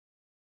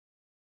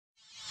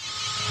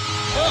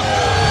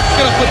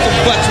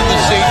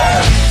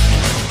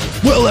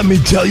Well, let me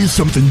tell you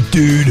something,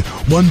 dude.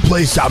 One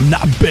place I'm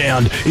not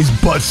banned is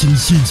Butts and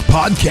Seats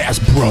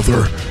Podcast,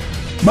 brother.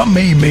 My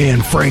main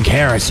man, Frank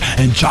Harris,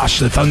 and Josh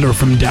the Thunder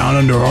from Down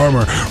Under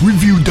Armour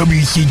review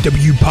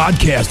WCW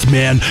podcasts,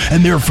 man,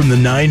 and they're from the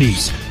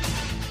 90s.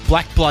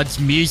 Black Blood's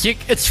music,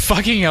 it's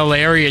fucking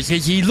hilarious.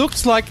 He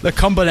looks like the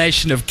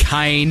combination of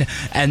Kane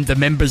and the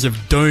members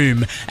of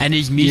Doom, and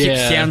his music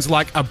sounds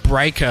like a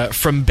breaker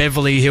from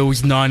Beverly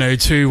Hills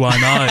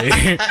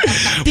 90210.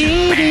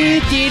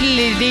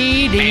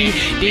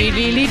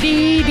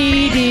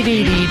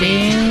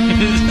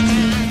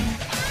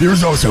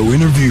 There's also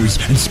interviews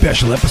and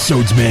special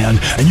episodes, man,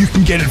 and you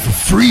can get it for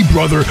free,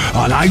 brother,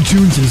 on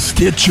iTunes and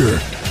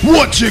Stitcher.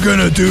 What you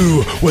gonna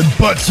do when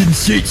Butts and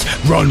Seats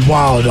run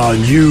wild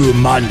on you,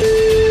 man?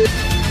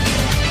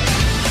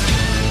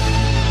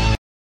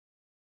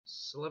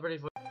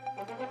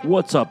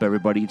 What's up,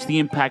 everybody? It's the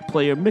Impact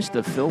Player,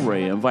 Mr. Phil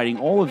Ray, inviting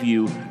all of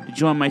you to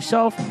join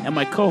myself and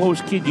my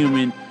co-host, Kid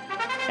Human,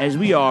 as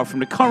we are from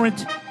the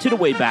current to the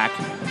way back,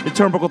 the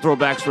Turnbuckle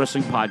Throwbacks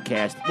Wrestling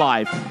Podcast,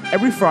 live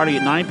every Friday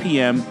at 9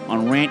 p.m.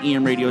 on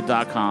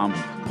rantemradio.com,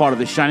 part of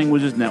the Shining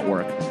Wizards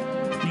Network.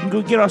 You can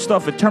go get our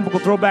stuff at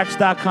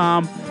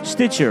turnbucklethrowbacks.com,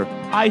 Stitcher,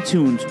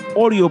 iTunes,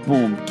 Audio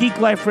Boom,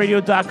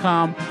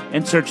 geekliferadio.com,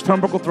 and search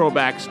Turnbuckle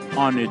Throwbacks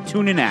on the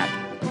TuneIn app.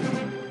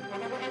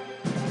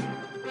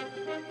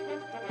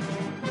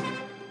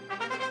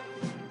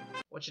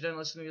 Once you're done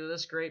listening to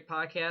this great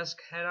podcast,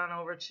 head on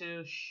over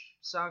to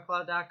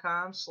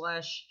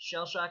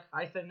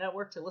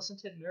soundcloud.com/shellshock-network to listen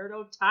to Nerd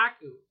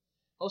Otaku,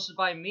 hosted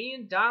by me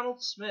and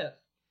Donald Smith.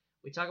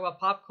 We talk about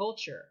pop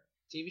culture,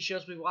 TV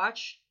shows we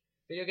watch,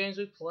 video games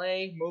we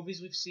play,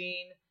 movies we've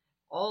seen,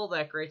 all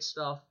that great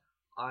stuff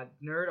on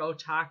Nerd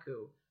Otaku.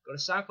 Go to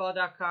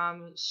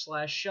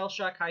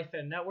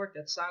soundcloud.com/shellshock-network.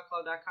 That's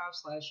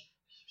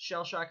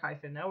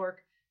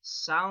soundcloud.com/shellshock-network.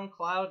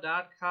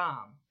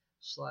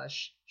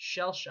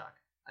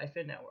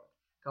 soundcloud.com/shellshock-network.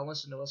 Come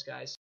listen to us,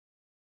 guys.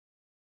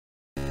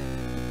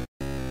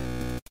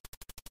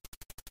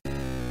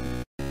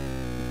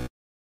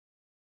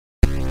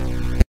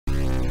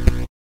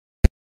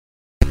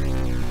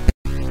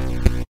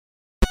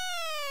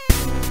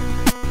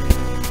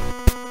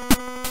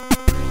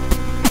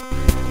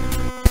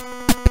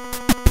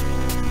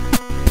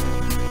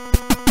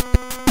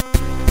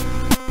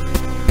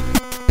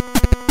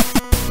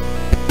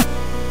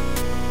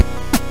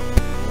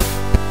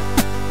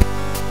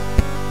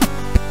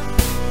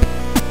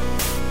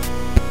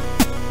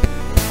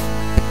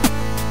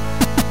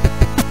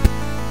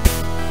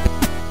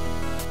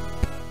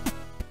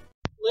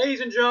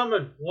 Ladies and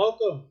gentlemen,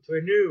 welcome to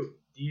a new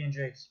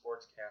D&J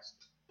Sportscast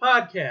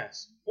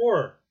podcast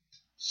for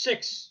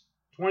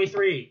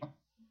 6/23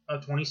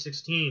 of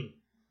 2016.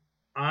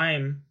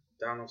 I'm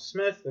Donald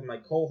Smith with my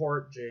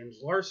cohort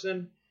James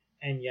Larson,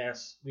 and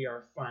yes, we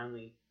are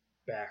finally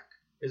back.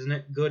 Isn't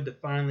it good to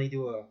finally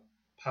do a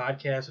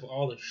podcast of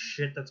all the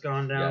shit that's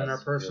gone down in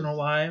our personal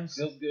lives?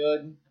 Feels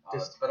good.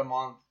 It's been a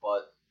month,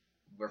 but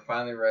we're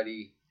finally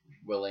ready,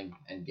 willing,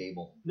 and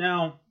Gable.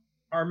 Now,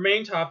 our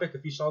main topic,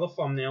 if you saw the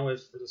thumbnail,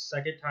 is for the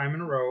second time in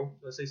a row.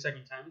 Let's say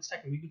second time. It's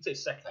second. We could say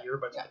second year,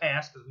 but it's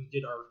past because we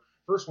did our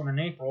first one in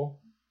April.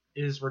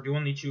 Is we're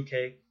doing the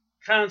 2K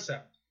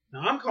concept.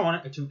 Now I'm calling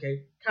it a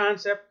 2K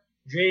concept.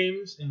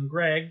 James and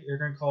Greg, they're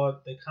going to call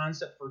it the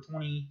concept for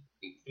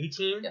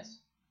 2018. Yes.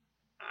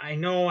 I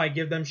know I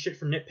give them shit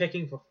for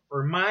nitpicking.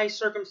 For my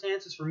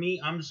circumstances, for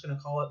me, I'm just going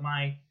to call it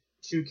my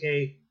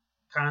 2K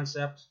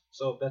concept.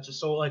 So that's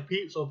just so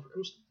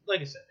like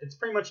I said, it's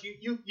pretty much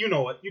you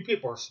know it. You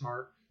people are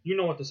smart. You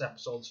know what this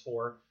episode's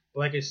for.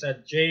 But like I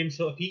said, James,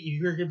 if you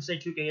hear him say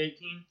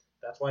 2K18,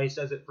 that's why he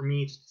says it. For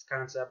me, it's this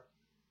concept.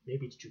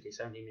 Maybe it's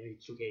 2K17, maybe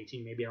it's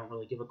 2K18. Maybe I don't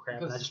really give a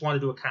crap. And I just want to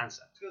do a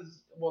concept.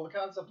 Because the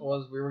concept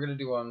was we were gonna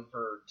do one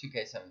for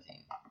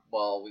 2K17.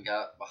 Well, we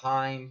got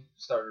behind,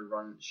 started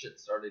running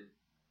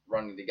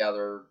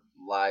together,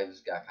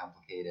 lives got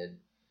complicated,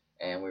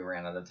 and we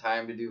ran out of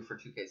time to do for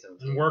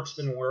 2K17. And work's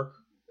been work.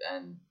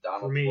 And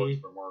Donald's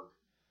work's been work.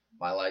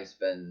 My life's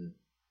been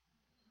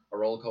a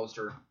roller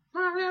coaster.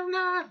 I'm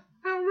not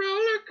a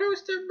roller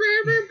coaster,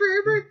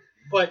 baby.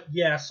 But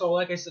yeah, so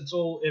like I said,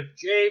 so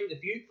if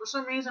you for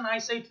some reason I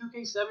say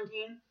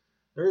 2K17,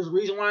 there's a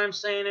reason why I'm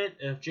saying it.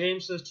 If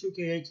James says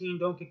 2K18,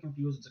 don't get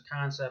confused. It's a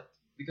concept.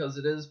 Because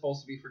it is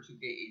supposed to be for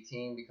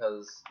 2K18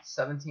 because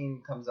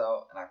 17 comes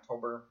out in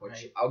October, which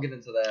right. I'll get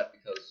into that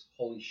because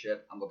holy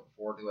shit, I'm looking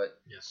forward to it.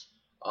 Yes.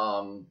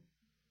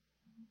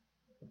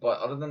 But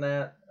other than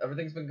that,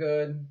 everything's been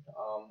good.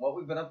 What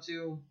we've been up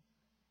to,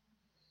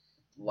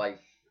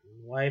 life.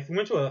 We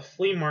went to a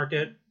flea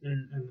market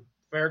in the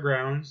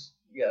fairgrounds.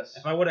 Yes.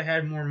 If I would have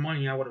had more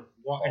money, I would have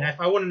walked. And if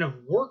I wouldn't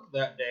have worked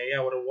that day,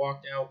 I would have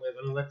walked out with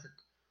an electric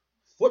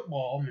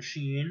football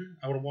machine.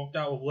 I would have walked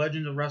out with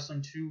Legends of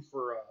Wrestling 2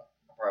 for I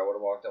probably would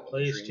have walked out with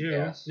Plays the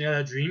Dreamcast. Yeah,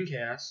 that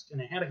Dreamcast. And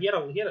he had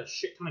a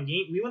shit ton of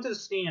games. We went to the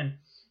stand,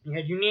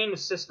 and you named the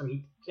system.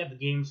 He had the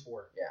games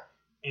for it. Yeah.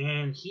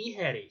 And he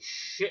had a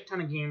shit ton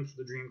of games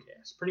for the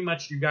Dreamcast. Pretty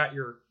much you got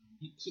your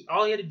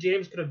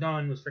James could have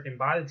done was freaking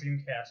buy the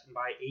Dreamcast and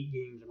buy 8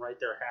 games, and right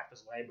there, half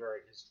his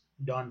library is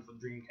done for the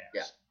Dreamcast.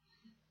 Yeah.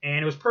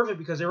 And it was perfect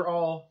because they were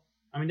all.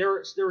 I mean, there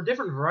were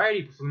different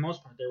variety, but for the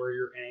most part, they were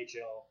your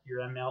NHL,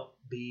 your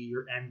MLB,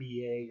 your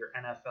NBA, your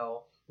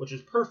NFL, which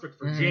is perfect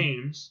for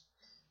James.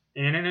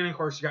 And then, of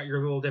course, you got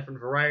your little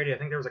different variety. I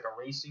think there was like a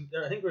racing.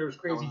 I think there was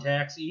Crazy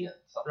Taxi,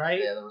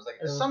 right? Yeah, there was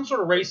some sort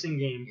of racing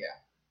game. Yeah.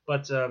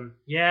 But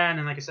yeah, and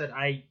then like I said,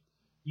 I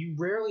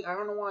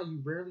don't know why you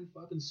rarely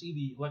fucking see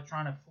the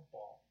electronic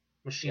football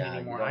machine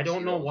anymore. I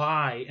don't know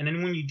why. And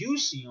then when you do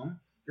see them,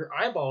 your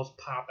eyeballs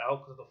pop out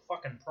because of the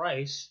fucking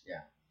price.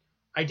 Yeah.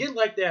 I did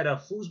like that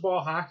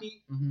foosball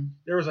hockey. Mm-hmm.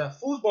 There was a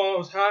foosball, it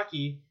was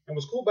hockey, and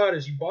what's cool about it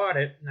is you bought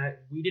it, and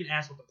we didn't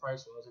ask what the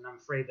price was, and I'm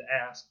afraid to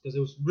ask because it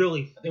was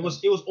really it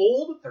was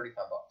old. $35.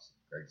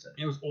 Greg said.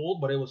 It was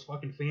old, but it was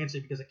fucking fancy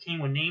because it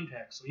came with name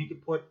tags, so you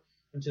could put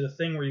into the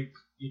thing where you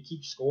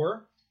keep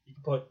score. You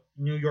could put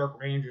New York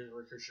Rangers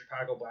or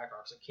Chicago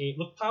Blackhawks. Okay,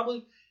 look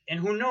probably, and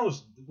who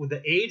knows, with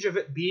the age of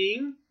it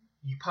being,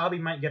 you probably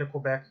might get a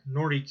Quebec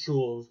Nordique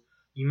Kules.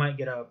 You might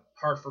get a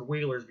Hartford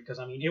Whalers because,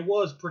 I mean, it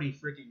was pretty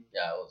freaking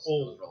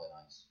old. It was really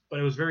nice. But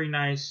it was very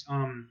nice.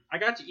 I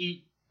got to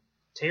eat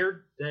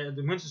the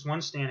Winston's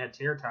One stand had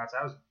tater tots.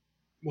 That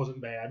wasn't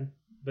bad.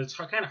 But it's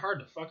kind of hard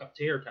to fuck up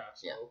tater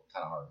tots. Yeah,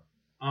 kind of hard.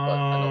 But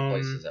I know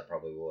places that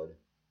probably would.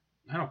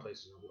 I know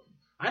places that would.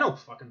 I know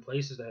fucking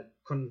places that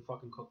couldn't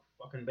fucking cook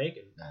fucking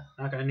bacon. Nah.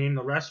 Not going to name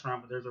the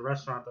restaurant, but there's a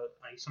restaurant that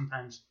I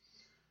sometimes...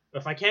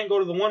 If I can't go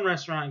to the one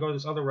restaurant, I go to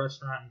this other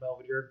restaurant in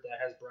Belvedere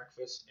that has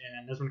breakfast,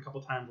 and there's been a couple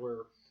times where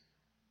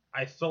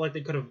I felt like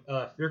they could have,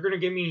 if you're going to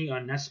give me a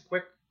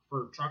Nesquik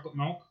for chocolate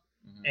milk,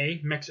 A,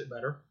 mix it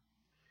better,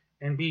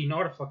 and B, know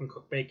how to fucking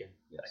cook bacon.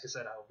 Yes. Like I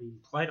said, I'll be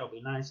polite, I'll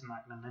be nice, I'm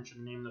not going to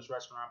mention the name of this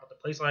restaurant, but the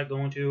place I like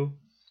going to,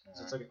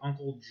 it's like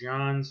Uncle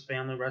John's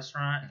family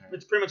restaurant.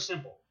 It's pretty much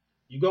simple.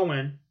 You go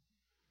in,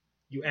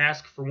 you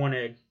ask for 1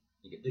 egg,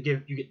 you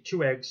get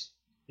 2 eggs,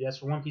 you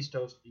ask for 1 piece of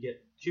toast, you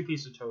get 2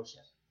 pieces of toast,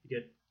 you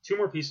get 2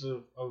 more pieces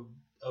of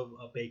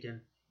bacon,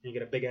 and you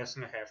get a big ass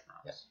thing of hash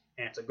browns. Yes.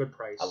 And it's a good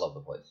price. I love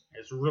the place.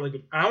 It's really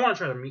good. I want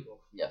to try the meatloaf.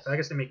 Yes. I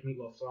guess they make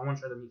meatloaf, so I want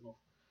to try the meatloaf.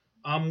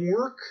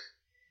 Work.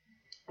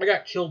 I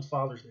got killed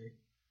Father's Day.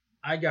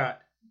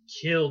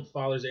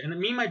 And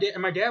me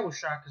and my dad was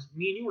shocked because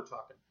me and you were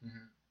talking.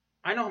 Mm-hmm.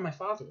 I know how my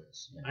father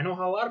is. Yeah. I know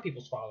how a lot of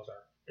people's fathers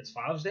are. It's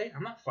Father's Day.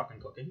 I'm not fucking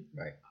cooking.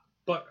 Right.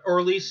 But, or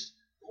at least,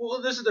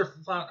 well, this is their,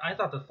 I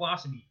thought the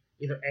philosophy,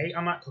 either A,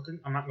 I'm not cooking,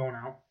 I'm not going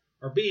out,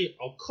 or B,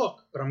 I'll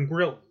cook, but I'm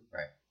grilling.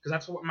 Right. Because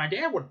that's what my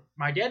dad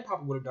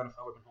probably would have done if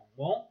I would have been home.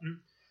 Well,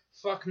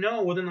 fuck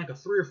no. Within like a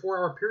 3 or 4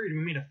 hour period, we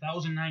made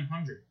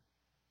 1,900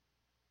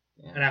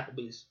 at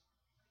Applebee's.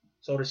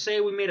 So to say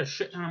we made a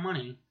shit ton of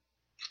money,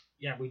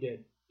 yeah, we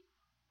did.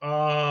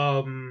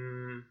 Other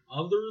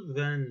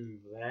than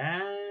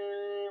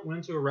that,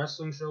 went to a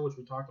wrestling show, which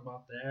we talked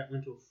about that.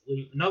 Went to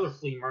another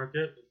flea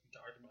market, which we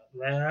talked about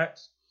that.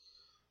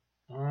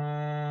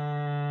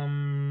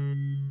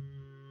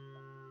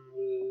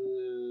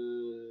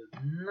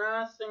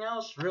 Nothing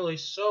else really.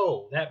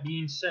 So that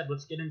being said,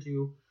 let's get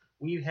into.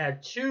 We've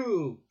had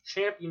 2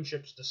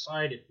 championships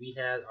decided. We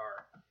had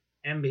our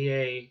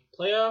NBA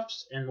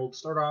playoffs, and we'll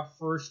start off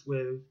first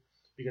with,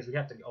 because we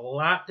have a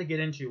lot to get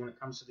into when it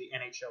comes to the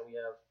NHL.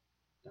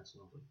 That's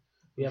lovely.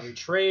 We have a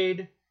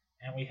trade,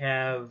 and we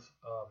have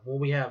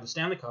the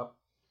Stanley Cup.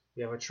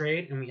 We have a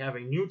trade, and we have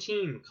a new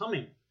team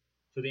coming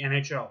to the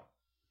NHL.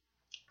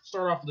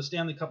 Start off with the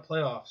Stanley Cup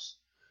playoffs.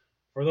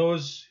 For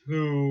those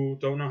who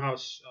don't know how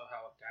it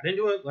got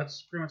into it,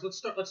 let's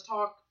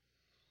talk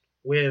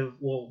with.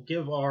 We'll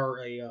give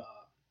our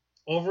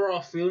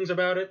overall feelings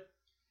about it,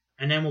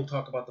 and then we'll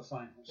talk about the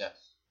finals.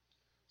 Yes.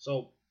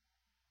 So,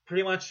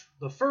 pretty much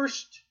the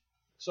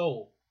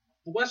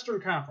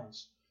Western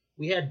Conference,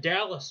 we had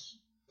Dallas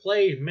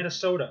play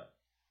Minnesota,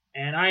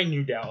 and I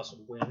knew Dallas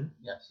would win.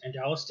 Yes. And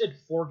Dallas did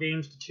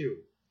 4-2.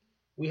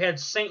 We had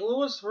St.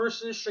 Louis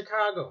versus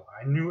Chicago.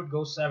 I knew it would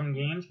go 7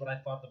 games, but I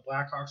thought the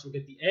Blackhawks would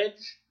get the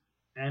edge.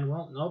 And,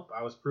 well, nope,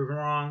 I was proven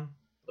wrong.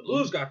 The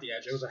Blues got the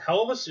edge. It was a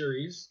hell of a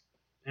series,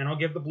 and I'll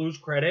give the Blues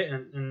credit.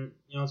 And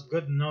it's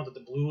good to know that the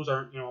Blues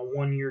aren't, a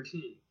 1-year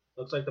team.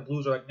 Looks like the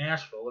Blues are like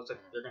Nashville. Looks like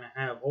they're going to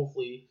have,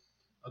 hopefully,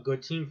 a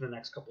good team for the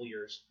next couple of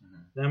years.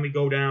 Mm-hmm. Then we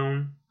go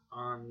down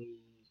a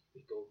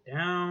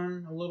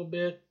little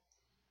bit,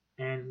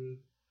 and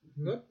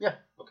good? Yeah.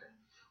 Okay.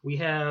 We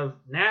have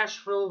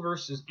Nashville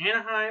versus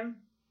Anaheim.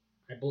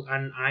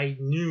 I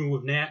knew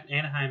with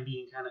Anaheim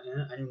being kind of in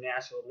it, I knew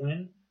Nashville would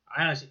win.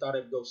 I honestly thought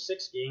it would go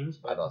 6 games,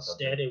 but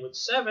instead it went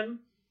 7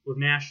 with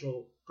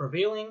Nashville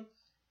prevailing.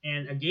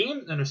 And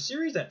a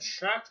series that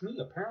shocked me.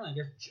 Apparently, I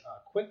guess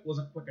quick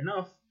wasn't quick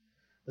enough.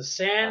 The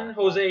San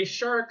Jose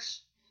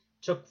Sharks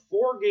took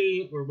 4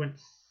 games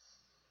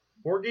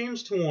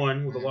to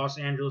 1 with the Los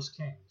Angeles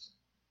Kings.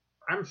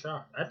 I'm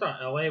shocked. I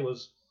thought LA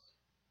was.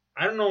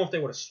 I don't know if they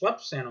would have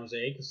swept San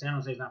Jose because San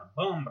Jose's not a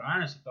bum, but I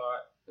honestly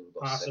thought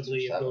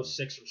possibly it goes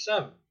 6 or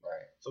 7.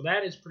 Right. So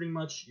that is pretty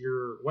much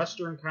your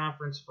Western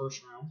Conference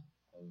first round.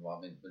 Would you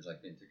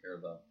like me to take care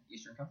of the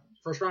Eastern Conference?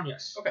 First round,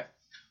 yes. Okay.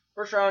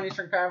 First round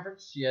Eastern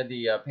Conference, you had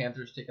the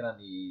Panthers taking on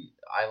the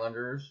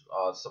Islanders.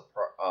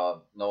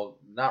 No,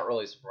 not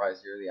really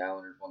surprised here. The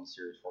Islanders won the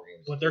series 4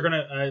 games. But they're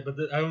gonna. I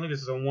don't think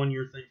this is a 1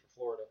 year thing for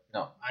Florida.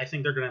 No, I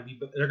think they're gonna be in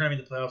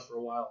the playoffs for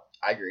a while.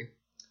 I agree.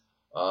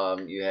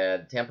 You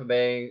had Tampa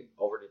Bay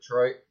over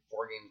Detroit,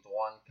 4 games to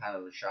 1, kind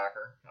of a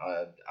shocker.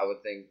 I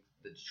would think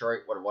the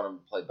Detroit would have wanted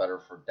to play better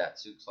for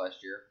Datsukes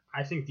last year.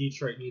 I think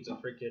Detroit needs a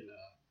freaking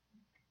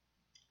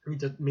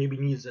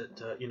needs it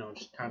to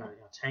just kind of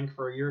tank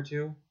for a year or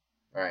two.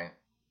 Right.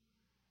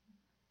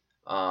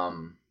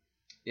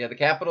 Yeah, the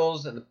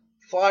Capitals and the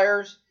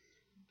Flyers.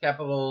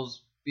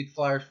 Capitals beat the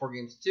Flyers 4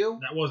 games to 2.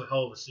 That was a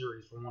hell of a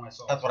series from what I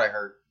saw. That's what I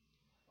heard.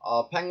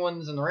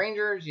 Penguins and the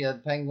Rangers. You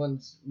had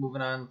Penguins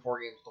moving on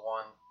 4 games to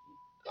 1.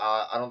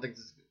 I don't think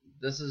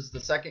this is the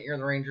second year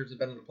the Rangers have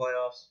been in the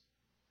playoffs.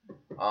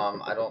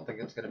 I don't think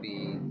it's gonna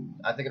be.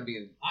 I think it'll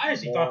be. I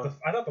honestly thought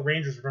the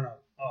Rangers were gonna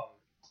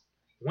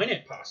win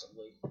it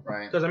possibly.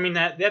 Right. Because I mean they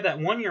had that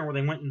 1 year where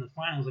they went in the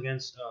finals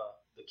against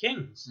the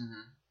Kings.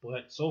 Mm-hmm.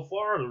 But so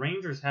far, the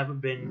Rangers haven't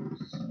been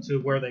to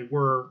where they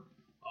were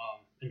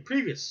in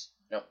previous.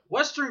 Yep.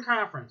 Western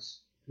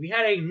Conference, we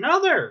had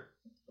another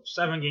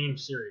 7-game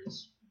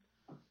series.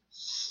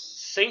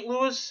 St.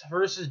 Louis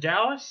versus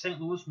Dallas.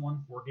 St. Louis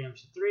won 4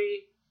 games to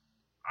 3.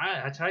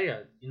 I tell you,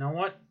 you know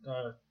what?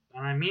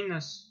 And I mean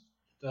this,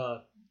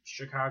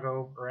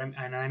 Chicago,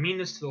 and I mean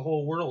this to the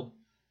whole world.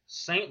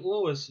 St.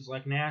 Louis is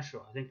like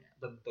Nashville. I think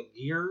the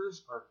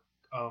gears are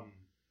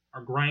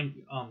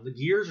the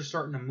gears are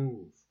starting to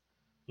move.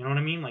 You know what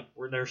I mean? Like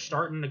where they're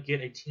starting to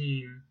get a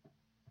team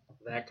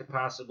that could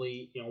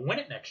possibly win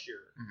it next year.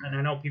 Mm-hmm. And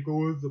I know people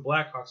with the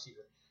Blackhawks here.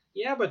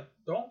 Yeah, but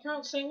don't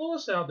count St.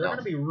 Louis out. They're going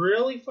to be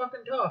really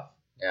fucking tough.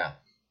 Yeah.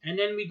 And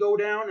then we go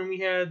down and we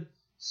had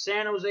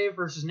San Jose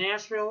versus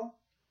Nashville,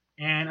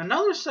 and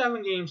another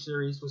 7-game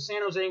series with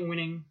San Jose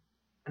winning,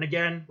 and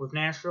again with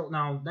Nashville.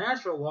 Now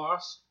Nashville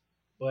lost,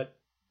 but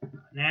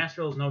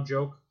Nashville is no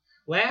joke.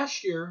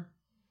 Last year,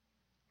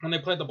 when they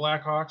played the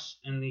Blackhawks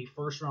in the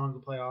first round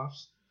of the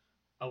playoffs,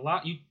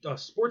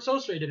 Sports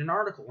Illustrated did an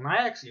article, and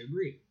I actually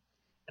agree.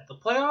 If the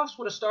playoffs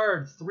would have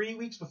started 3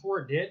 weeks before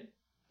it did,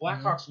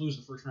 Blackhawks lose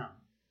the first round.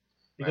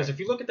 Because if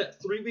you look at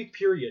that 3-week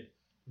period,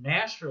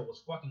 Nashville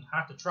was fucking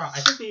hot to trot.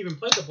 I think they even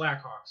played the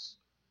Blackhawks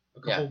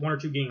one or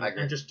two games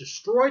and just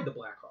destroyed the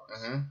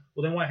Blackhawks. Mm-hmm.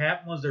 Well, then what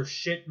happened was their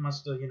shit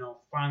must have,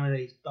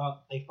 finally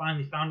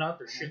found out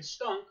their shit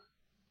stunk,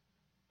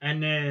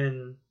 and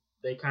then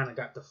they kind of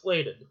got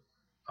deflated.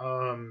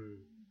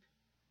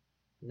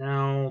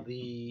 Now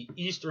the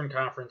Eastern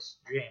Conference,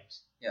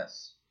 James.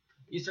 Yes.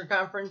 Eastern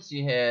Conference,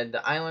 you had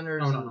the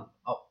Islanders. The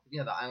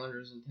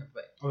Islanders and Tampa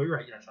Bay. Oh, you're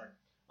right. Yeah, sorry.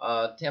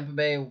 Tampa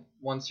Bay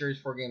won series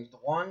 4 games to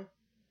 1.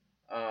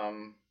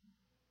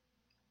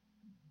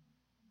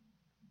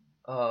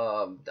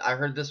 I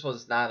heard this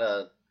was not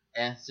a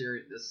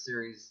series. This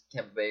series,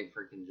 Tampa Bay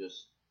freaking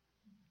just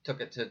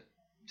took it to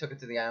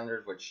the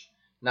Islanders, which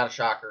not a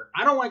shocker.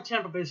 I don't like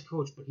Tampa Bay's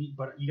coach, but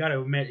you got to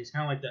admit he's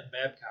kind of like that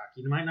Babcock.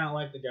 You might not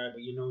like the guy, but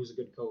he's a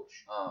good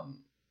coach.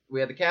 We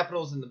had the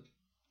Capitals and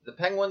the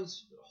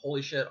Penguins.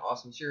 Holy shit,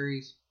 awesome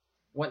series.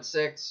 Went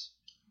 6,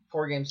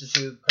 4 games to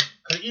 2.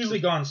 Could have easily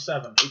gone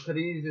 7. It could have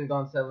easily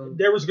gone 7.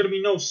 There was going to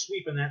be no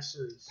sweep in that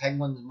series.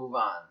 Penguins move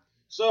on.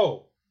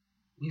 So,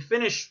 we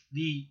finish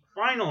the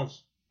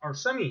finals, or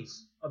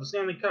semis, of the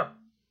Stanley Cup.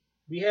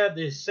 We had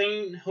the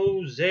San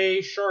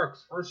Jose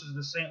Sharks versus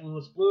the St.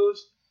 Louis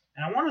Blues.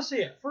 And I want to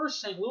say at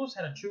first St. Louis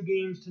had a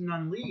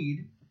 2-0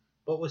 lead,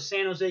 but with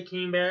San Jose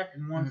came back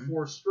and won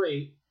 4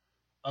 straight.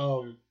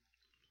 I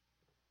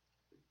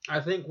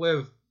think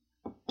with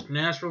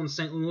Nashville and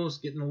St. Louis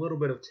getting a little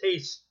bit of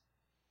taste,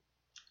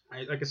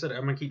 like I said,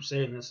 I'm going to keep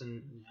saying this, and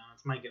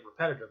it might get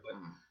repetitive, but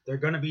they're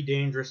going to be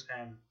dangerous.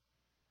 And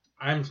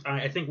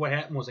I think what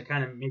happened was they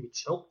kind of maybe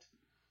choked.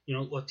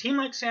 A team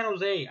like San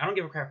Jose, I don't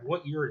give a crap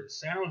what year it is.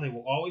 San Jose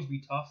will always be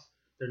tough.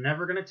 They're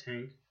never going to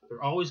tank.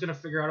 They're always going to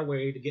figure out a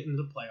way to get into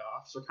the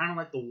playoffs. They're kind of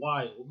like the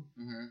Wild,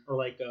 or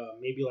like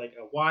maybe like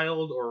a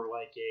Wild, or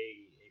like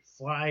a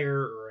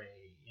Flyer, or a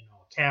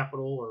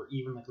Capital, or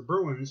even like the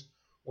Bruins,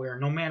 where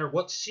no matter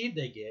what seed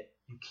they get,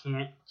 you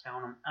can't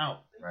count them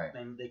out.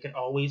 They could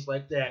always,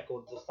 like that, go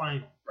to the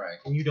final. Right.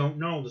 And you don't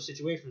know the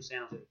situation in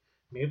San Jose.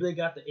 Maybe they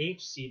got the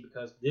 8th seed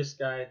because this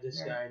guy, and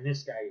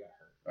this guy got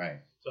hurt. Right.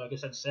 So like I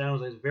said, San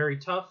Jose is very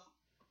tough,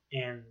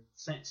 and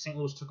St.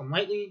 Louis took them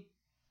lightly,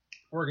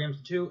 4 games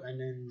to 2.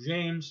 And then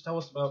James, tell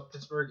us about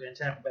Pittsburgh and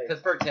Tampa Bay.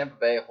 Tampa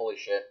Bay, holy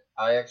shit!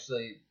 I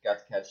actually got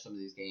to catch some of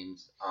these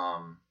games.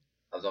 I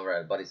was over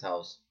at a buddy's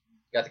house,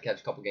 got to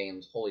catch a couple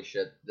games. Holy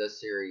shit! This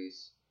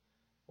series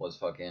was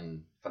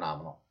fucking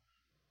phenomenal.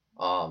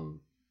 I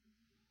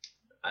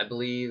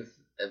believe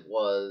it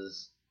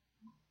was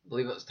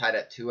tied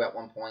at 2 at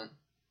one point.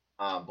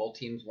 Both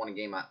teams won a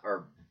game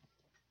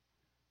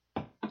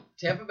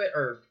Tampa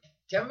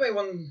Bay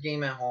won the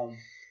game at home,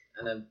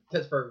 and then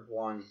Pittsburgh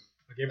won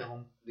the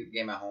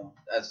game at home.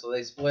 So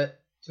they split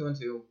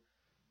 2-2.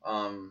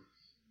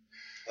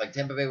 Like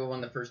Tampa Bay would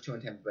win the first 2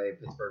 in Tampa Bay,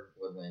 Pittsburgh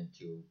would win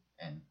 2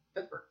 in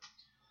Pittsburgh.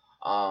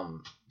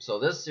 So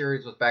this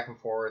series was back and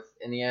forth.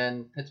 In the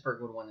end,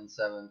 Pittsburgh would win in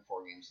 7,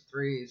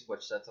 4-3,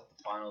 which sets up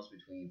the finals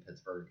between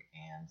Pittsburgh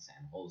and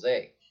San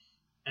Jose.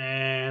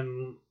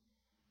 And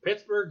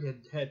Pittsburgh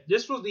had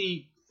this was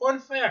the fun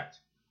fact.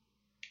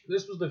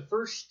 This was the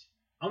first.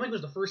 I don't think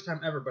it was the first time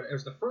ever, but it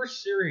was the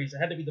first series. It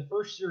had to be the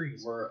first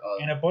series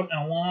in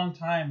a long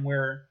time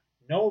where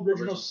no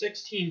original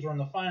 6 teams were in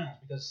the finals,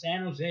 because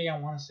San Jose, I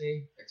want to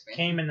say,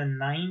 came in the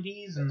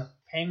 90s and the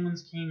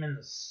Penguins came in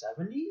the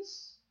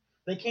 70s.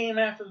 They came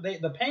after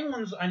the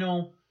Penguins. I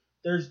know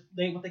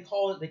what they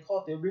call it. They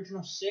call it the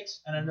original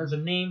 6, and then there's a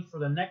name for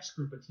the next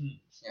group of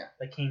teams. Yeah.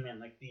 That came in,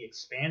 like the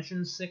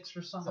expansion 6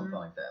 or something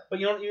like that. But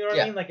you know what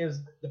I mean. Like,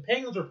 as the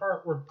Penguins were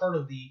part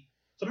of the.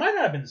 So it might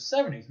not have been the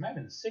 70s. It might have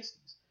been the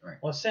 60s. Right.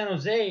 Well, San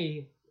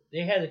Jose,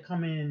 they had to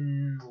come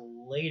in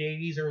late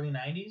 80s, early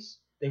 90s.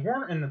 They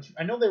weren't in the.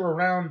 I know they were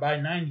around by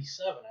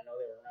 97. I know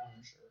they were around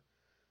for sure.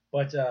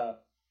 But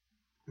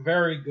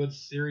very good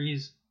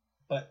series.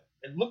 But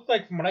it looked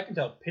like, from what I can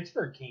tell,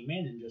 Pittsburgh came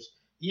in and just,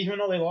 even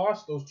though they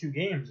lost those 2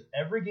 games,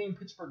 every game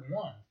Pittsburgh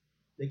won,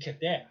 they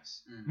kicked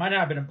ass. Might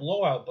not have been a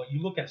blowout, but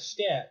you look at a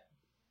stat.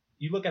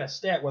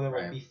 Whether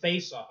it be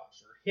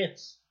face-offs or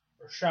hits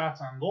or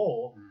shots on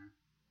goal,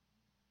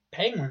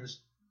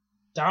 Penguins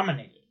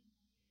dominated.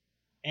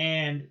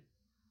 And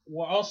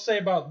what I'll say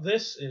about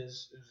this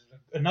is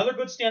another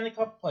good Stanley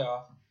Cup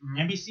playoff.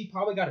 NBC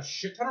probably got a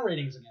shit ton of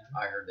ratings again.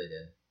 I heard they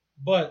did.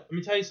 But let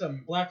me tell you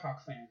something,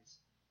 Blackhawk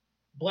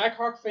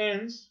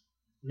fans,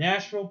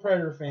 Nashville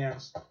Predator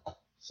fans,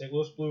 St.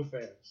 Louis Blue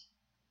fans,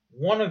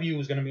 one of you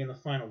is going to be in the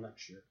final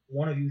next year.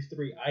 One of you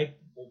 3, I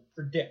will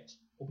predict,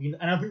 will be.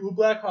 And I'll be with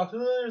Blackhawks.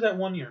 There's that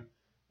 1 year.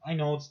 I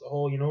know it's the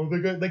whole,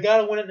 they got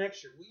to win it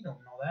next year. We don't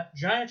know that.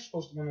 Giants are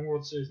supposed to win the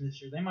World Series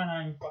this year. They might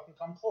not even fucking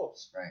come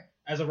close. Right.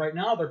 As of right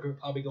now, they're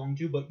probably going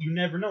to, but you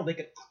never know. They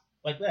could,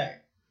 like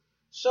that.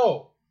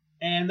 So,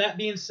 and that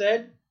being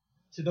said,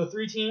 to the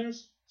 3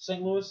 teams,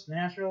 St. Louis,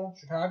 Nashville,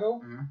 Chicago,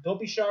 don't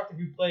be shocked if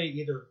you play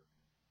either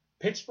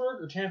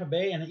Pittsburgh or Tampa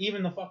Bay, and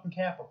even the fucking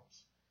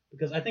Capitals,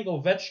 because I think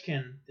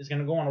Ovechkin is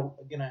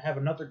gonna have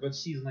another good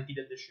season like he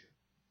did this year.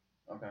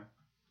 Okay.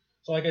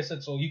 So like I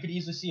said, so you could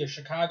easily see a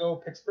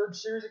Chicago-Pittsburgh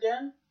series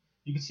again.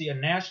 You could see a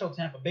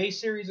Nashville-Tampa Bay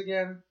series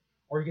again,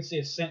 or you could see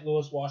a St.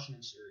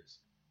 Louis-Washington series.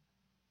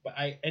 But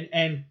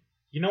and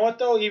you know what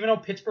though? Even though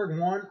Pittsburgh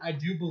won, I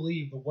do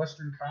believe the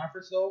Western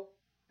Conference though,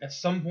 at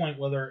some point,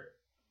 whether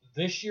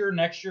this year,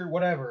 next year,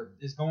 whatever,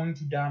 is going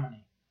to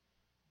dominate.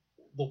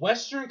 The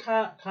Western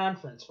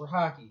Conference for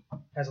hockey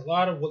has a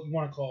lot of what you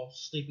want to call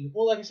sleeping.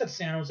 Well, like I said,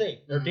 San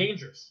Jose, they're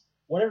dangerous.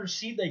 Whatever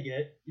seed they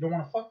get, you don't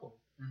want to fuck with them.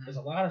 There's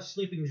a lot of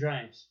sleeping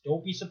giants.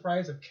 Don't be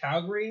surprised if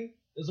Calgary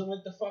doesn't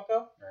wake the fuck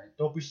up. Right.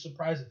 Don't be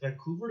surprised if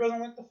Vancouver doesn't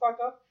wake the fuck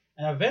up.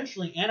 And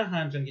eventually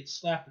Anaheim's going to get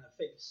slapped in the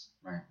face.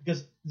 Right.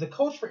 Because the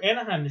coach for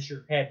Anaheim this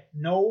year had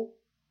no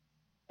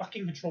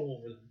fucking control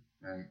over them.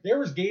 Right. There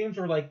was games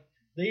where, like,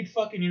 they'd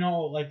fucking,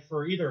 like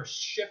for either a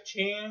shift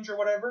change or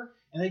whatever,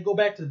 and they'd go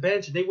back to the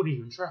bench and they wouldn't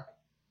even try.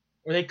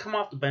 Or they'd come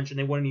off the bench and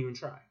they wouldn't even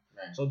try.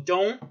 Right. So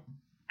don't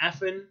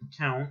effing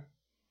count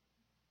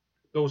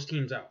those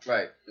teams out.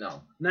 Right.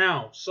 No.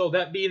 Now, so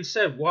that being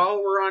said,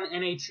 while we're on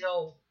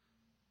NHL,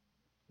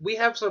 we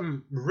have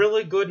some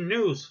really good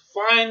news.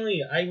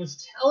 Finally, I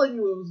was telling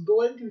you it was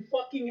going to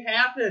fucking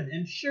happen,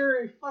 and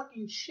sure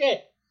fucking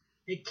shit,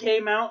 it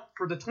came out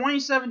for the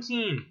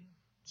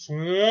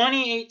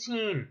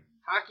 2017-2018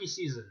 hockey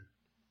season.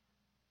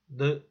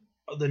 The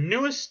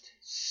newest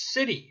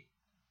city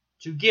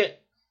to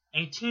get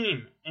a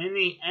team in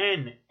the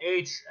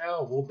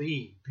NHL will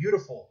be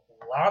beautiful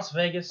Las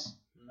Vegas,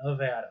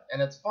 Nevada.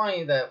 And it's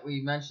funny that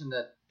we mentioned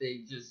that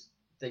they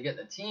get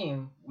the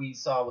team. We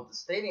saw what the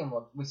stadium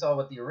we saw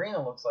what the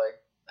arena looks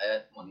like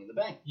at Money in the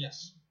Bank.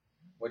 Yes.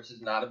 Which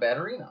is not a bad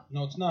arena.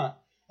 No, it's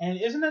not. And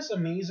isn't this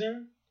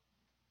amazing?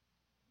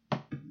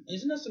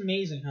 Isn't this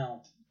amazing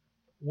how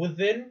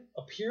within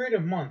a period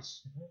of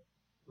months,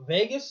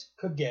 Vegas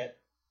could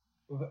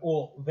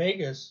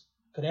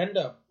end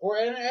up, or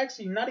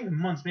actually not even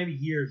months, maybe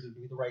years would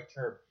be the right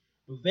term,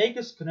 but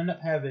Vegas could end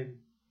up having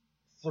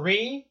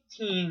 3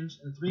 teams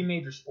in 3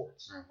 major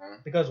sports.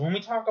 Because when we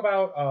talk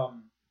about,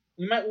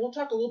 we'll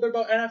talk a little bit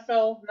about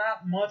NFL,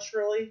 not much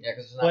really. Yeah,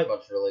 because there's not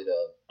much really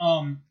to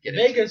get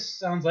Vegas into.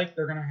 sounds like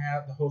they're gonna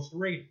have the host the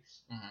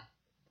Raiders.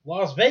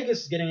 Las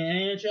Vegas is getting an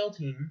NHL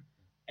team,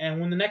 and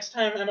when the next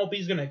time MLB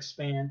is gonna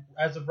expand,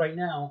 as of right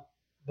now,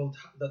 the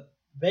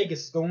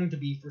Vegas is going to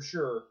be for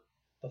sure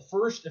the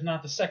first, if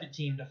not the second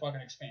team to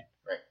fucking expand.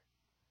 Right.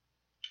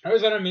 How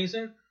is that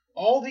amazing?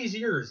 All these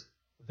years,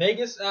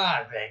 Vegas,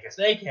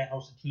 they can't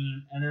host a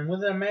team. And then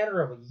within a matter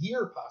of a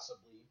year,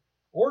 possibly,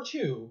 or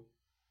 2,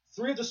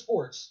 3 of the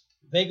sports,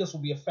 Vegas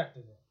will be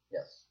effective in.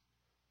 Yes.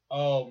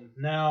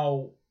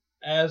 Now,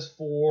 as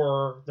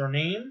for their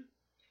name,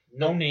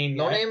 no name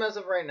No yet. name as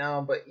of right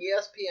now, but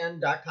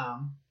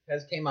ESPN.com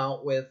has came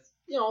out with,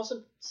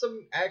 some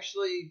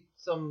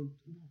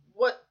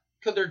what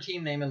could their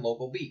team name and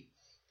logo be?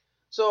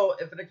 So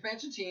if an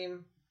expansion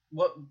team,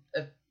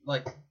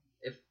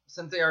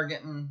 since they are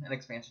getting an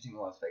expansion team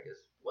in Las Vegas,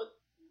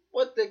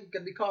 what they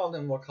could be called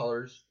and what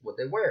colors would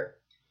they wear.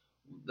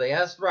 They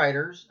asked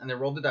writers, and they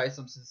rolled the dice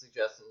on some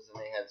suggestions,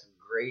 and they had some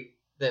great,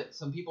 that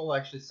some people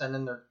actually sent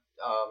in their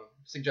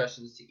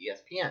suggestions to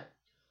ESPN.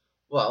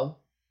 Well,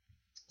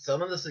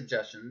 some of the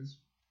suggestions,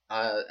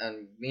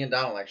 and me and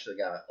Donald actually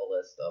got a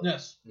list of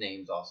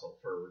names also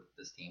for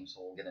this team,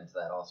 so we'll get into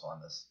that also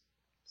on this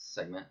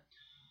segment.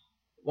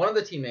 One of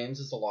the team names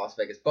is the Las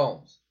Vegas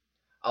Bones.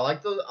 I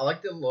like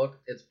the look.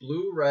 It's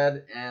blue,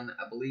 red, and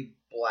I believe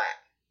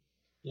black.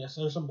 Yes,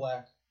 there's some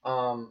black.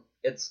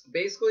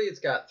 It's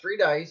got 3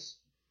 dice,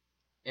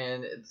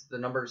 and it's the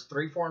numbers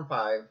 3, 4, and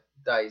 5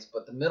 dice,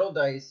 but the middle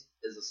dice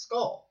is a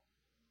skull,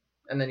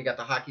 and then you got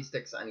the hockey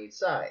sticks on each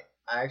side.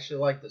 I actually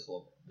like this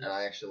logo, and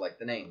I actually like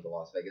the name, the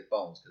Las Vegas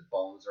Bones, because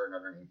bones are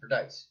another name for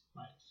dice.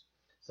 Nice.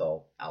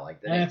 So I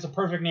like the name. And it's a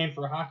perfect name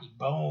for hockey.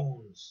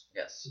 Bones.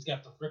 Yes. It's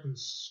got the freaking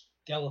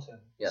skeleton.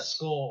 Yes.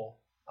 Skull.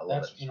 I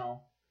love it.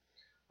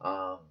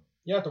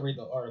 You have to read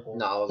the article.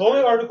 No. The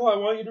only article I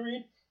want you to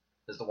read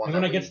is the one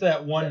when it gets to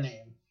that one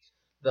name.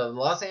 The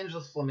Los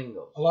Angeles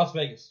Flamingos. Las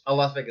Vegas.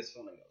 Las Vegas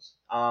Flamingos.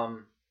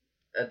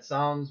 It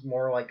sounds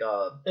more like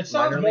a. It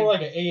sounds more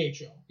like an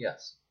AHL.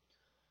 Yes.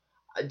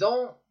 I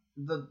don't.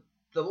 The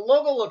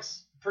logo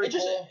looks pretty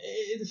cool.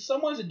 In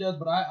some ways it does,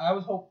 but I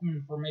was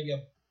hoping for maybe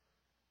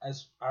I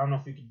don't know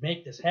if you could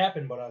make this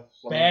happen, but a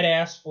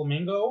badass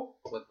flamingo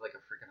with like a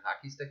freaking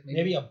hockey stick,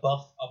 maybe a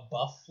buff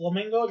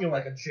flamingo,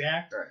 like a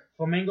jacked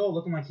flamingo,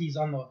 looking like he's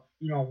on the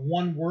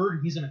one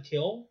word he's gonna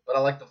kill. But I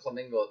like the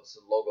flamingo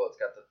logo.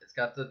 It's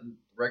got the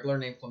regular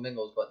name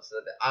flamingos, but instead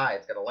of the eye,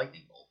 it's got a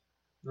lightning bolt.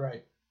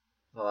 Right.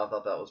 So I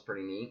thought that was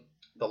pretty neat.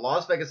 The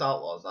Las Vegas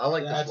Outlaws. I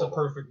like this logo. That's a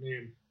perfect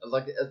name.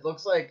 It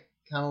looks like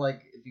kind of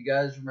like if you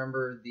guys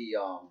remember the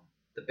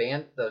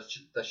band,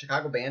 the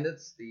Chicago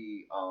Bandits,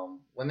 the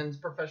women's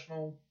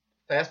professional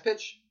fast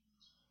pitch.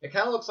 It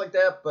kind of looks like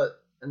that,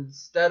 but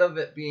instead of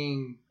it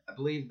being, I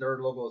believe their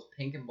logo is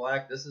pink and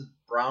black. This is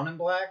brown and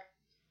black,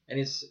 and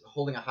he's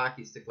holding a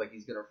hockey stick like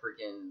he's gonna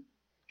freaking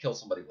kill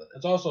somebody with it.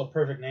 It's also a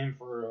perfect name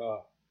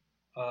for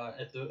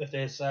if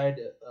they decide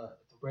if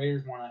the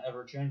Raiders want to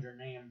ever change their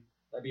name,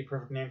 that'd be a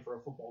perfect name for a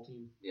football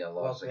team. Yeah,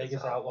 Las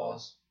Vegas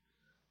Outlaws.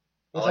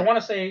 Which I want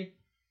to say,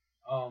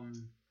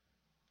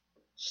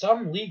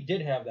 some league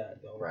did have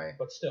that though. Right.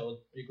 But still,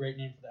 it'd be a great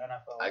name for the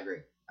NFL. I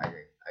agree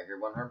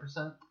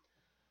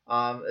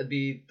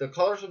 100%. The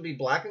colors would be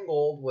black and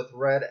gold with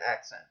red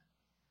accent.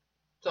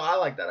 So I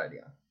like that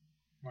idea.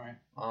 Right.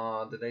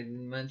 Did they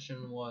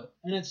mention what?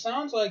 And it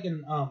sounds like we're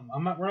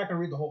not gonna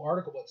read the whole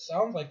article, but it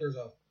sounds like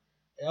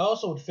it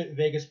also would fit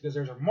Vegas because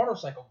there's a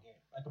motorcycle game,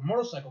 like a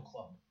motorcycle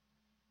club,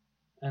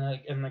 and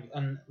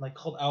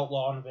called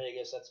Outlaw in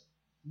Vegas. That's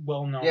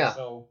well known. Yeah.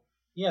 So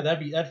yeah,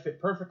 that'd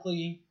fit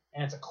perfectly.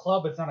 And it's a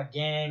club. It's not a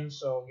gang.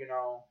 So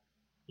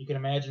you can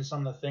imagine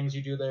some of the things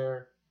you do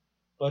there.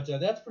 But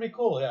that's pretty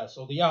cool. Yeah.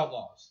 So the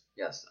Outlaws.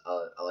 Yes,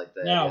 I like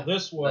that. Now idea.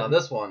 this one.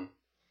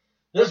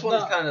 This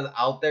one's kind of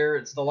out there.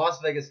 It's the Las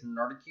Vegas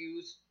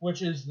Nordiques.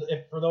 Which is,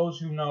 for those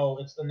who know,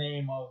 it's the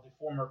name of the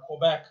former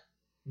Quebec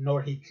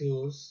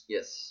Nordiques.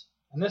 Yes.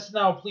 And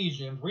now, please,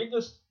 James, read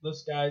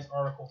this guy's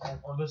article,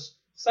 or this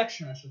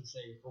section, I should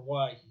say, for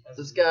why he has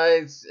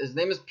his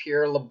name is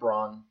Pierre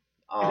LeBrun.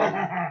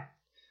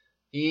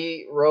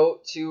 He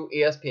wrote to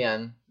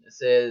ESPN. It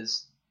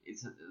says,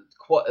 it's a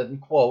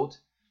quote,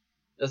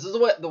 "This is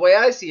the way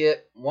I see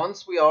it.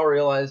 Once we all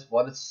realize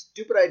what a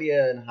stupid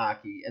idea in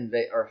hockey in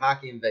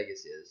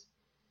Vegas is,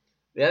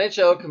 the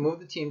NHL can move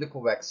the team to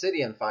Quebec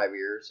City in 5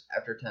 years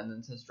after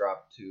attendance has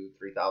dropped to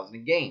 3,000 a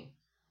game,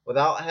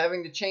 without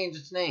having to change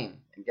its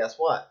name. And guess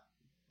what?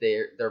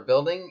 They're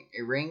building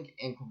a rink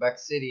in Quebec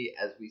City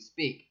as we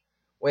speak.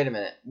 Wait a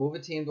minute, move a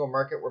team to a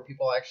market where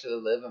people actually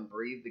live and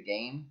breathe the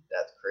game?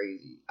 That's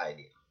crazy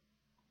idea."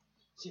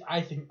 See,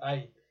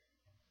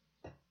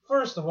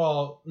 first of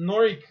all,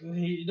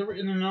 Noricule,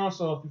 and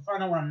also if you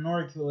find out what a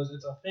Noricule is,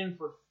 it's a thing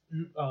for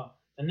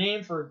the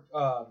name for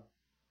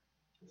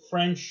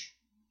French,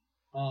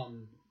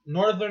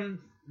 North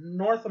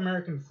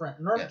American French,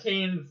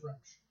 Canadian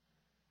French.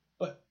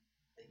 But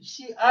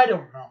see, I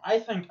don't know.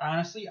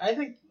 Honestly,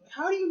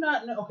 how do you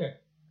not know? Okay,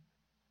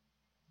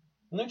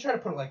 let me try to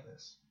put it like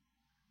this.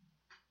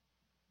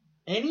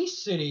 Any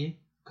city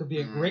could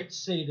be a great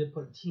city to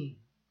put a team.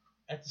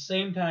 At the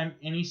same time,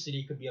 any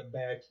city could be a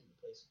bad team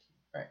to place a team.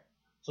 Right.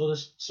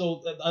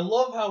 So I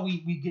love how we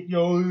get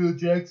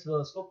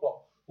Jacksonville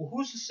football. Well,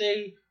 who's to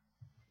say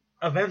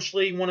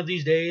eventually one of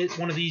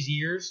these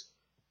years,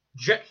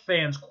 Jet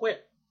fans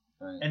quit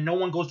and no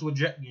one goes to a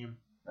Jet game.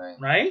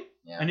 Right?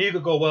 Yeah. And you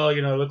could go, well, it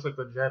looks like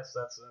the Jets.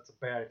 That's a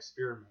bad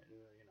experiment.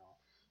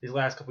 These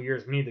last couple of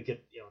years, we need to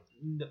get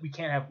we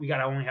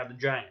gotta only have the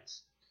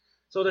Giants.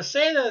 So to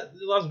say that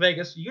Las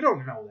Vegas, you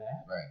don't know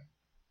that. Right.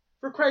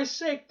 For Christ's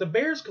sake, the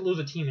Bears could lose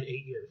a team in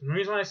 8 years. And the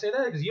reason why I say that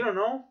is because you don't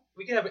know.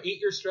 We could have an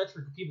 8-year stretch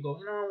where people go,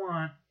 you know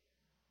what?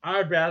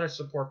 I'd rather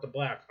support the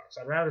Blackhawks.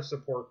 I'd rather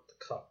support the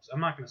Cubs. I'm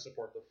not going to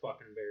support the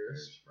fucking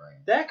Bears.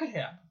 Right. That could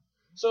happen.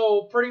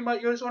 So pretty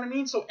much, you know what I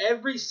mean? So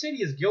every city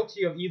is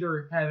guilty of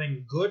either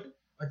having good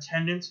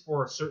attendance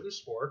for a certain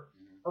sport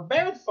or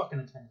bad fucking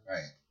attendance.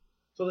 Right.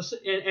 So this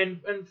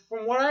and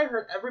from what I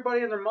heard,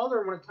 everybody and their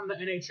mother when it comes to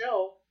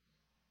NHL,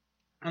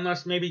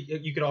 unless maybe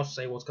you could also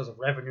say well it's because of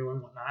revenue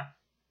and whatnot,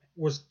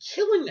 was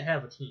killing to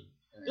have a team.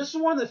 Right. This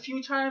is one of the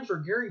few times where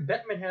Gary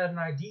Bettman had an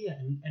idea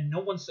and no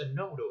one said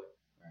no to it.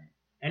 Right.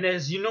 And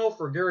as you know,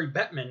 for Gary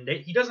Bettman,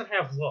 he doesn't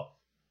have love.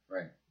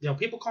 Right. You know,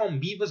 people call him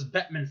Beavis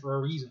Bettman for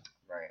a reason.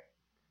 Right.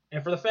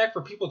 And for the fact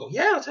for people to go,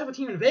 yeah, let's have a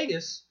team in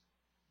Vegas.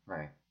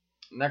 Right.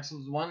 Next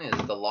one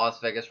is the Las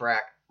Vegas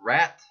Rat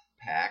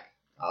Pack.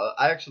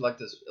 I actually like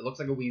this. It looks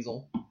like a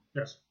weasel.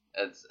 Yes.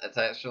 It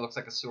actually looks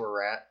like a sewer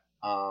rat.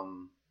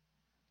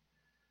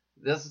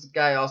 This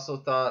guy also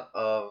thought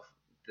of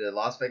the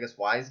Las Vegas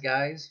Wise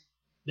Guys,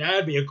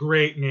 That'd be a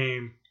great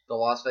name. the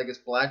Las Vegas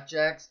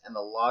Blackjacks, and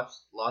the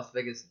Las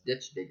Vegas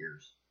Ditch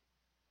Diggers.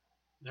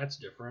 That's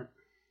different.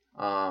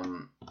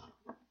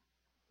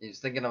 He's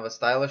thinking of a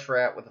stylish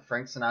rat with a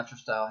Frank Sinatra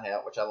style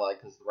hat, which I like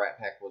because the Rat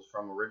Pack was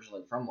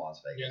originally from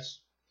Las Vegas.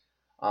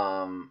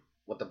 Yes.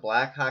 With a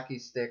black hockey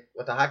stick,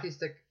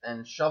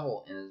 and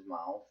shovel in his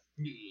mouth,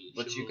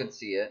 which you can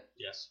see it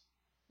Yes.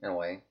 in a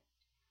way.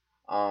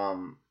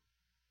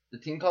 The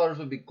team colors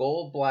would be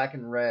gold, black,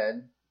 and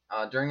red.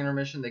 During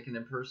intermission, they can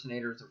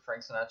impersonators of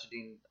Frank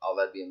Sinatra. Oh,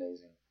 that'd be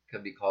amazing.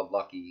 Could be called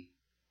Lucky,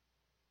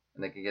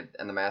 and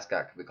the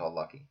mascot could be called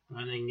Lucky.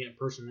 And they can get in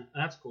person.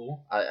 That's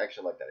cool. I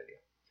actually like that idea.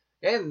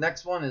 And the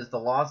next one is the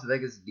Las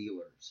Vegas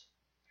Dealers.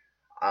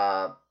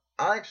 I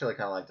actually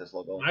kind of like this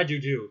logo. I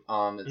do too.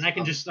 And I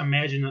can just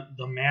imagine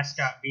the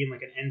mascot being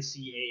like an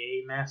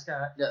NCAA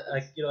mascot. Yeah,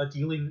 like a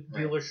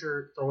dealer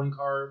shirt, throwing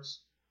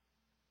cards.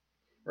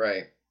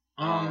 Right.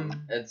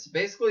 It's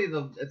basically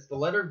the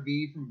letter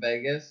V from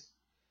Vegas,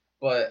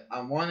 but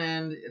on one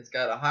end it's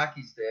got a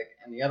hockey stick,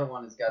 and the other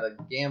one has got a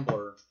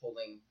gambler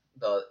holding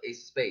the ace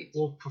of spades.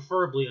 Well,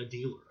 preferably a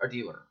dealer. A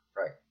dealer,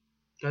 right?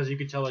 Because you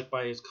could tell like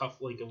by his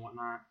cufflink and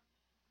whatnot.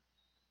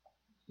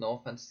 No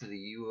offense to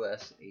the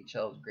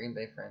USHL's Green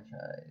Bay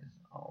franchise.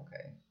 Oh,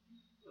 okay.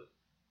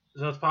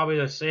 So it's probably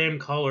the same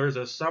colors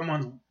as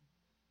someone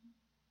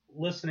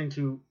listening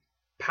to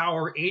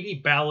Power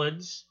 80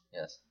 ballads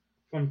Yes.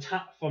 from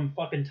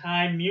fucking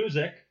Time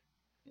Music.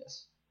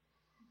 Yes.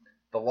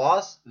 The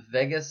Las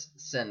Vegas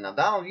Sin. Now,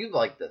 Donald, you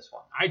like this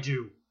one. I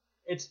do.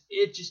 It's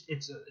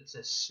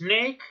a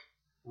snake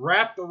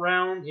wrapped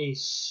around a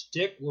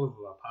stick with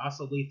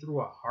possibly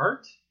through a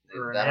heart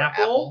or an That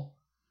apple.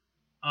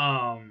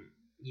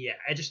 Yeah,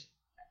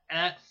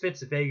 that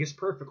fits Vegas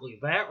perfectly.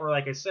 That or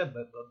like I said,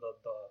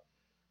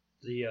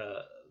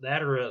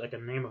 that or like a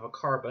name of a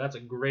car, but that's a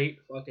great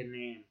fucking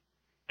name.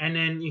 And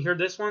then you hear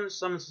this one.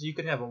 Someone says you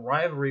could have a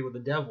rivalry with the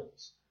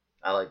Devils.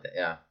 I like that.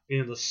 Yeah.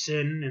 You know, the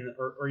Sin and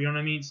or you know what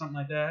I mean, something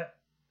like that.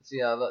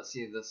 See, let's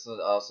see. This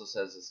also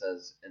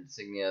says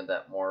insignia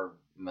that more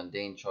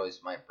mundane choice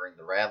might bring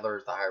the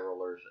Rattlers, the High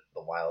Rollers,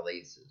 the Wild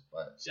Aces.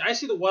 But See, I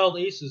see the Wild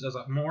Aces as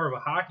more of a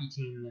hockey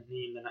team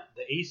than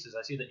the Aces.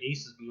 I see the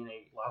Aces being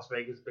a Las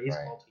Vegas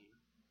baseball team,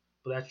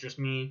 but that's just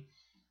me.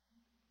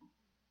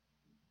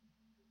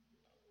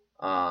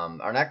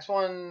 Our next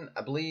one,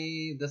 I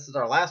believe this is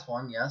our last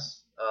one.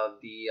 Yes.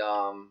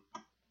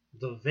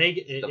 The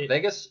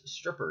Vegas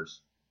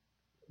Strippers.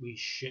 We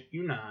shit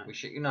you not. We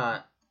shit you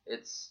not.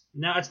 It's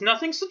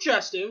nothing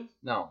suggestive,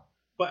 no.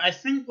 but I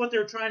think what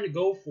they're trying to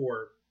go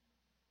for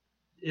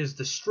is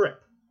the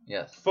strip.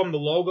 Yes. From the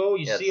logo,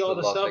 you see all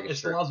the Las stuff. Vegas It's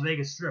Strip. the Las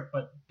Vegas Strip,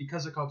 but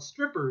because they're called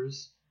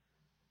strippers,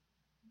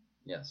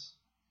 Yes.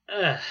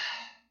 but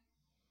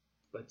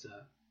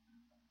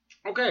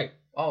okay.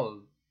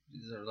 Oh,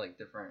 these are like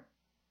different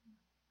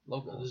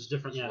logos. This is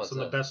different. Yeah, What's some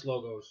of the best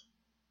logos.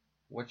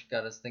 Which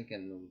got us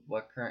thinking,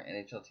 what current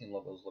NHL team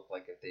logos look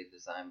like if they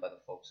designed by the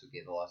folks who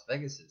gave the Las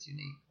Vegas its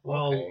unique?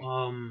 Well, Okay.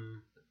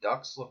 The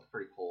Ducks look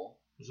pretty cool.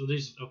 so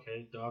these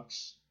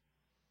Ducks,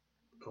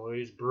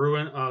 Coyotes,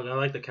 Bruin. Oh, I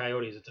like the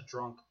Coyotes. It's a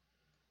drunk.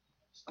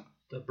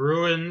 The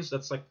Bruins.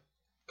 That's like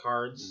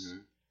cards.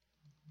 Mm-hmm.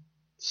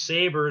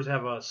 Sabres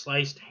have a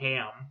sliced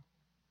ham.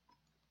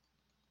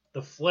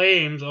 The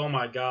Flames. Oh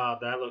my God,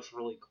 that looks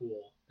really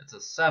cool. It's a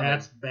 7.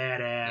 That's badass.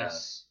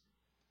 Yes.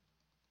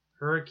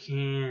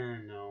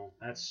 Hurricane, no,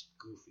 that's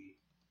goofy.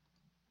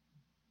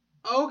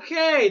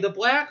 Okay, the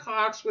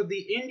Blackhawks with the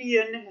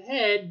Indian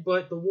head,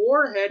 but the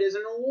warhead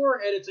isn't a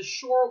warhead, it's a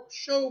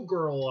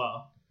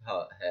showgirl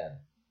Head.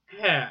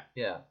 hat.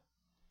 Yeah.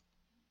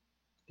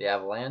 The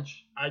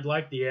Avalanche. I'd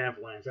like the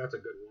Avalanche, that's a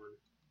good one.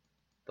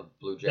 The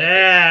Blue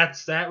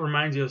Jackets. That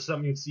reminds you of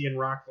something you'd see in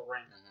Rockville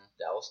Rank.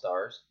 Dallas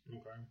Stars, Okay.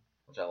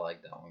 which I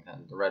like that one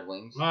kind of. The Red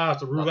Wings. Ah,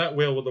 it's a roulette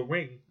wheel with a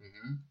wing.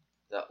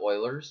 The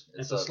Oilers.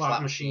 It's a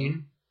slot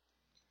machine.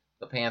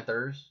 The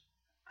Panthers.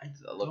 I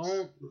looks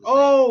don't. the same.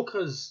 Oh,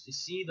 because you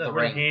see the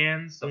ring.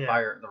 hands. The yeah.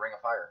 Fire. The Ring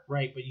of Fire.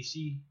 Right, but you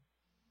see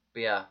But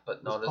yeah, this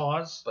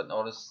pause.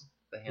 notice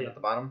the hand Yeah. at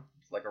the bottom.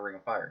 It's like a Ring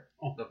of Fire.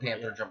 Oh, The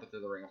Panther yeah. jumping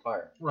through the Ring of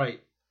Fire.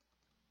 Right.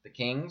 The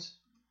Kings.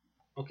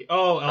 Okay.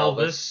 Oh,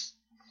 Elvis.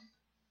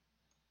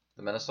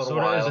 The Minnesota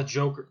Soda is Wild. a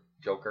Joker.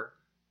 Joker.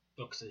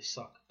 Oh, because they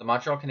suck. The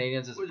Montreal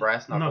Canadiens is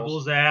Brass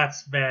Knuckles.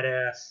 That's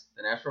badass.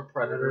 The Nashville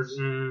Predators.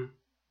 Mm.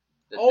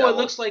 The Oh, Devils. it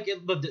looks like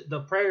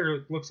the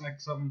Predator looks like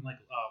something like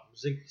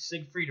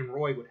Siegfried and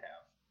Roy would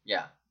have.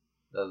 Yeah.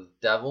 The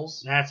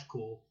Devils. That's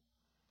cool.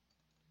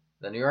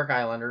 The New York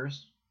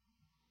Islanders.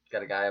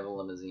 Got a guy of a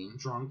limousine.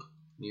 Drunk.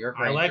 New York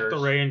I Rangers. like the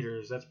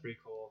Rangers. That's pretty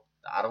cool.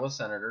 The Ottawa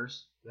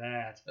Senators.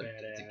 That's The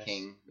badass.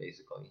 King,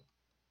 basically.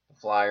 The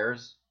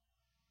Flyers.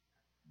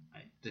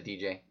 The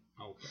DJ.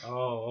 Okay.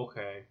 Oh,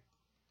 okay.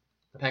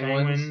 The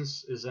Penguins.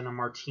 Penguins is in a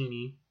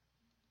martini.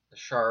 The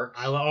Sharks.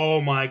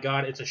 Oh my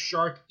god, it's a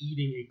shark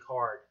eating a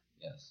card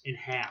Yes. in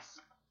half.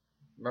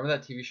 Remember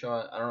that TV show?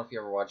 I don't know if you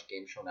ever watched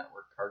Game Show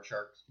Network, Card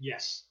Sharks.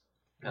 Yes.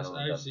 I don't know,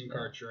 I've that's- seen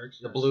card sharks.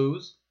 The yes.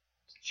 Blues.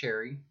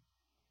 Cherry.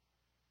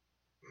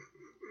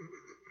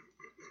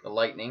 The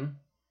Lightning.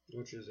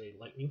 Which is a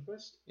lightning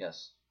fist.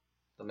 Yes.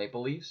 The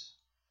Maple Leafs.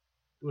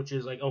 Which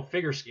is like,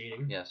 figure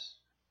skating. Yes.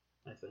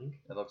 I think.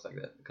 It looks like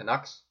that. The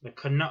Canucks.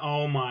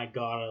 Oh my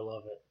god, I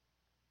love it.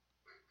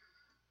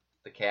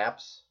 The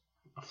Caps.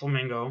 A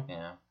flamingo.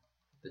 Yeah.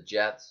 The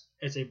Jets.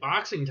 It's a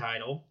boxing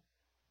title.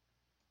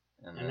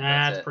 And And then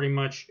that's it. pretty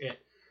much it.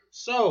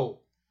 So,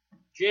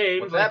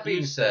 James, With that like you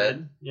being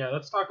said- yeah,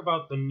 let's talk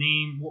about the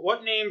name.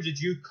 What names did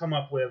you come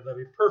up with that'd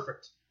be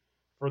perfect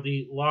for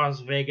the Las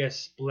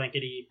Vegas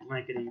blankety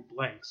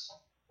blanks?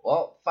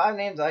 Well, 5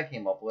 names I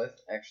came up with.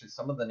 Actually,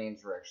 some of the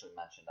names were actually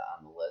mentioned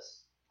on the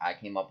list. I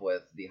came up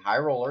with the High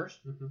Rollers,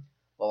 Mm-hmm.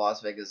 the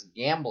Las Vegas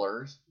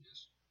Gamblers,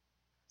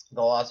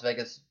 the Las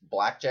Vegas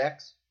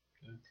Blackjacks,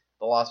 Okay.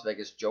 the Las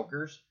Vegas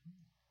Jokers,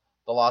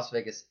 the Las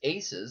Vegas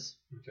Aces,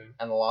 Okay.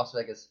 and the Las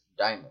Vegas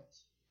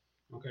Diamonds.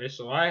 Okay,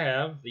 so I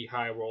have the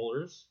High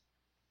Rollers,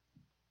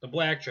 the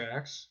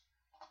Blackjacks,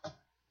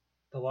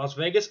 the Las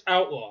Vegas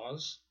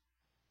Outlaws,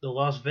 the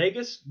Las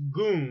Vegas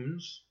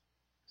Goons,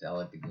 See, I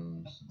like the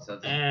Goons. So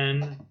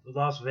and the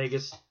Las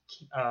Vegas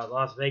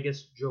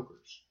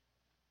Jokers.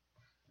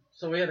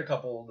 So we had a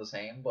couple of the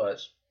same,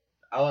 but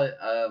I like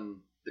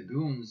the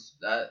Goons.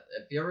 That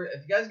if you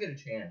guys get a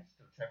chance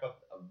to check out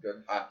a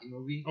good hockey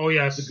movie, Oh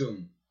yes, The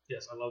Goon.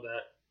 Yes, I love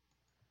that.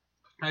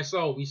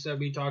 We said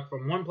we talked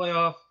from one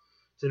playoff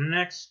to the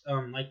next.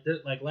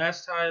 Like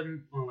last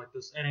time, like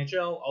this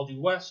NHL, I'll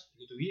do West,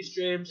 you do East,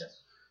 James.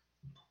 Yes.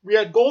 We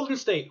had Golden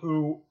State,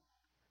 who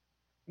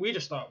we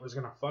just thought was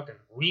gonna fucking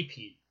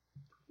repeat,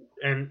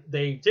 and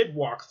they did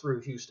walk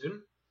through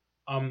Houston,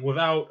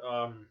 without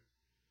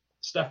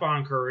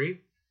Stephon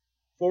Curry.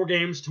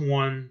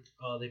 4-1,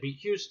 they beat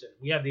Houston.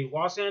 We had the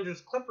Los Angeles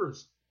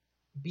Clippers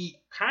be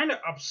kind of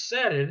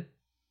upsetted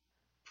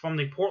from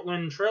the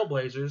Portland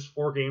Trailblazers,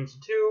 4-2.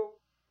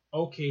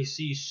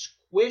 OKC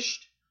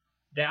squished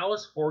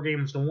Dallas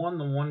 4-1. The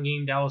 1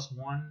 game Dallas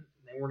won.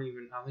 They weren't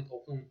even. I think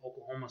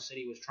Oklahoma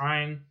City was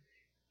trying.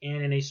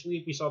 And in a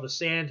sweep, we saw the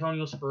San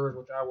Antonio Spurs,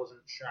 which I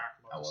wasn't shocked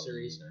I about the wasn't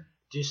series, either.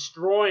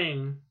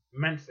 destroying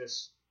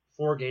Memphis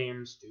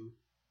 4-2.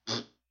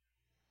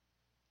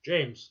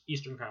 James,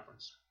 Eastern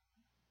Conference.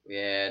 We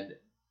had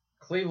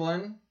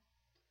Cleveland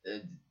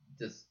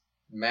just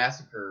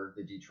massacre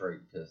the Detroit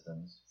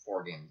Pistons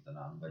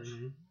 4-0, which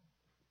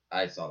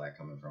I saw that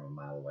coming from a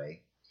mile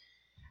away.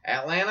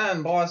 Atlanta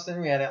and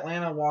Boston, we had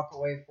Atlanta walk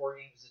away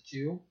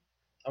 4-2,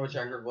 which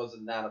I heard was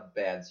not a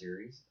bad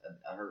series.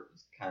 I heard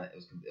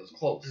it was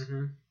close.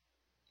 Mm-hmm.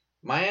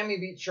 Miami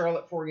beat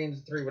Charlotte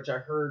 4-3, which I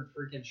heard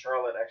freaking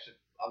Charlotte actually.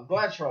 I'm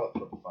glad Charlotte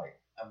put up a fight.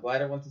 I'm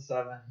glad it went to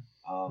 7.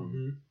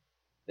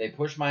 They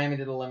pushed Miami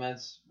to the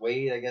limits.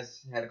 Wade, I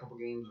guess, had a couple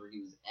games where he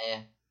was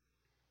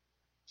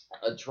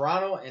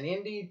Toronto and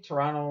Indy.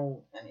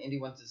 Toronto and Indy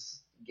went to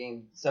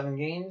 7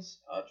 games.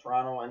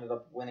 Toronto ended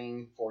up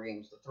winning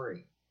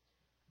 4-3.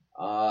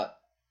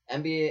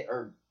 NBA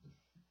or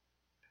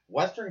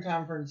Western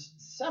Conference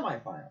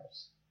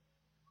semifinals.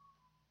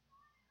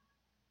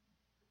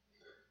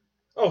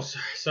 Oh,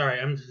 sorry.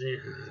 I'm sorry.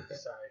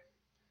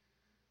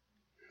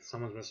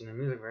 Someone's listening to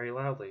music very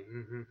loudly.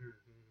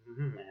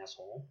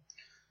 Asshole.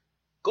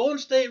 Golden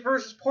State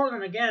versus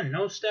Portland again.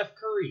 No Steph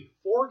Curry.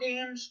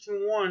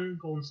 4-1.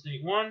 Golden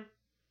State won.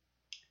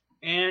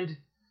 And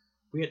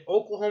we had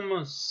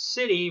Oklahoma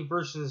City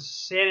versus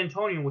San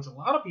Antonio, which a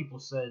lot of people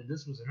said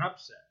this was an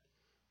upset.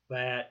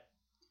 That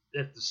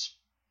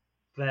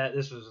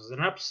this was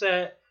an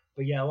upset.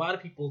 But yeah, a lot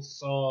of people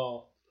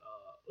saw.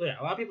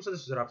 A lot of people said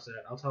this was an upset.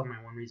 I'll tell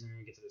my one reason when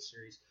we get to this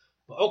series.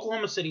 But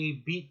Oklahoma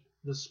City beat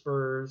the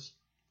Spurs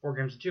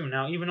 4-2.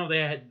 Now, even though they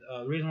had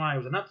the reason why it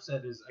was an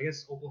upset is I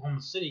guess Oklahoma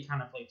City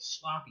kind of played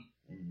sloppy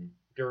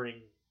during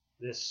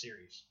this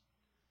series.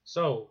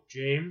 So,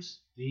 James,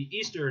 the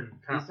Eastern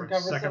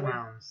Conference second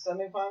round.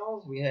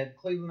 Semifinals, we had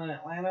Cleveland and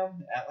Atlanta.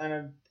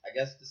 Atlanta, I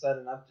guess,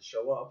 decided not to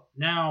show up.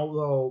 Now,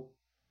 though,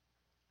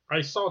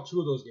 I saw 2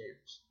 of those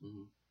games.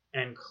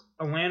 And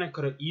Atlanta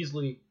could have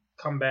easily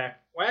come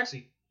back. Well,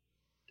 actually,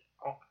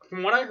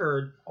 from what I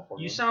heard,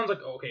 you sound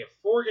like, okay,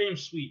 a 4-game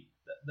sweep.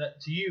 That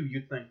to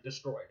you'd think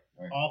destroyed.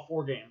 Right. All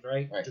 4 games,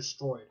 right?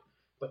 Destroyed.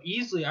 But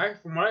easily,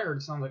 from what I heard,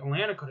 it sounds like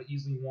Atlanta could have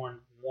easily won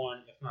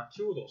 1, if not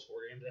 2 of those 4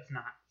 games, if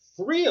not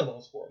 3 of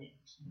those 4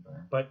 games. Okay.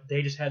 But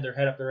they just had their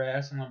head up their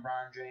ass, and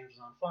LeBron James was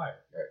on fire.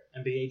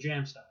 Right. NBA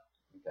Jam style.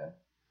 Okay.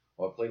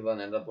 Well, Cleveland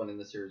ended up winning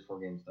the series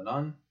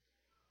 4-0.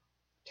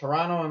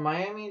 Toronto and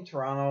Miami.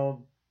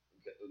 Toronto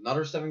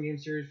another 7-game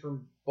series for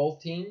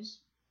both teams.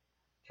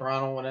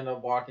 Toronto would end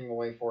up walking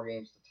away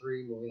 4-3,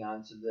 moving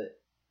on to the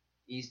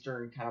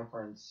Eastern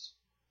Conference.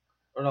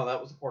 Or no,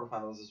 that was the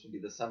quarterfinals. This would be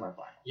the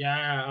semifinals.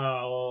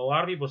 Yeah, a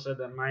lot of people said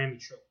that Miami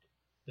choked.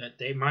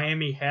 That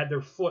Miami had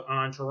their foot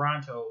on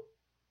Toronto,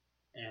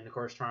 and of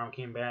course Toronto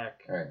came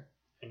back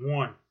and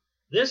won.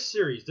 This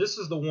series, this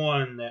is the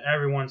one that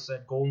everyone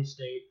said Golden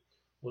State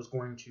was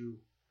going to.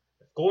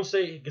 If Golden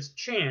State gets a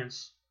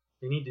chance,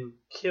 they need to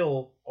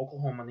kill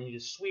Oklahoma. They need to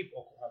sweep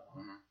Oklahoma.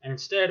 Mm-hmm. And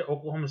instead,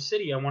 Oklahoma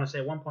City, I want to say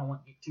at one point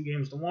went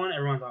 2-1.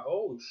 Everyone thought,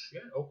 oh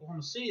shit,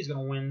 Oklahoma City is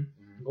going to win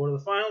and go to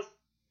the finals.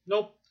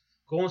 Nope.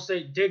 Golden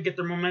State did get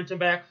their momentum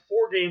back.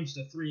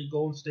 4-3.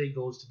 Golden State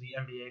goes to the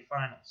NBA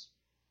Finals.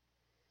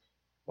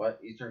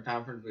 What Eastern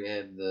Conference? We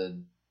had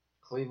the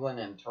Cleveland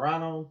and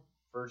Toronto.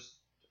 First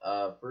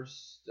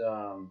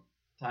time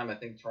I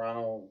think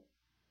Toronto.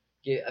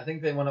 I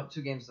think they went up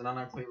 2-0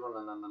 on Cleveland,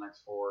 and then the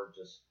next 4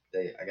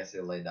 I guess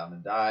they laid down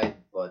and died.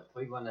 But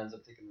Cleveland ends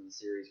up taking the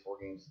series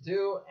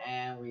 4-2,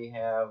 and we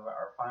have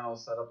our final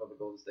setup of the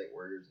Golden State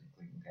Warriors and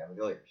Cleveland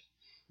Cavaliers.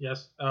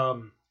 Yes.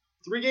 3-1.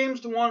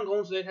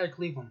 Golden State had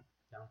Cleveland.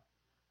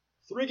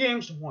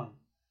 3-1.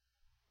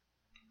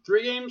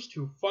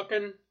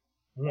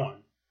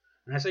 3-1.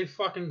 And I say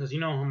fucking because you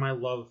know how my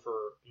love for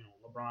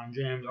LeBron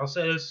James. I'll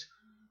say this: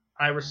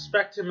 I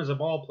respect him as a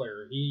ball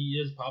player.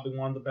 He is probably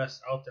one of the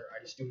best out there. I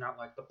just do not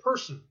like the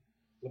person,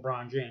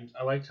 LeBron James.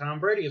 I like Tom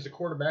Brady as a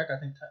quarterback. I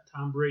think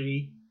Tom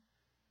Brady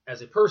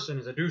as a person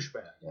is a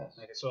douchebag. Yes.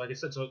 Like I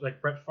said, like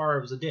Brett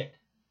Favre is a dick,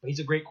 but he's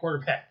a great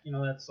quarterback.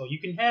 So you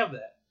can have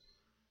that.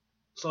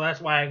 So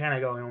that's why I kind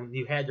of go,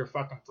 you had your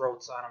fucking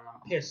throats on him.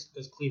 I'm pissed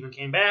because Cleveland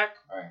came back.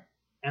 All right.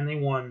 And they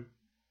won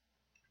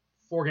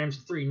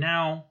 4-3.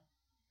 Now,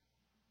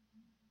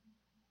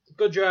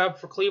 good job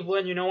for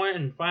Cleveland, you know what?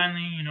 And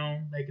finally,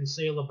 they can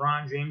say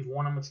LeBron James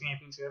won them a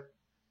championship.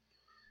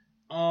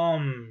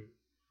 I'm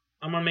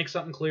gonna make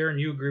something clear, and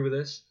you agree with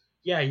this.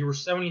 Yeah, you were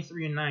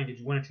 73-9. Did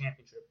you win a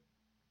championship?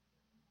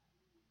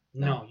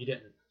 No, you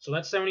didn't. So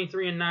that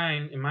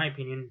 73-9, in my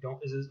opinion,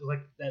 is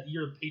like that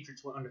year the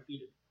Patriots went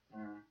undefeated.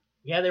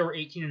 Yeah, they were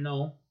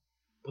 18-0,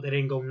 but they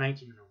didn't go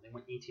 19-0. They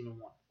went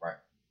 18-1. Right.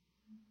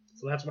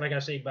 So that's what I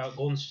gotta say about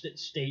Golden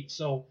State.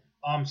 So,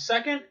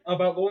 second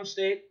about Golden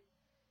State,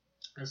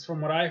 is from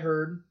what I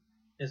heard,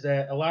 is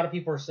that a lot of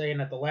people are saying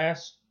that the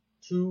last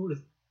 2 to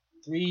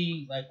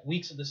 3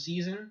 weeks of the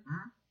season,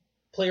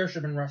 players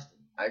should have been rested.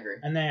 I agree.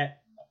 And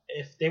that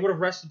if they would have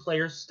rested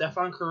players,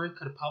 Stephen Curry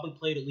could have probably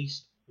played at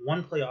least one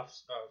of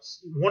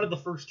the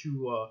first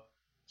 2.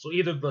 So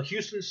either the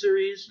Houston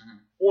series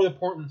or the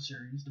Portland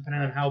series,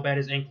 depending on how bad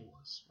his ankle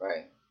was.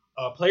 Right.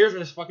 Players are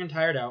just fucking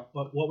tired out.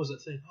 But what was the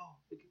thing?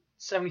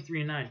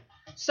 73-9.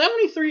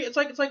 73. It's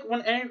like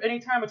when any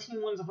time a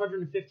team wins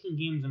 115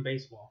 games in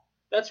baseball.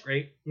 That's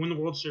great. Win the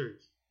World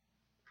Series.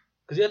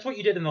 Because that's what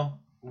you did in the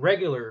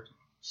regular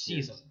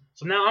season. Yes.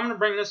 So now I'm going to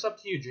bring this up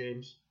to you,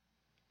 James.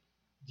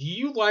 Do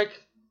you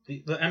like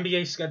the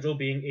NBA schedule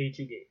being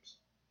 82 games?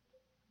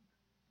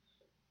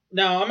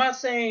 Now, I'm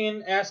not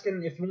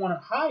asking if you want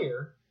it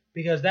higher,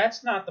 because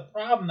that's not the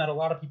problem that a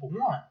lot of people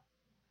want.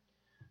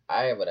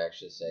 I would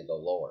actually say go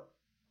lower.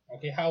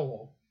 Okay, how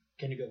low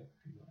can you go?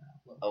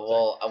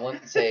 Well, I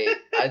wouldn't say.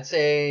 I'd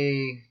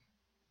say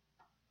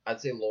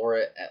lower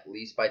it at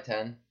least by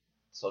 10.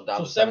 So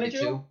down to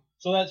 72.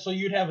 So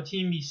you'd have a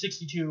team be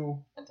 62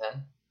 and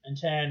 10 and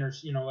 10, or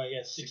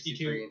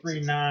 62,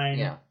 3-9.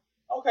 Yeah.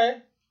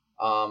 Okay.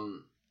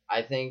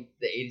 I think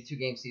the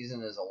 82-game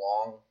season is a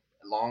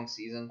long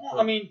season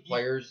for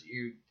players.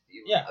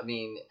 Yeah.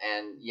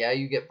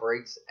 You get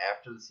breaks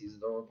after the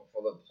season's over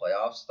before the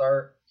playoffs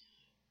start,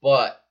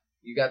 but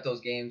you got those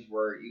games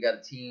where you got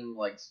a team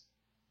like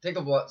take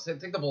the Bulls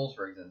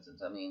for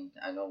instance. I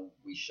know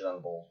we shit on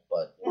the Bulls,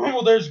 but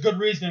well, there's good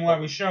reasoning why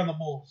we shit on the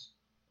Bulls.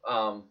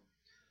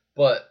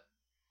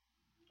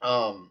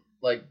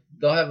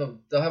 They'll have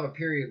a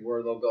period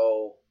where they'll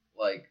go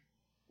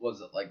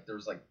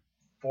there's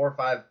 4 or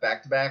 5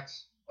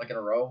 back-to-backs in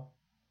a row.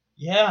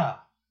 Yeah.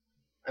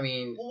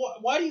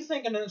 Why do you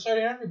think, and then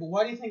sorry to interrupt, but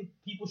why do you think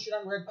people shit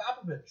on Greg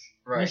Popovich?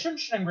 Right. They shouldn't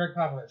shit on Greg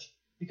Popovich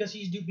because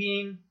he's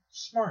being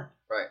smart.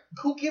 Right.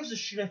 Who gives a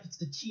shit if it's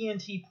the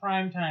TNT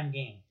primetime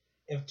game?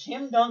 If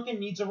Tim Duncan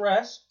needs a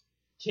rest,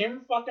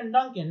 Tim fucking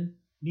Duncan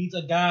needs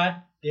a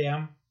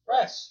goddamn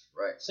rest.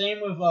 Right. Same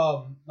with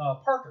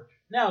Parker.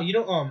 Now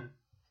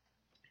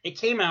it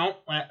came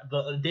out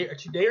a day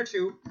or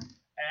two.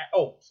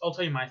 I'll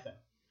tell you my thing.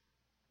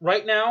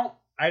 Right now,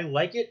 I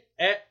like it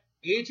at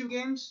 82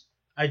 games.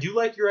 I do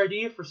like your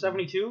idea for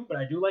 72, but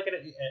I do like it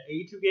at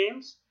 82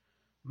 games.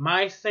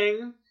 My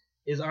thing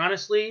is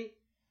honestly,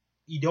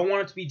 you don't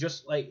want it to be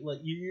just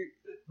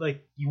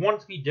you want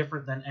it to be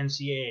different than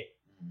NCAA.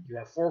 You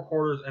have 4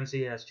 quarters.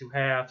 NCAA has 2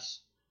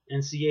 halves.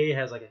 NCAA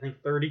has I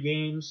think 30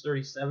 games,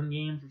 37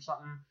 games or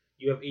something.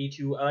 You have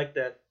 82. I like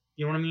that.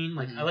 You know what I mean?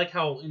 I like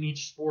how in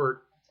each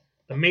sport,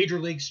 the major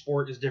league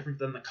sport is different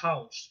than the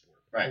college sport.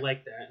 Right. I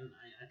like that, and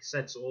like I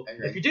said, so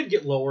if you did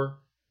get lower,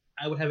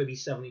 I would have it be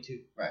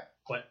 72. Right.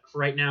 But for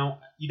right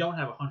now, you don't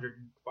have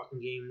 100 fucking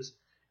games,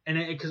 And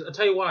because I'll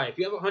tell you why. If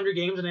you have 100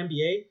 games in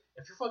NBA,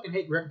 if you fucking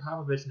hate Greg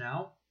Popovich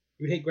now,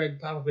 you would hate Greg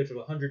Popovich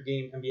with a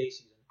 100-game NBA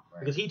season.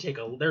 Right. Because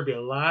there'd be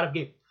a lot of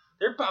games.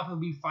 There'd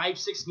probably be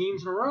 5-6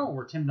 games in a row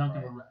where Tim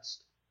Duncan would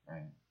rest.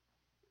 Right.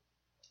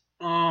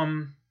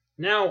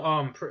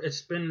 Now,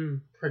 it's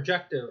been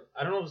projected.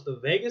 I don't know if it's the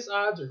Vegas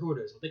odds or who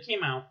it is, but they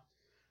came out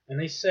and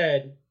they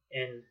said,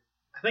 and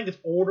I think it's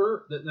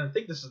order. I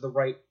think this is the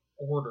right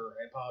order.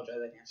 I apologize,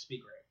 I can't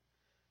speak right.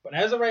 But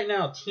as of right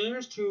now,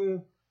 teams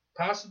to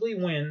possibly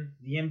win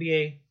the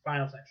NBA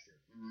Finals next year.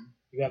 Mm-hmm.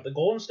 You have the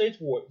Golden State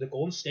Warriors,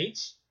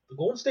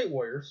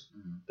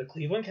 Mm-hmm. the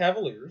Cleveland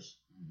Cavaliers,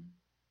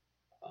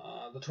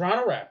 Mm-hmm. the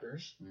Toronto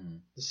Raptors, Mm-hmm.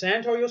 the San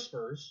Antonio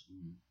Spurs,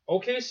 Mm-hmm.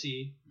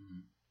 OKC, Mm-hmm.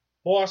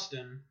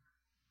 Boston,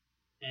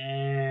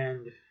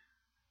 and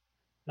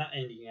not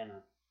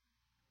Indiana.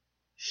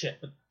 Shit,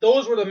 but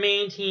those were the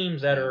main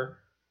teams that are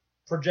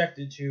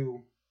projected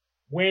to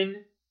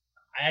win.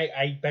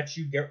 I bet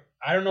you get.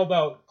 I don't know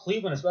about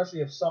Cleveland,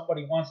 especially if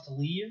somebody wants to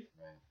leave.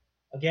 Right.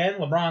 Again,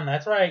 LeBron,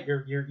 that's right.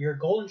 You're a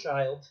golden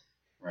child.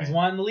 Right. He's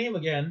wanting to leave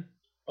again,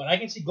 but I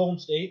can see Golden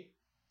State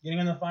getting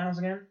in the finals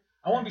again.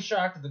 I won't be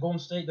shocked if the Golden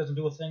State doesn't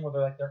do a thing where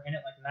they're in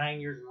it like 9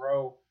 years in a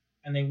row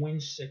and they win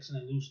 6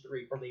 and they lose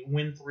 3, or they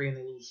win 3 and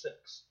they lose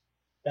 6.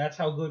 That's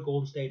how good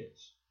Golden State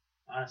is.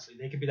 Honestly,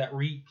 they could be that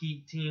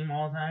repeat team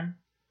all the time.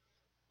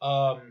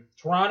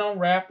 Toronto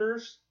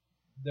Raptors,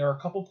 they're a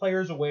couple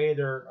players away.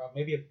 They're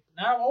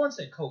I wouldn't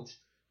say coach,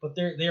 but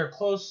they are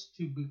close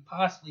to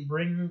possibly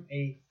bringing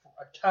a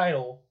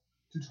title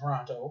to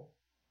Toronto.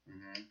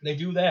 Mm-hmm. They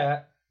do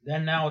that.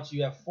 Then now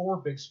you have 4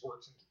 big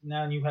sports.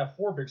 Now you have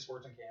 4 big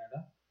sports in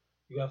Canada.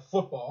 You have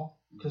football,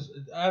 because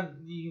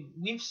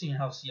we've seen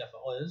how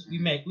CFL is.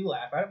 We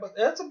laugh at it, but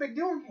that's a big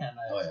deal in Canada.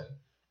 Actually. Oh,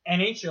 yeah.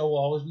 NHL will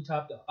always be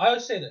top dog. I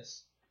always say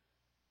this: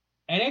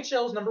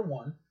 NHL is number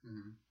 1,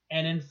 Mm-hmm.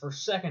 and then for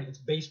second it's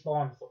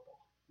baseball and football,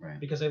 Right.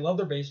 because they love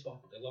their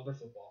baseball, they love their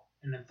football,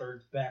 and then third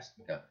is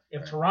basketball. Yeah,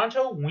 If right.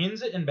 Toronto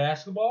wins it in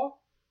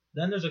basketball,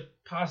 then there's a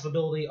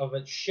possibility of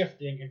it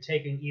shifting and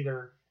taking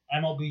either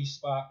MLB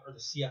spot or the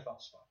CFL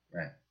spot.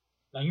 Right.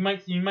 Now you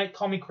might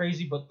call me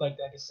crazy, but like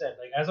I said,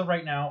 like as of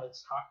right now,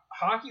 it's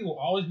hockey will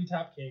always be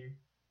top king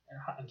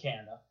in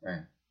Canada.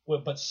 Right.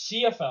 But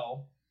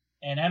CFL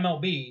and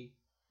MLB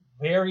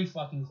very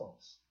fucking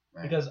close,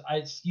 Right. because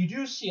you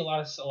do see a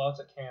lot of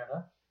sellouts at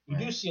Canada. You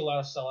do Right. see a lot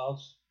of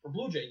sellouts for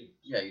Blue Jay games.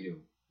 Yeah, you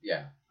do.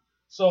 Yeah.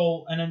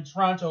 So, and in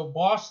Toronto,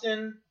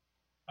 Boston,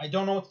 I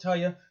don't know what to tell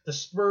you. The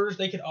Spurs,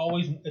 they could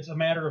always. It's a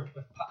matter of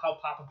how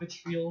Popovich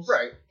feels.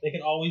 Right. They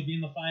could always be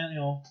in the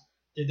final.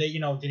 Did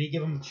he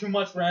give them too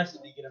much rest?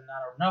 Did he give them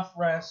not enough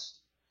rest?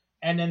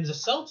 And then the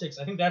Celtics,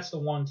 I think that's the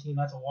one team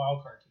that's a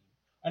wild card team.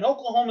 And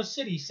Oklahoma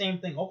City, same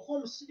thing.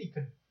 Oklahoma City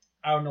could,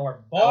 I don't know where.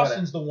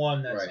 Boston's the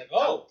one that's Right. like,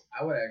 oh,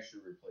 I would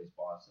actually replace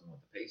Boston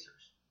with the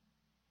Pacers.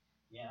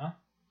 yeah.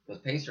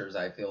 Because Pacers,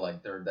 I feel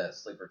like they're that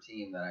sleeper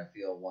team that I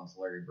feel once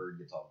Larry Bird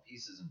gets all the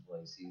pieces in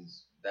place,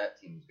 that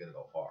team's gonna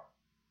go far.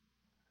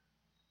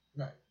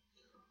 Right.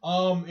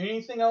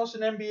 Anything else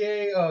in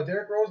NBA?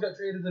 Derrick Rose got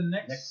traded to the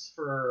Knicks. Next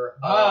for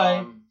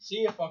Bye.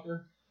 See ya,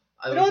 fucker.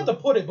 You don't have to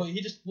put it, but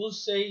we'll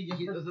say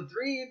It was a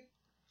three.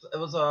 it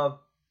was a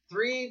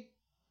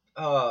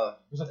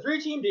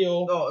 3-team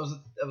deal. No,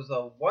 it was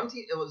a one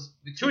team. It was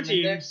between 2 the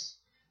teams. Knicks,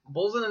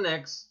 Bulls and the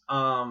Knicks.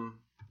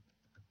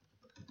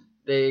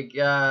 They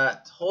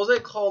got Jose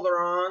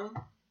Calderon.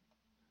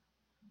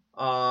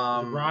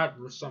 Rod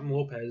something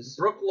Lopez.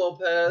 Brooke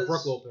Lopez.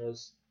 Brooke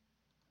Lopez.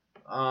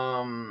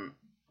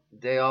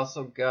 They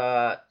also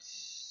got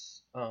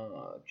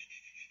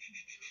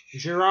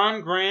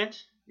Jerron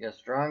Grant yes,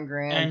 John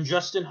Grant and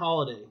Justin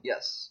Holiday.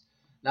 yes.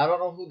 Now I don't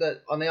know who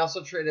that. And they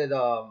also traded.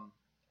 I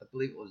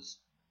believe it was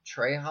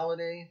Trey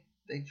Holiday.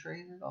 They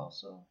traded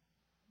also.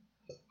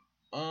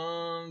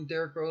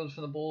 Derrick Rose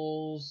from the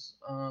Bulls.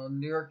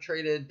 New York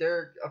traded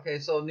Derrick. Okay,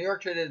 so New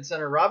York traded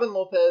center Robin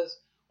Lopez,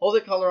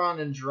 Jose Calderon,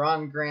 and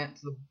Jerron Grant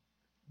to the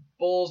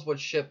Bulls, which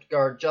shipped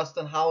guard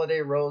Justin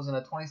Holiday, Rose, and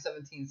a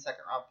 2017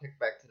 second-round pick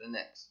back to the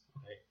Knicks.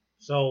 Okay.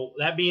 So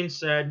that being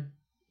said,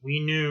 we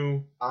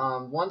knew.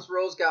 Once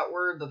Rose got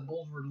word that the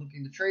Bulls were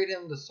looking to trade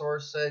him, the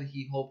source said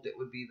he hoped it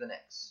would be the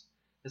Knicks.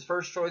 His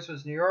first choice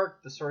was New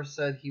York. The source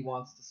said he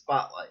wants the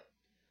spotlight.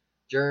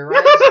 Jerry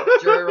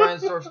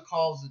Ryan's source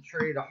calls the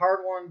trade a hard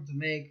one to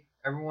make.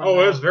 Everyone. Oh,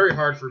 knows. it was very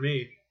hard for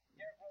me.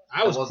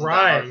 I was It wasn't that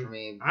hard crying. for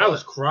me, I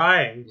was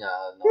crying. Yeah,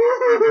 no,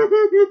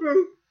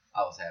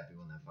 I was happy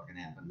when that fucking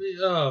happened.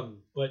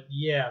 But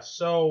yeah,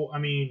 so I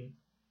mean,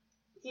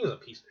 he was a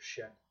piece of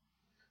shit.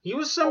 He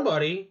was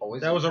somebody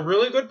Always that was a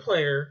really good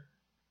player,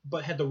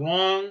 but had the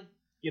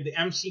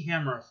MC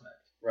Hammer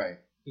effect. Right,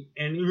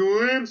 And you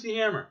were MC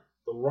Hammer.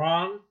 The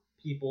wrong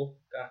people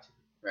got to him.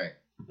 right.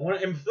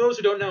 And for those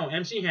who don't know,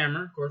 MC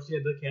Hammer, of course, he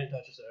had the Can't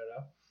Touch Us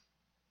out,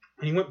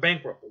 and he went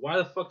bankrupt. But why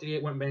the fuck did he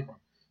went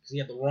bankrupt? Because he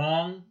had the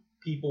wrong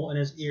people in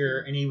his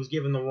ear, and he was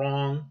giving the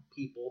wrong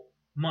people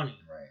money.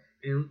 Right.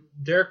 And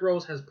Derrick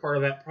Rose has part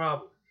of that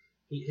problem.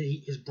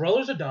 His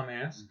brother's a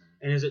dumbass,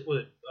 Mm-hmm.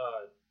 and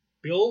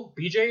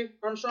BJ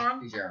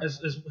Armstrong BJ Armstrong.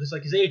 is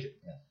like his agent.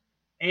 Yeah.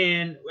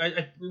 And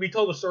we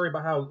told the story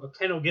about how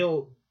Kendall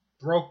Gill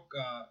broke,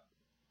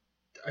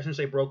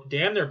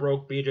 damn near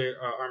broke B.J.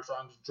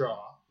 Armstrong's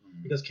jaw.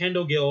 Because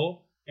Kendall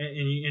Gill,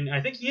 and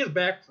I think he is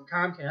back for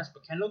Comcast,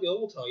 but Kendall Gill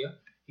will tell you,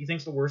 he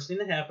thinks the worst thing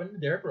that happened to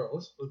Derrick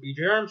Rose was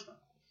B.J. Armstrong.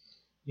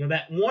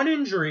 That one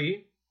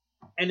injury,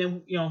 and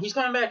then, he's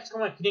coming back,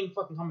 he didn't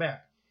fucking come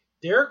back.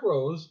 Derrick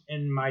Rose,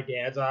 in my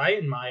dad's eye,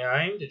 in my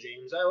eye, and to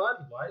James' eye, a lot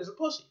of people's eye, is a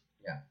pussy.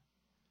 Yeah.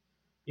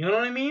 You know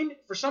what I mean?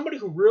 For somebody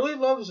who really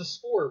loves the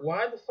sport,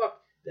 why the fuck?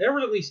 There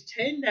were at least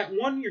 10 that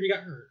 1 year he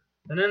got hurt.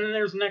 And then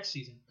there's the next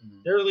season.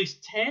 Mm-hmm. There were at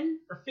least 10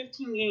 or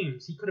 15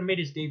 games he could have made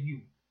his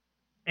debut.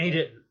 And he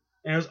didn't.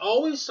 And it was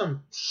always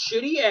some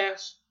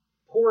shitty-ass,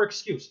 poor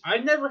excuse. I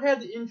never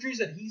had the injuries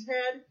that he's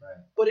had,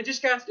 but it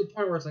just got to the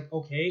point where it's like,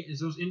 okay, is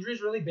those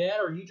injuries really bad,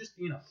 or are you just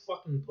being a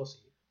fucking pussy?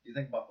 Do you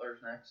think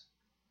Butler's next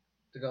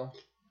to go?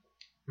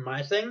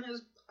 My thing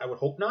is, I would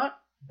hope not,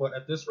 but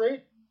at this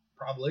rate,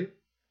 probably.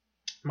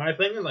 My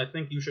thing is, I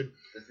think you should...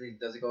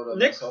 Does he go to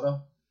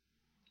Minnesota?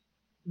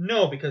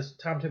 No, because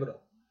Tom Thibodeau.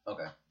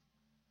 Okay.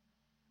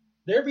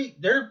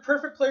 They're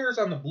perfect players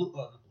on the Blues.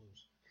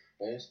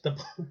 Bulls?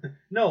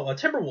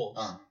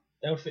 Timberwolves.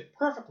 That would fit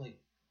perfectly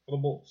for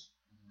the Bulls.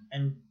 Mm-hmm.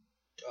 And,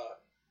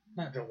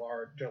 not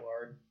Gillard.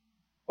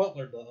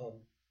 Butler,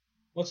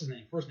 what's his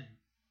name? First name?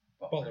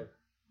 Butler.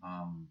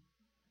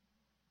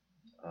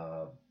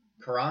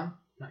 Karan?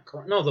 Not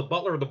Karan. No, the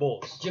Butler of the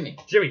Bulls. Jimmy,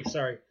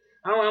 sorry.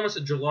 I don't know, I almost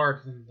said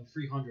Gillard from the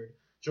 300.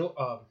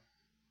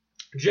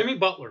 Jimmy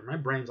Butler, my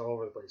brain's all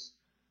over the place,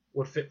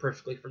 would fit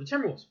perfectly for the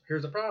Timberwolves.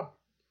 Here's the problem.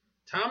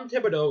 Tom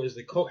Thibodeau is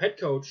the head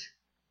coach.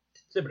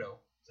 Thibodeau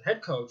is the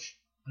head coach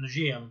and the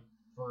GM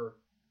for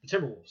the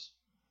Timberwolves.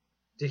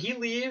 Did he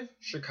leave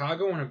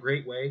Chicago in a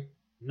great way?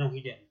 No, he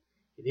didn't.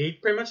 They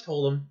pretty much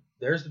told him,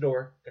 there's the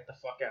door, get the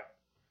fuck out.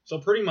 So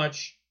pretty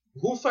much,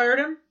 who fired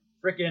him?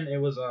 Frickin' it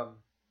was,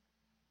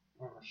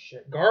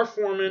 Gar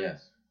Forman.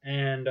 Yes.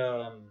 And,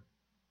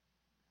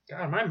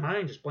 God, my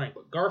mind just blanked,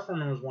 but Gar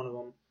Forman was one of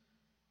them.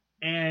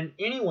 And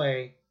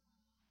anyway,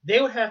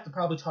 they would have to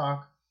probably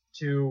talk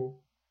to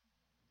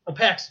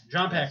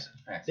John Paxson.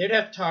 They'd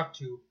have to talk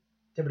to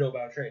Thibodeau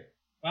about a trade.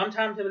 If I'm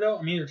Tom Thibodeau,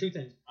 I'm either two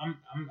things. I'm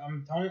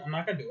telling him I'm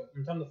not gonna do it.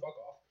 I'm telling him to fuck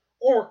off.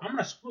 Or I'm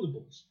gonna screw the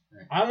Bulls.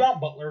 Right. I want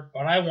Butler,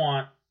 but I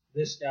want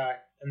this guy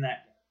and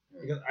that guy.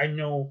 Right. Because I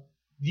know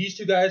these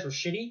two guys are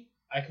shitty.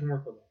 I can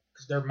work with them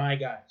because they're my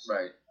guys.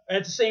 Right. And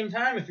at the same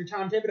time, if you're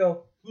Tom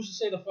Thibodeau, who's to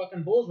say the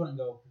fucking Bulls wouldn't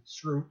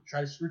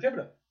try to screw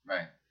Thibodeau?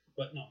 Right.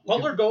 But no,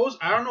 Butler goes.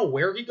 I don't know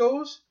where he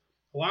goes.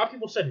 A lot of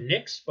people said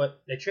Knicks,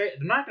 but they're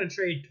not going to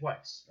trade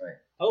twice. Right.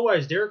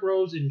 Otherwise, Derrick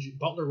Rose and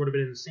Butler would have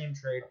been in the same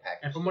trade.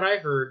 And from what I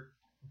heard,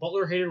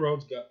 Butler hated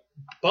Rose guts.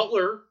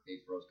 Butler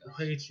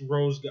hates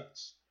Rose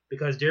guts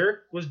because Derrick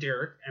was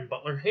Derrick, and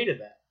Butler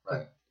hated that.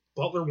 Right.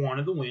 Butler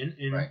wanted to win,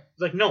 and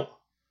it's like no,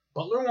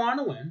 Butler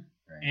wanted to win,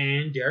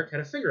 and Derrick had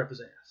to figure up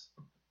his ass.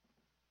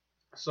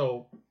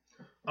 So,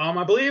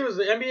 I believe it was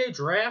the NBA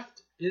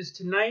draft is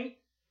tonight,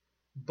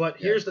 but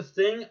here's the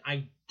thing: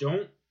 I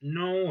don't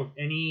know of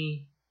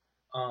any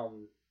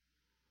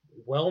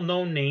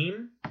well-known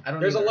name.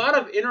 There's a lot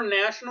of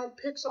international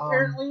picks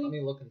apparently. Let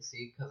me look and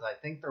see because I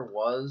think there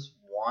was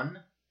one.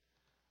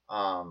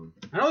 I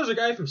know there's a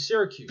guy from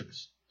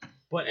Syracuse,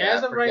 but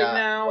as of right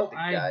now, what the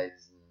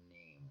guy's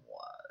name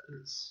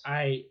was.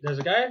 There's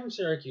a guy from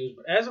Syracuse,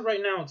 but as of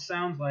right now, it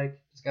sounds like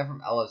this guy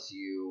from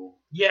LSU.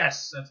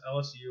 Yes, that's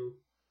LSU.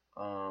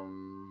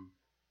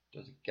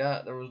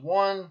 There was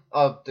one.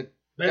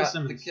 Ben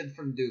Simmons, the kid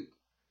from Duke.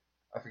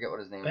 I forget what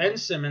his name is. Ben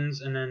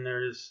Simmons, and then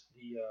there's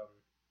the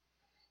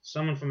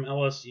someone from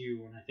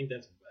LSU, and I think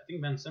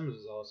Ben Simmons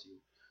is LSU.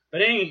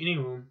 But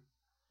anyway,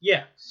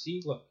 yeah.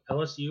 See, look,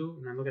 LSU,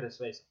 and then look at his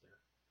face up there.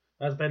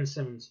 That's Ben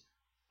Simmons.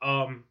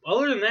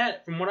 Other than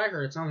that, from what I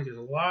heard, it sounds like there's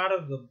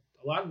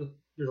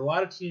a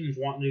lot of teams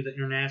wanting to do the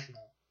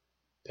international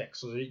pick.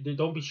 So they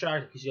don't be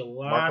shocked if you see a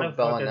lot Marco of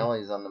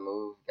Bellinelli's on the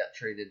move. Got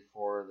traded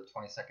for the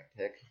 22nd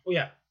pick. Oh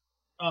yeah.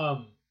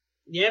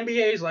 The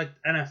NBA is like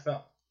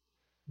NFL.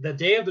 The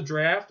day of the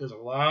draft, there's a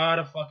lot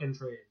of fucking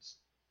trades.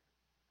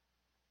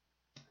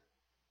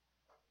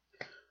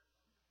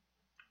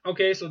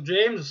 Okay, so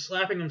James is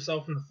slapping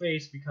himself in the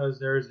face because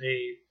there's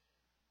a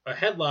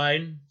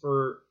headline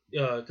for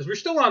because we're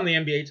still on the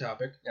NBA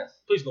topic. Yes.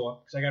 Please go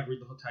up because I got to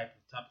read the whole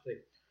top thing.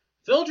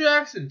 Phil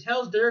Jackson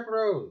tells Derrick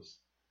Rose,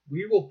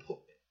 "We will put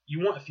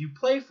if you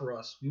play for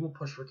us, we will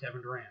push for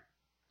Kevin Durant."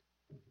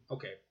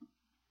 Okay.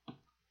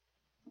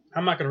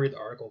 I'm not going to read the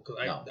article because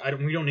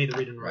we don't need to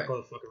read an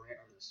article to fucking rant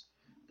on this.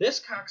 This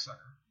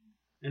cocksucker,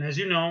 and as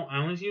you know, I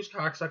only use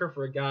cocksucker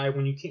for a guy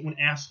when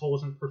asshole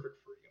isn't perfect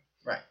for you.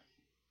 Right.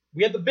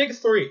 We have the big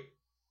three: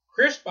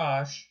 Chris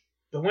Bosh,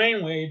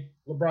 Dwayne Wade,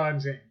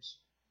 LeBron James.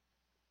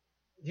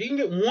 If you can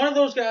get one of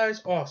those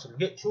guys, awesome.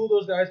 Get two of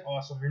those guys,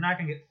 awesome. You're not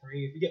going to get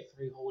three. If you get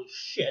three, holy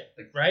shit,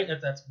 right?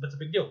 That's a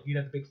big deal. You'd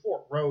have the big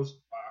four: Rose,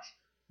 Bosh,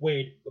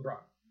 Wade, LeBron.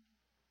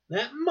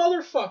 That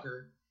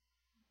motherfucker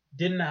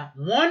did not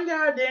one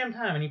goddamn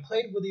time, and he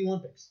played with the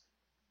Olympics.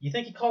 You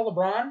think he called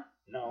LeBron?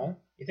 No.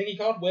 You think he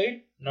called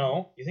Wade?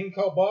 No. You think he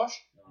called Bosh?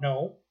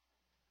 No.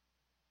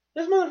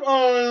 This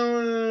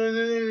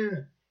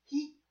motherfucker,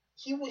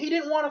 he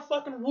didn't want to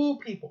fucking woo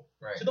people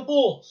to the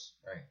Bulls.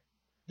 Right.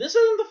 This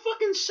isn't the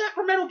fucking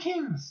Sacramento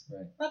Kings.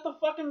 Right. Not the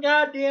fucking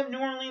goddamn New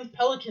Orleans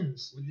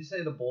Pelicans. Would you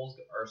say the Bulls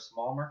are a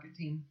small market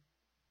team?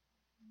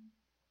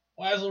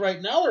 Well, as of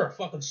right now, they're a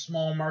fucking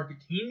small market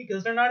team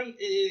because they're not.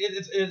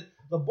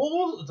 The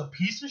Bulls. It's a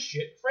piece of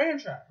shit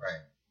franchise.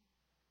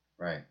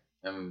 Right.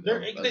 And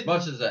They're- as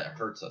much as it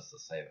hurts us to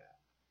say that.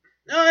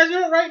 No, as you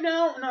know, right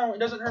now, no, it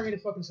doesn't hurt me to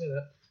fucking say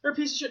that. They're a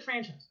piece of shit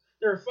franchise.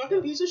 They're a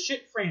fucking piece of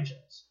shit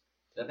franchise.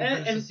 Did they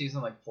finish the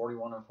season like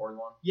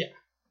 41-41? Yeah.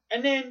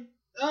 And then,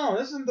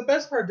 this isn't the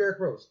best part of Derrick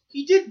Rose.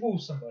 He did woo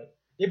somebody.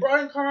 They brought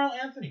in Carmelo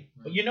Anthony.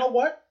 But you know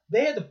what?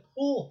 They had to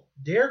pull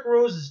Derrick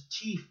Rose's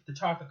teeth to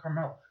talk to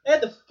Carmelo. They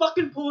had to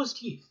fucking pull his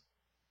teeth.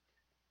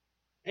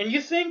 And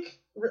you think,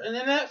 and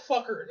then that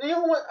fucker, you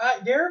know what?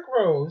 Derrick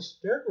Rose,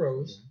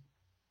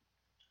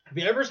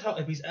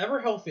 if he's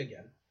ever healthy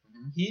again,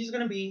 he's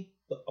going to be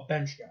a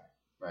bench guy.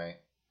 Right.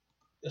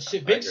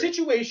 Big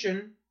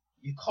situation,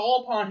 you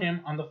call upon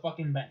him on the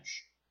fucking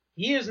bench.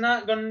 He is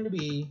not going to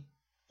be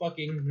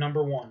fucking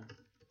number one.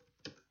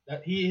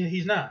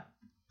 He's not.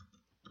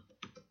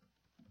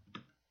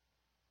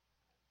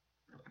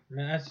 I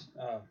mean, that's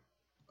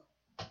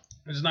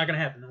it's not going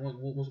to happen.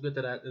 We'll get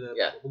to that.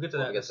 We'll get to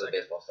that. We'll get to the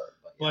baseball start.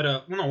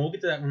 But no, we'll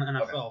get to that in the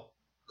NFL.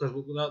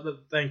 Because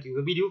thank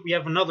you. We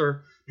have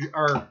another.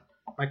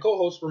 My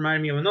co-host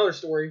reminded me of another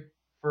story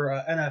for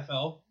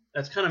NFL.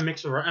 That's kind of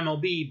mixed with our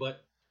MLB,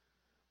 but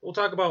we'll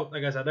talk about,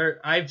 like I said,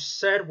 I've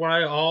said what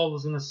I all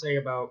was going to say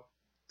about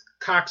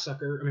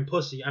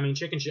pussy,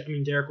 chicken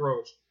shit, Derrick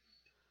Rose.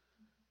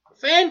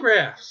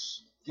 Fangraphs.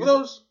 For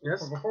those,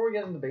 yes? Before we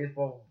get into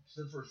baseball,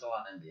 since we're still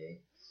on NBA,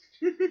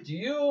 do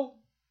you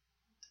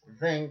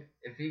think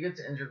if he gets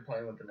injured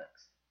playing with the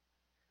Knicks,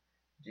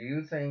 do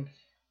you think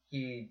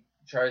he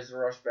tries to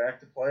rush back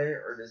to play,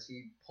 or does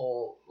he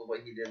pull the way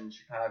he did in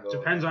Chicago?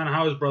 Depends on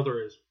how his brother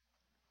is.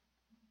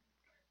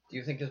 Do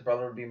you think his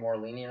brother would be more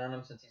lenient on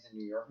him since he's in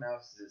New York now,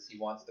 since he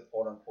wants the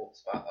quote-unquote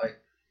spotlight?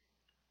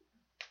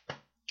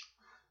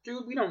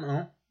 Dude, we don't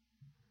know.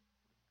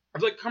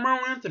 It's like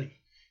Carmelo Anthony.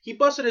 He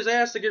busted his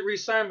ass to get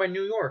re-signed by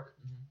New York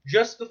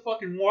just to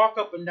fucking walk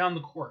up and down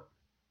the court.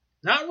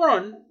 Not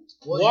run,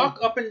 walk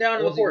up and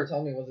down the court.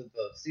 Tell me, was it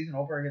the season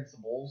opener against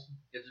the Bulls?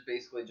 It's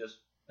basically just...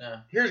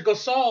 Here's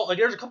Gasol. Like,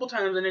 there's a couple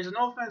times, and there's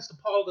no offense to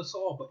Paul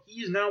Gasol, but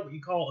he's now what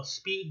you call a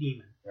speed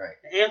demon. Right.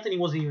 Anthony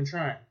wasn't even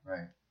trying.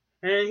 Right.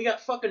 And he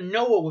got fucking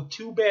Noah with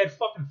 2 bad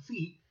fucking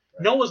feet.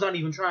 Right. Noah's not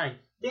even trying.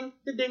 Ding,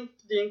 ding,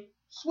 ding,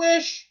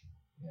 swish.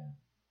 Yeah.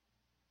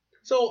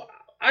 So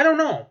I don't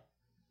know.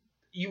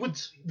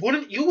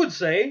 Wouldn't you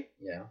say?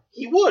 Yeah.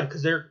 He would,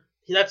 because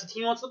that's the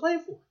team he wants to play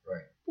for.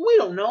 Right. But we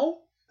don't know.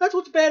 That's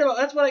what's bad about.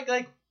 That's what I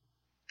like.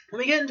 When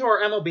we get into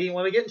our MLB,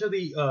 when we get into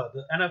the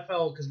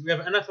NFL, because we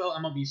have an NFL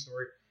MLB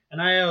story, and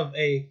I have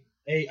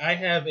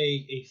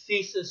a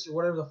thesis or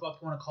whatever the fuck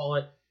you want to call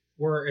it,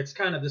 where it's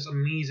kind of this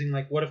amazing,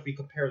 like, what if we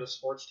compare the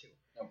sports to?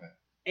 Okay.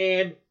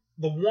 And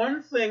the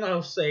one thing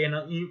I'll say,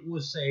 and you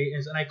will say,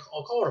 is, and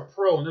I'll call it a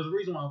pro, and there's a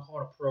reason why I'll call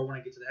it a pro when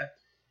I get to that,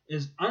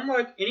 is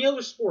unlike any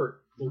other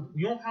sport,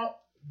 you know how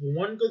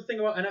one good thing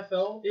about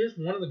NFL is,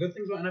 one of the good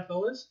things about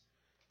NFL is,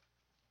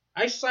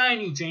 I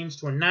sign you, James,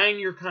 to a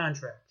 9-year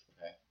contract.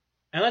 Okay.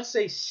 And let's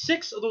say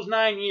 6 of those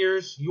 9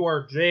 years, you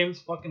are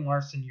James fucking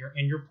Larson, you're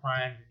in your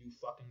prime, you do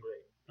fucking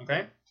great.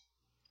 Okay?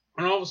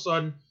 And all of a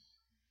sudden,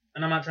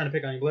 and I'm not trying to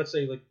pick on you, but let's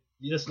say, like,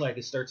 this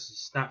leg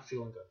starts not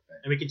feeling good. Okay.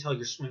 And we can tell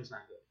your swing's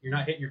not good. You're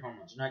not hitting your home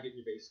runs. You're not getting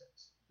your base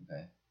hits.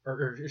 Okay.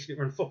 Or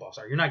in football,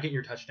 sorry. You're not getting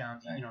your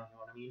touchdowns. Okay. You know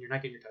what I mean? You're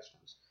not getting your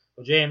touchdowns.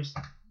 Well, James,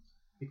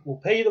 we'll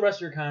pay you the rest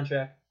of your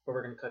contract, but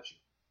we're going to cut you.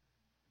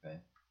 Okay.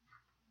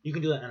 You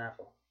can do that in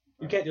NFL.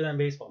 You can't do that in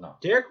baseball. No.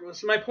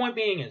 So my point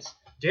being is,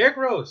 Derrick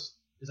Rose,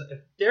 if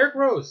Derrick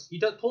Rose, he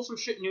does pull some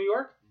shit in New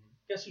York,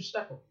 guess who's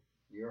stuck with him?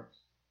 New York.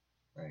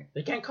 Right.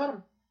 They can't cut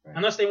him. Right.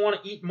 Unless they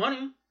want to eat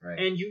money. Right.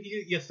 And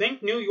you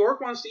think New York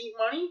wants to eat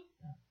money?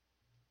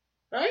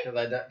 Yeah.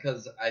 Right?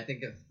 Because I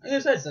think if... Like I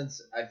said,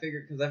 since I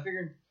figured... Because I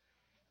figured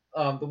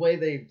the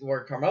way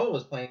where Carmelo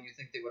was playing, you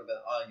think they would have been,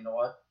 you know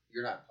what?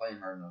 You're not playing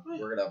hard enough.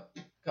 Right. We're going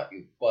to cut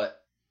you.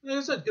 But... Like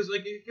I said, because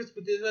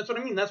that's what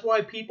I mean. That's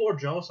why people are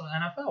jealous of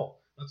NFL.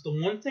 That's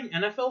the one thing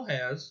NFL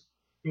has.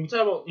 We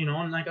talk about,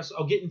 and like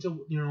I'll get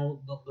into,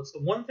 that's the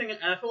one thing that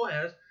NFL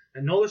has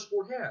that no other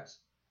sport has.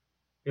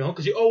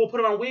 Because we'll put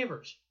him on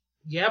waivers.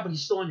 Yeah, but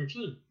he's still on your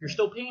team. You're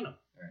still paying him.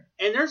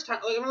 Right. And there's time.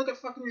 Like, I mean, look at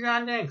fucking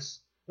John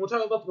Danks. We're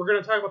going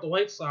to talk about the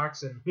White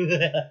Sox and,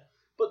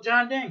 but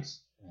John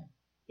Danks,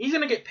 he's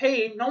going to get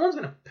paid. No one's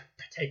going to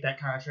take that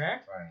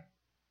contract. Right.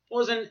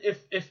 Well, then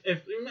if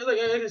like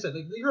I said,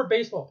 like, you're a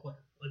baseball player.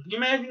 Like, you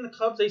imagine the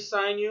Cubs, they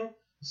sign you.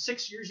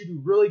 6 years, you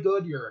do really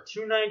good. You're a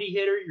 290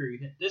 hitter. You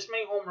hit this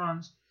many home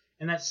runs.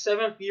 And that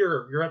 7th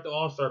year, you're at the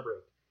All-Star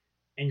break.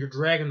 And you're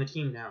dragging the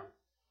team down.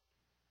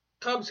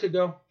 Cubs could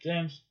go,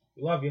 James,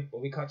 we love you, but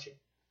we cut you.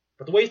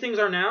 But the way things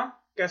are now,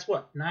 guess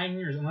what? 9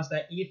 years, unless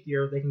that 8th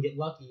year, they can get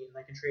lucky and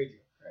they can trade you.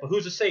 Right. But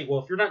who's to say?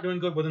 Well, if you're not doing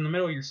good within the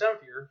middle of your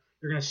 7th year,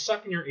 you're going to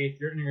suck in your 8th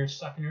year and you're going to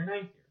suck in your 9th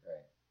year.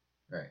 Right.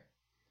 Right.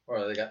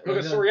 Or they got Look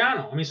at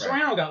Soriano. I mean, Right.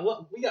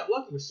 Soriano we got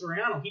lucky with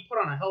Soriano. He put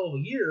on a hell of a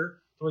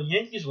year. So the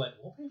Yankees were like,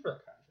 we'll pay for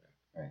that contract.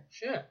 Right.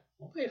 Shit,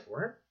 we'll pay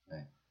for it.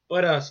 Right.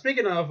 But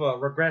speaking of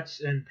regrets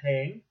and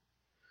paying,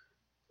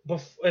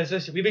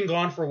 we've been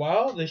gone for a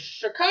while. The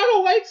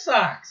Chicago White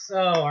Sox,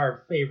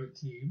 our favorite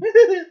team.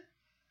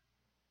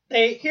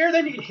 They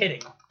need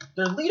hitting.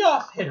 Their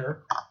leadoff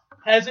hitter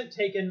hasn't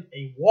taken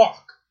a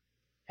walk.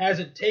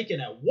 Hasn't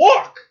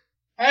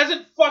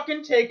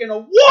fucking taken a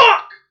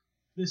walk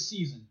this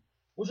season.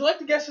 Would you like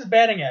to guess his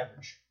batting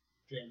average,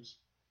 James?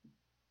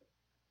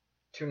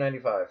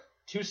 295.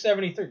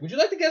 273. Would you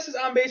like to guess his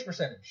on-base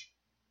percentage?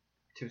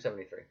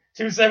 273.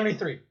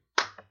 273.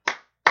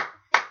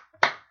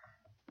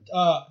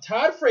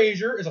 Todd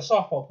Frazier is a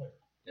softball player.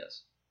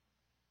 Yes.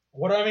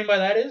 What do I mean by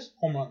that is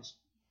home runs.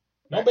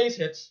 No Right. base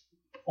hits,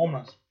 home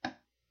runs. And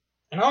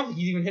I don't think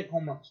he's even hit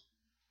home runs.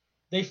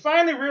 They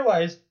finally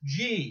realized,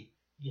 gee,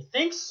 you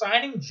think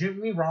signing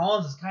Jimmy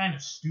Rollins is kind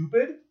of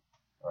stupid?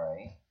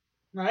 Right.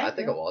 Right? I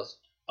think it was.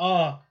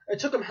 It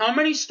took them how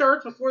many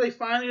starts before they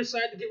finally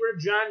decided to get rid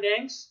of John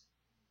Danks?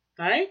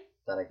 Right?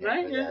 That I can't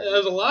Right? think Yeah, of. there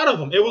was a lot of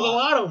them. It was a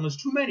lot of them. There's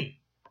too many.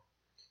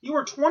 You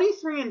were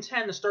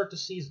 23-10 to start the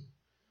season.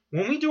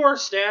 When we do our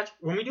stats,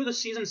 when we do the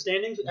season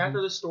standings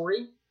after this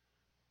story,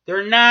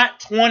 they're not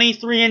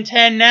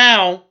 23-10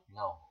 now.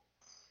 No.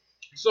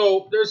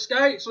 So they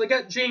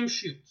got James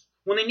Shields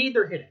when they need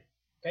their hitting.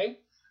 Okay?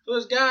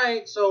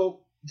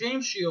 So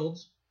James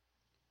Shields,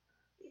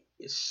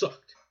 it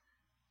sucked.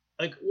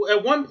 Like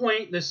at one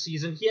point this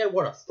season, he had a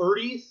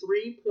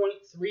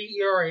 33.3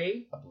 ERA,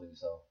 I believe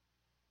so.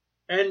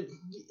 and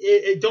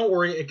don't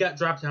worry, it got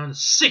dropped down to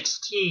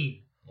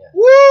 16. Yeah.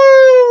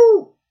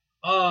 Woo!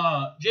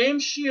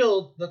 James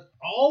Shields,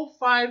 all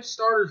 5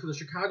 starters for the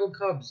Chicago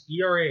Cubs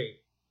ERA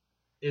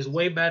is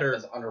way better.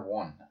 It's under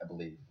 1, I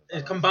believe.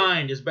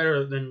 Combined is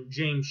better than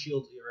James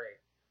Shields' ERA.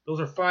 Those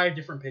are 5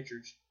 different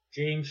pitchers.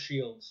 James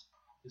Shields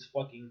is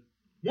fucking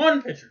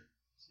 1 pitcher.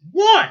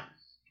 1!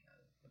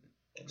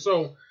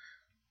 So,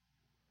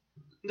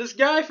 this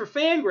guy for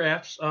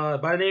Fangraphs,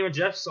 by the name of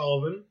Jeff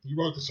Sullivan, he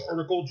wrote this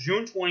article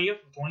June 20th,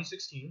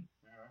 2016.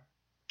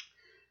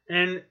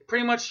 And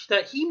pretty much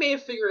that he may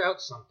have figured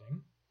out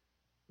something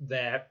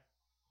that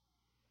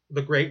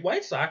the great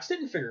White Sox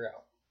didn't figure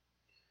out.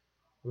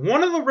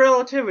 One of the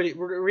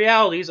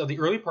realities of the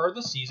early part of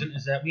the season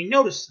is that we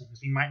notice things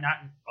we might not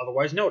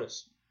otherwise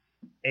notice.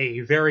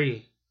 A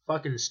very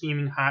fucking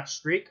steaming hot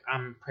streak,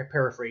 I'm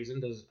paraphrasing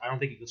because I don't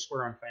think you can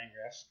swear on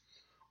Fangraphs,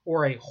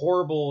 or a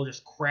horrible,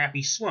 just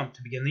crappy slump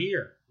to begin the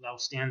year. That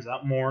stands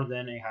out more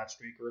than a hot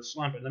streak or a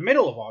slump in the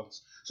middle of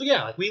August. So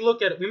yeah, like we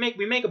look at it, we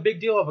make a big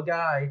deal of a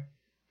guy,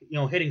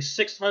 hitting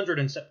 600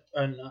 in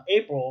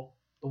April,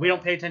 but we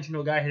don't pay attention to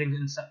a guy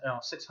hitting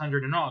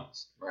 600 in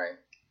August. Right.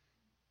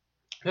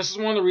 This is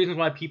one of the reasons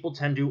why people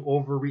tend to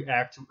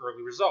overreact to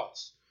early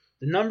results.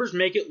 The numbers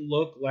make it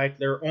look like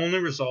they're only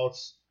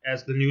results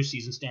as the new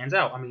season stands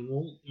out. I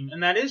mean,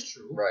 and that is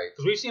true. Right.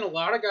 Because we've seen a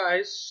lot of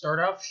guys start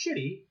off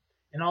shitty,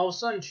 and all of a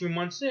sudden, 2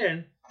 months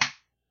in,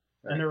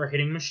 and they're a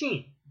hitting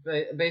machine.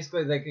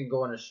 Basically, they can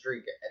go on a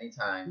streak at any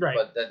time, Right.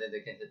 But then they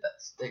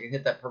can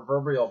hit that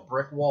proverbial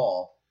brick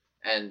wall,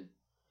 and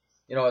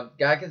a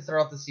guy can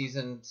start off the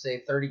season, say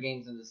 30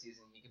 games into the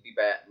season, he could be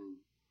batting,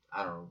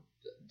 I don't know,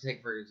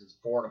 take for instance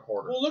 4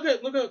 1/4. Well, look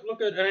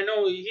at, and I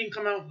know he didn't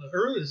come out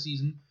early this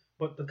season,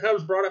 but the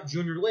Cubs brought up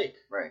Junior Lake,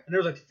 Right. and there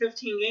was like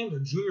 15 games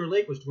where Junior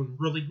Lake was doing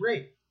really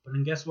great. But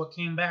then guess what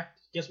came back?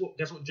 Guess what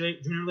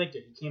Junior Lake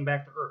did? He came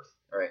back to earth.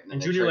 Right.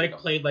 And Junior Lake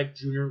played like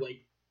Junior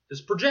Lake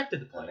is projected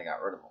to And they play.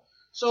 got rid of him.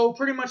 So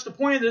pretty much the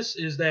point of this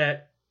is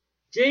that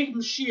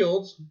James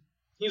Shields,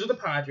 he was with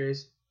the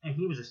Padres, and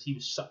he was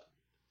sucking.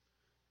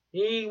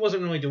 He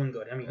wasn't really doing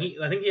good. I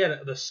mean, I think he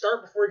had the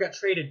start before he got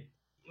traded.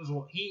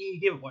 He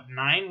gave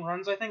 9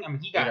 runs, I think. I mean,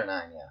 he got 8 or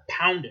 9, yeah.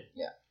 pounded.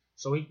 Yeah.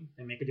 So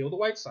they make a deal with the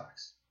White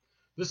Sox.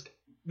 This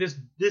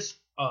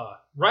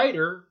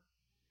writer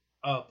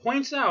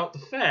points out the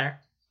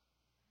fact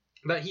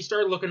that he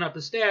started looking up the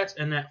stats,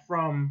 and that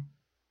from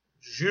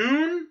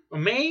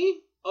May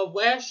of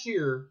last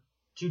year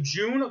to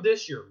June of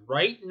this year,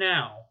 right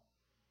now,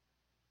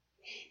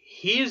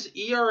 his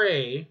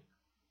ERA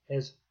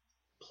has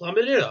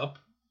plummeted up,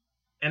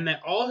 and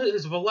that all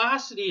his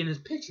velocity and his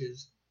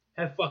pitches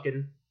have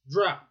fucking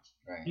dropped.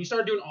 Right. And he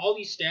started doing all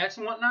these stats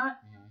and whatnot,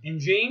 and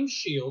James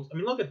Shields, I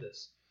mean, look at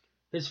this.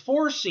 His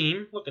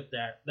 4-seam, look at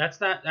that.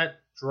 That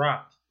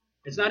dropped.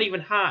 It's not even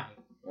high.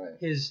 Right.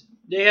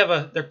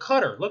 Their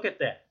cutter, look at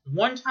that.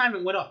 One time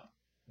it went up.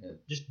 Yeah.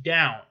 Just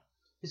down.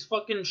 His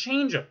fucking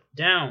changeup,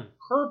 down.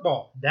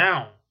 Curveball,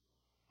 down.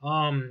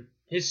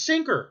 His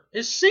sinker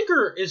is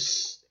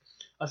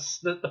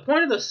the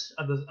point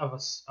of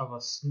a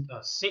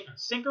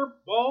sinker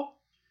ball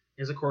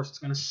is, of course, it's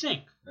going to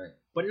sink. Right.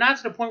 But not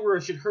to the point where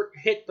it should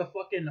hit the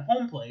fucking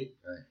home plate.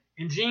 Right.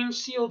 And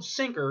James Shields'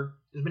 sinker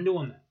has been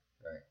doing that.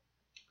 Right.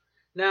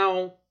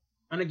 Now,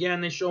 and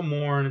again, they show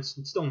more, and it's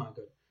still not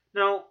good.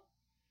 Now,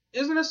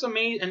 isn't this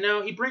amazing? And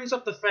now he brings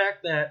up the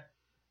fact that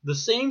the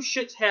same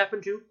shit's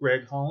happened to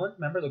Greg Holland.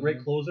 Remember the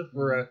great closer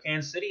for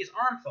Kansas City? His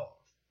arm fell off.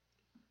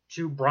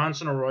 to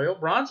Bronson Arroyo.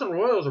 Bronson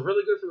Arroyo is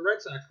really good for the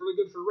Red Sox, really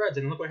good for the Reds,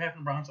 and look what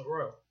happened to Bronson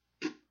Arroyo.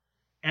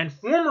 And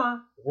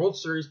former World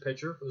Series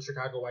pitcher for the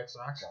Chicago White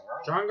Sox,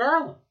 John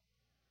Garland.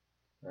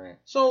 Right.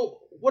 So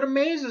what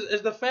amazes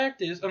is the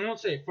fact is, I'm going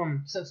to say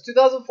from since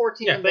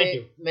 2014, yeah,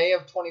 May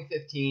of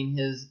 2015,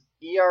 his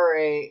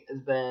ERA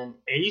has been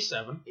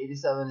 87.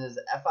 87. His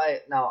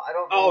FI now I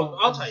don't know. Oh,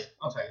 I'll tell you.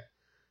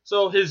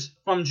 So his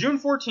from June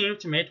 14th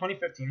to May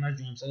 2015, as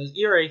James said, his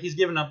ERA he's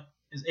given up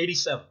is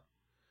 87.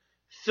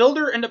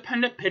 Fielder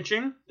independent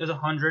pitching is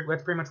 100.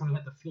 That's pretty much when you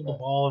hit the field the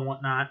ball and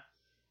whatnot.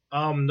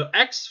 The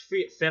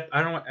xFIP,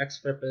 I don't know what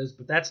xFIP is,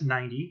 but that's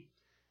 90.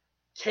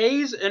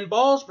 Ks and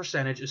balls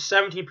percentage is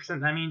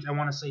 17%. That means I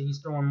want to say he's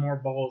throwing more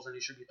balls than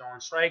he should be throwing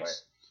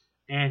strikes.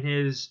 Right. And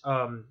his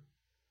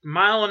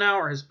mile an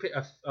hour has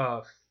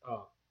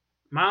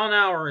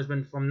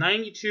been from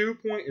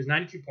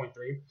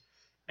 92.3,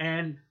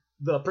 and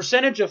the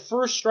percentage of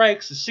first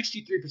strikes is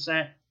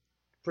 63%.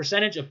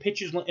 Percentage of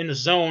pitches in the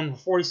zone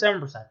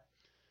 47%.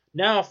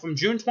 Now from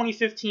June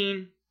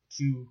 2015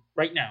 to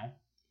right now,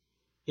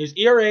 his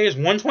ERA is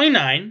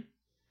 129.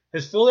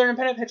 His fielder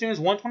independent pitching is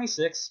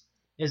 126.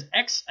 His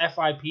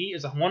xFIP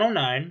is a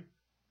 109.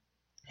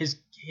 His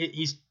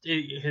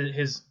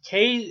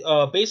K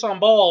base on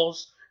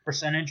balls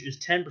percentage is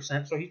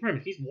 10%. So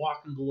he's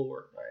walking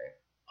galore.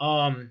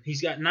 Right.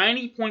 He's got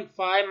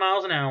 90.5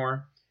 miles an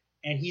hour,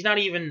 and he's not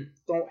even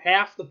throwing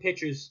half the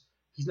pitches.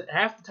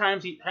 Half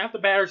the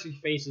batters he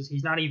faces,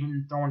 he's not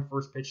even throwing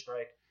first pitch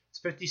strike. It's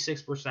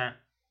 56%,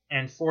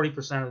 and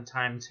 40% of the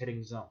time it's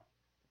hitting zone.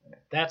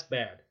 That's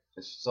bad.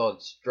 So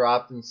it's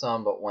dropped in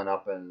some, but went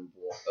up and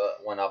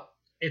went up.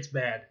 It's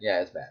bad.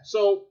 Yeah, it's bad.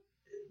 So,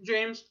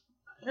 James,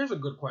 here's a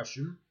good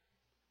question.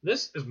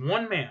 This is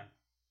one man.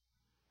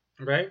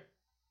 Okay?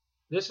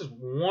 This is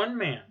one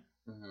man.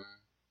 Mm-hmm.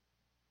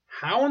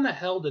 How in the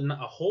hell did a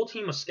whole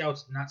team of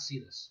scouts not see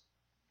this?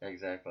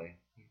 Exactly.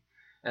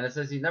 And it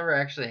says he never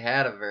actually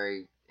had a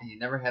great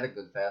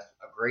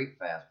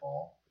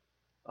fastball.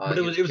 But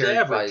it was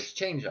average. By his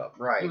changeup,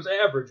 right? It was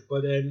average,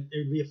 but then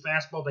it would be a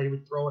fastball that he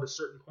would throw at a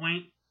certain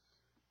point,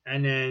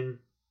 and then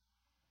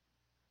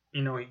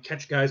he'd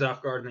catch guys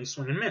off guard and they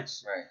swing and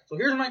miss. Right. So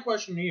here's my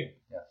question to you.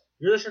 Yes.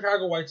 You're the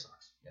Chicago White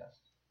Sox. Yes.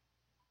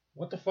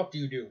 What the fuck do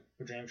you do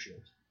with James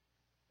Shields?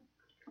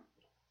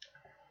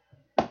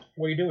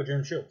 What do you do with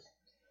James Shields?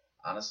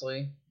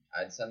 Honestly,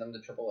 I'd send him to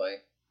AAA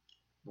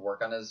to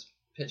work on his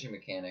pitching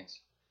mechanics.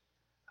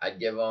 I'd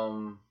give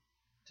him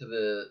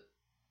to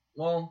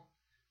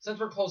since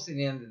we're close to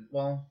the end,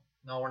 no,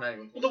 we're not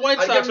even close. The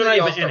White Sox are not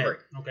even in it.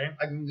 Okay.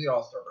 I give him the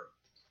All-Star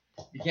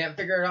break. You can't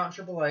figure it out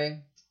in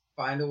AAA,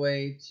 find a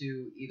way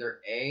to either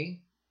A,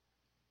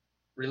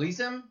 release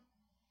him,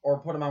 or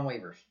put him on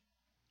waivers.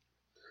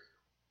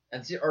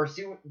 And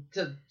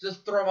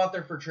just throw him out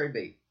there for trade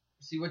bait.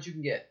 See what you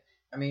can get.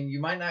 I mean, you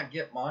might not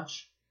get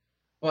much,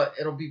 but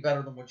it'll be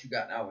better than what you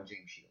got now with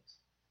James Shields.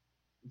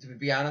 To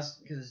be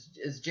honest, because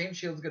is James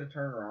Shields going to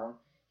turn around?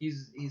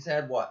 He's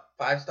had,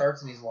 5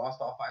 starts, and he's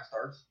lost all 5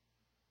 starts?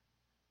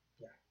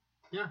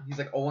 Yeah. He's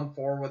like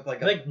 0-4 with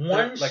like I think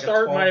one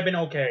start might have been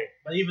okay,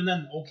 but even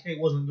then, okay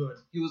wasn't good.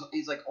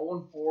 He's like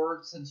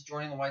 0-4 since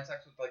joining the White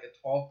Sox with like a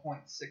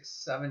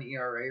 12.67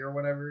 ERA or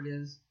whatever it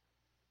is.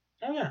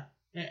 Oh, yeah.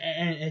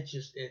 And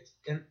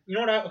and you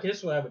know what? This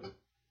is what I would do.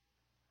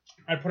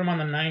 I'd put him on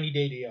the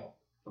 90-day DL.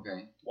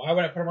 Okay. Why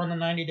would I put him on the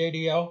 90-day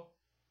DL?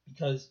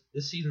 Because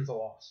this season's a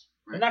loss.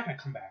 Right. They're not going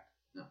to come back.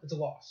 No. It's a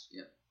loss.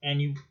 Yeah.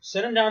 And you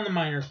send him down the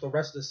minors for the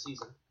rest of the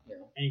season. Yeah.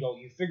 And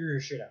you figure your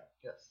shit out.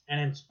 Yes.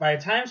 And by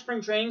the time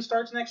spring training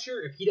starts next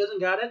year, if he doesn't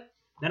got it,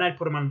 then I'd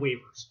put him on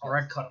waivers. Or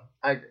I'd cut him.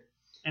 I agree.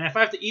 And if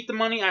I have to eat the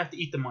money, I have to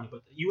eat the money.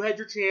 But you had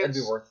your chance. It'd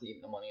be worth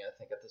eating the money, I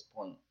think, at this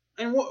point.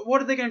 And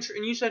what are they going to...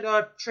 And you said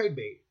trade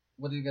bait.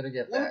 What are you going to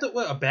get back?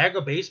 A bag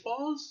of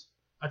baseballs?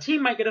 A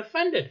team might get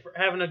offended for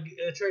having to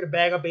trade a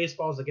bag of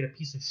baseballs to get a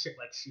piece of shit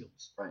like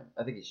Shields. Right.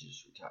 I think he should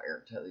just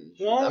retire.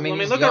 Well, I mean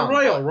look at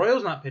Royal.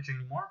 Royal's not pitching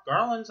anymore.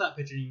 Garland's not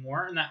pitching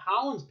anymore. And that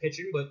Holland's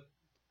pitching, but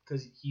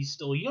because he's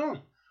still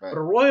young. Right. But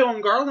Royal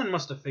and Garland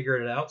must have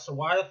figured it out, so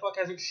why the fuck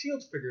hasn't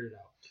Shields figured it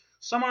out?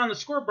 Someone on the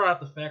score brought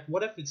up the fact,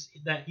 what if it's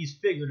that he's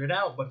figured it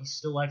out, but he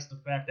still likes the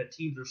fact that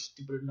teams are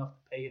stupid enough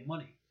to pay him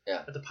money?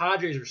 Yeah. That the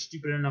Padres are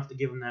stupid enough to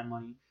give him that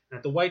money, and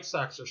that the White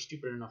Sox are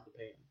stupid enough to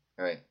pay him.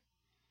 Right.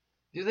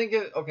 Do you think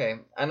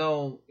I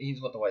know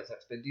he's with the White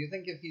Sox, but do you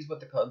think if he's with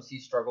the Cubs, he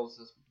struggles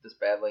this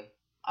badly?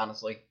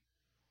 Honestly,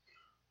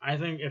 I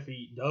think if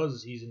he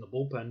does, he's in the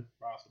bullpen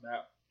right off the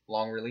bat.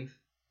 Long relief.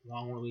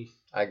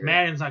 I agree.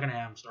 Madden's not gonna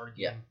have him starting.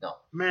 Yeah, no.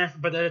 Man,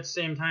 but at the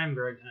same time,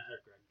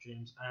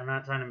 James, I'm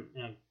not trying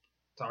to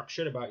talk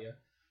shit about you,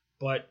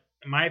 but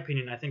in my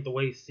opinion, I think the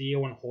way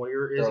Theo and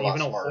Hoyer is, even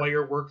though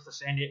Hoyer worked for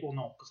San Diego, well,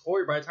 no, because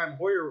Hoyer, by the time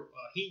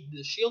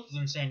the Shields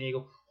was in San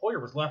Diego, Hoyer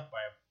was left by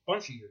a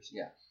bunch of years.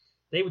 Yeah.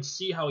 They would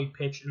see how he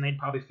pitched, and they'd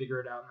probably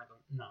figure it out. And I go,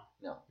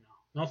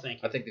 no,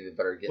 thank you. I think they'd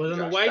better get. Within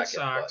the White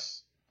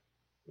Sox,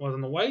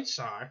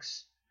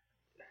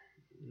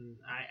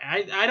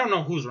 I don't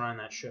know who's running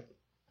that ship.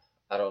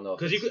 I don't know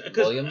because it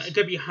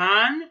could be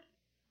Hahn,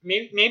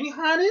 maybe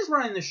Hahn is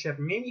running the ship.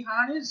 Maybe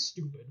Hahn is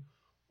stupid,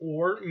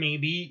 or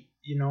maybe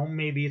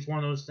it's one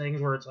of those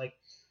things where it's like,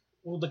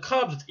 well, the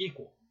Cubs it's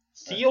equal.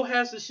 Theo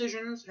has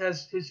decisions,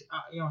 has his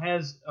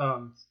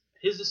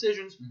his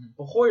decisions,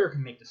 but Hoyer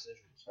can make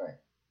decisions. Right.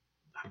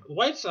 The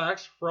White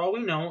Sox, for all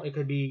we know, it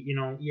could be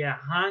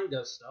Hahn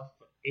does stuff,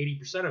 but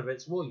 80% of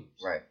it's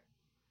Williams. Right.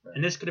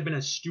 And this could have been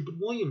a stupid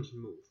Williams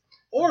move.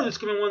 Or this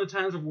could have been one of the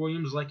times where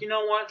Williams is like, you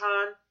know what,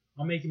 Hahn?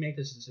 I'll make you make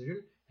this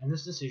decision. And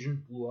this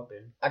decision blew up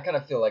in I kind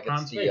of feel like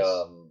Hahn's it's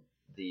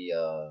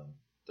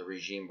the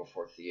regime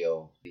before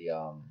Theo,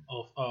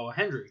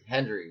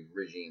 Hendry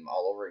regime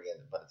all over again,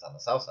 but it's on the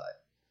south side.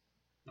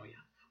 Oh, yeah.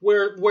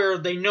 Where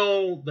they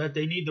know that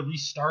they need to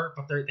restart,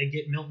 but they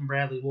get Milton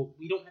Bradley. Well,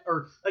 we don't,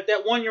 or like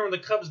that one year when the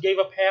Cubs gave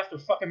up half their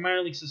fucking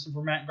minor league system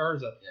for Matt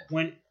Garza,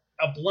 when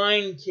a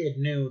blind kid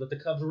knew that the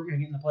Cubs were going to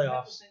get in the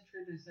playoffs.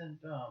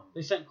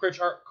 They sent Chris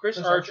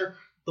Archer.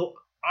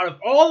 Out of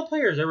all the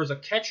players, there was a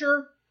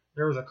catcher,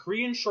 there was a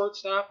Korean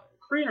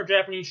or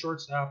Japanese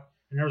shortstop,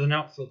 and there was an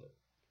outfielder.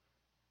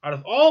 Out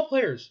of all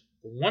players,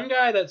 the one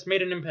guy that's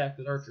made an impact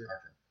is Archer.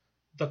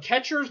 The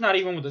catcher's not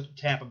even with the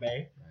Tampa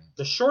Bay.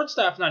 The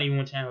shortstop's not even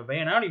with Tampa Bay,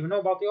 and I don't even know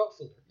about the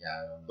outfielder. Yeah,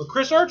 I don't know. But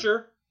Chris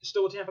Archer is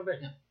still with Tampa Bay.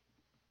 Yeah.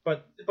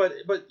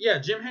 But yeah,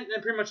 Jim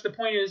Henson, pretty much the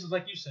point is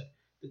like you said,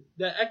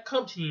 that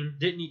Cub team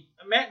didn't need...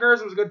 Matt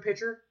Garza was a good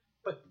pitcher,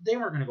 but they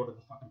weren't going to go to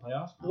the fucking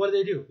playoffs. But what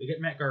did they do? They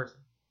get Matt Garza.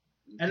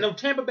 And the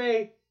Tampa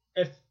Bay,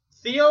 if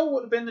Theo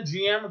would have been the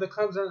GM of the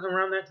Cubs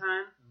around that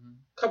time,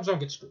 Cubs don't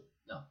get screwed.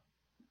 No.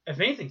 If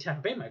anything,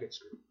 Tampa Bay might get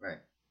screwed. Right.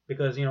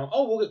 Because,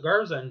 we'll get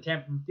Garza, and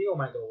Theo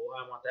might go, well,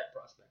 I want that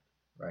prospect.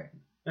 Right.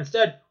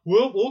 Instead, we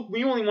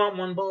only want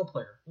one ball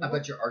player. I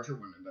bet your Archer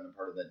wouldn't have been a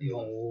part of that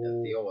deal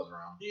if Theo was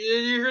around.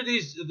 You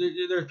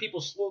hear there's people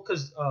slow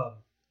because, I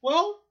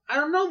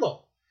don't know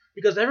though.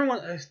 Because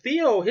everyone,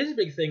 Theo, his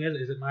big thing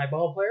is it my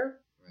ball player?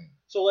 Right.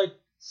 So, like,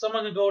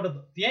 someone can go to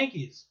the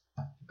Yankees,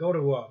 go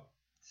to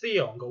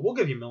Theo and go, we'll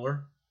give you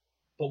Miller,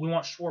 but we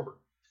want Schwarber.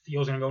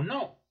 Theo's going to go,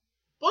 no.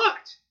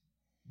 But,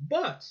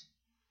 well,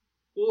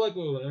 like,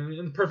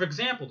 in the perfect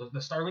example,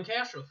 the Starlin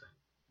Castro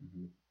thing.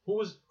 Mm-hmm.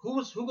 Who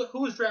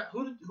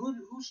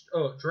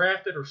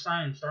drafted or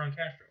signed Starlin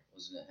Castro?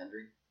 Wasn't it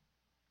Hendry?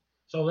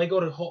 So they go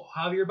to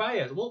Javier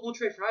Baez. We'll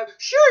trade for Javier.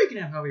 Sure, you can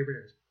have Javier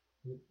Baez.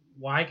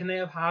 Why can they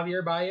have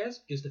Javier Baez?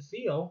 Because to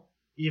Theo,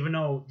 even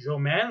though Joe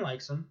Madden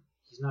likes him,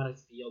 he's not a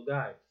Theo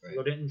guy. Right.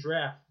 Theo didn't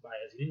draft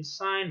Baez. He didn't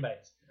sign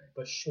Baez. Right.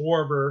 But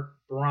Schwarber,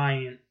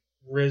 Bryant,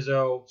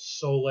 Rizzo,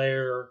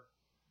 Soler,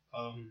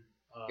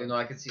 even though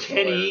I could see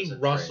Kenny,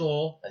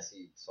 Russell. Trade. I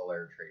see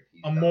Soler trade.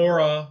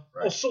 Amora.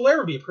 Right. Oh, Soler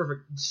would be a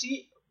perfect...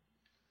 See,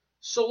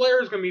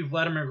 Soler is going to be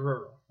Vladimir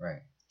Guerrero. Right.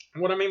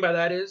 And what I mean by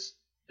that is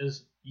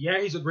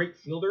he's a great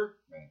fielder,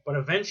 right, but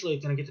eventually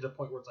it's going to get to the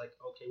point where it's like,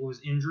 okay, with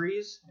his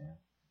injuries,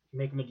 you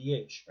make him a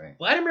DH. Right.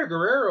 Vladimir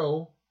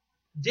Guerrero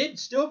did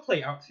still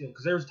play outfield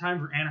because there was times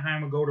where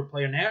Anaheim would go to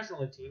play a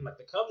National League team, like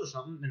the Cubs or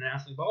something, in the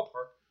National League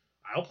ballpark.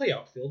 I'll play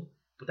outfield,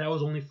 but that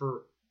was only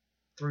for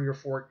 3 or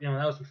 4,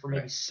 that was for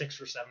maybe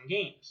 6 or 7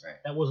 games. Right.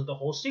 That wasn't the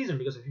whole season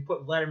because if you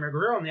put Vladimir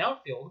Guerrero in the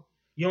outfield,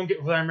 you don't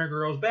get Vladimir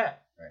Guerrero's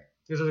bat. Right.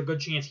 Because there's a good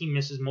chance he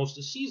misses most of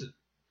the season.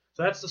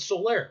 So that's the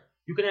Soler.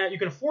 You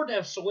can afford to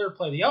have Soler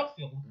play the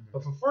outfield,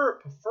 but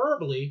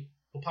preferably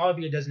he'll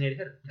probably be a designated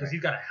hitter because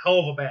he's got a hell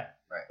of a bat.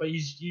 Right. But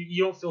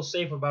you don't feel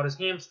safe about his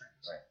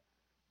hamstrings.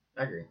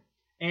 Right. I agree.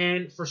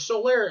 And for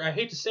Soler, I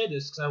hate to say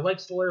this because I like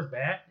Soler's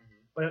bat,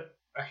 but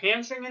a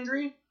hamstring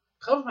injury,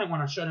 Cubs might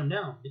want to shut him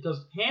down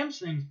because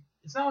hamstrings.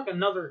 It's not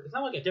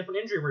like a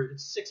different injury where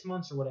it's 6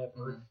 months or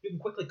whatever. You can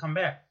quickly come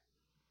back.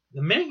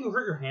 The minute you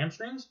hurt your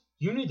hamstrings,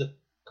 you need to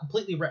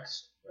completely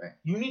rest. Right.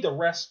 You need to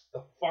rest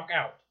the fuck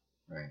out.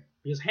 Right.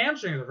 Because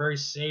hamstrings are very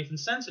safe and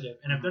sensitive.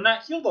 And if they're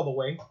not healed all the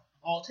way,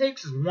 all it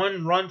takes is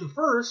one run to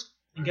first,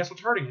 and guess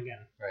what's hurting again?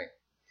 Right.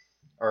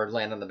 Or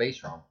land on the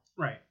base wrong.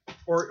 Right.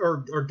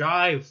 Or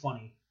dive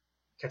funny,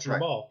 catching the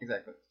ball.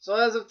 Exactly. So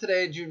as of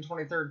today, June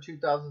 23rd,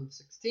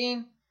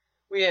 2016,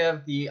 we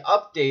have the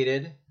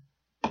updated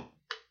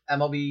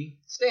MLB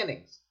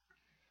standings.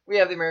 We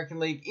have the American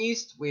League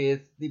East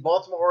with the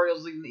Baltimore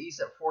Orioles leading the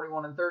East at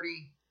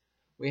 41-30.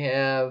 We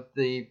have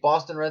the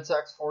Boston Red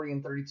Sox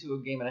 40-32,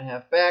 a game and a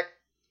half back.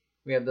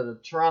 We have the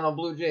Toronto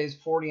Blue Jays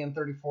 40-34,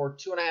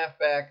 2.5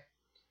 back.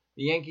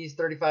 The Yankees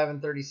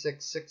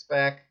 35-36, 6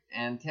 back,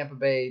 and Tampa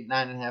Bay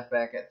 9.5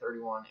 back at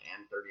 31-39.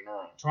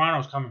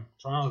 Toronto's coming.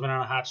 Toronto's been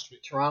on a hot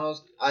streak. It's going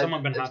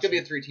to be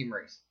a 3-team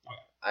race.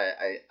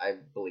 Okay. I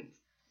believe.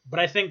 But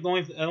I think the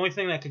only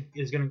thing that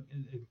is going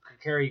to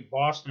carry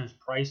Boston is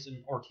Price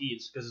and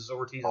Ortiz because it's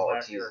Ortiz's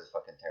last year. Ortiz is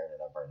fucking tearing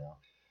it up right now.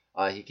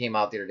 He came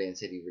out the other day and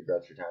said he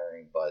regrets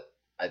retiring, but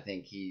I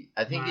think he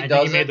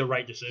made the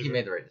right decision. He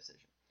made the right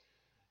decision.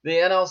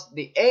 The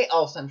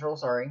AL Central,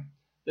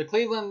 the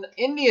Cleveland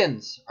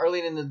Indians are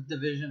leading the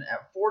division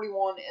at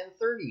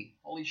 41-30.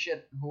 Holy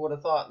shit! Who would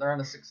have thought? They're on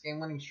a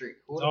 6-game winning streak.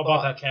 It's all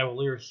about that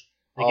Cavaliers.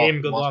 They gave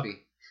him good luck.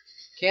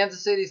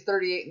 Kansas City's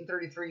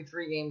 38-33,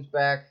 3 games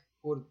back.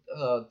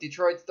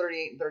 Detroit's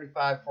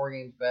 38-35, 4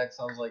 games back.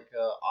 Sounds like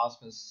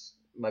Osmus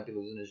might be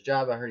losing his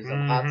job. I heard he's on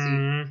the hot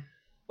seat.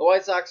 The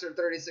White Sox are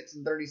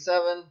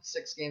 36-37,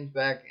 6 games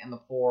back, and the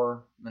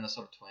poor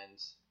Minnesota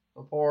Twins.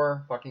 The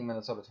poor fucking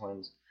Minnesota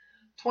Twins.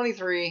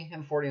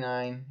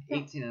 23-49,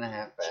 18 and a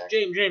half back.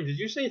 James, did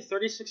you say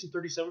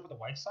 36-37 for the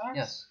White Sox?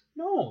 Yes.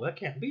 No, that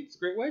can't be. It's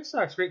great White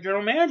Sox, great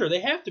general manager. They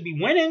have to be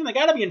winning. They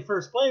got to be in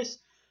first place.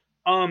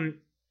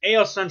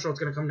 AL Central is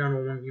going to come down to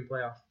a 1-game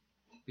playoff.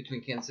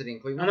 Between Kansas City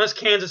and Cleveland? Unless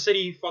Kansas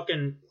City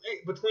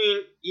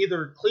between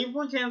either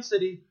Cleveland, Kansas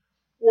City,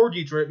 or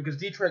Detroit, because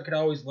Detroit could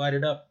always light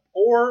it up.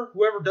 Or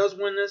whoever does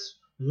win this,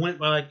 win it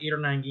by like 8 or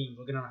 9 games.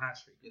 We'll get on a hot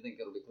streak. You think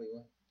it'll be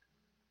Cleveland?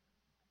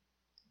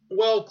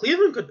 Well,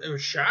 Cleveland it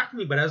would shock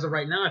me, but as of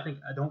right now, I think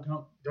I don't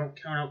count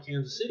out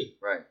Kansas City.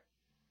 Right.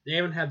 They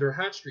haven't had their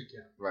hot streak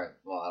yet. Right.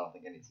 Well, I don't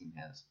think any team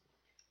has.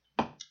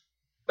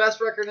 Best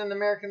record in the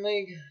American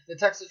League. The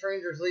Texas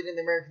Rangers leading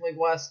the American League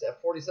West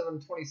at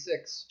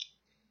 47-26.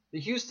 The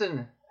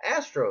Houston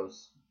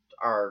Astros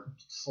are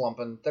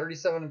slumping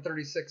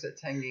 37-36 at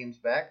 10 games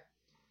back.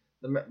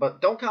 But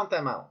don't count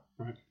them out.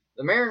 Right.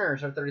 The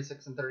Mariners are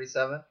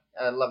 36-37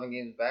 at 11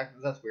 games back.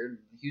 That's weird.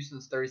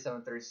 Houston's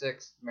 37-36.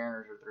 The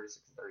Mariners are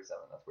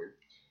 36-37. That's weird.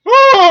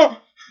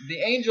 The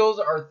Angels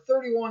are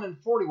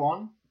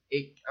 31-41,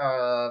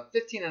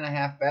 15 and a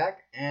half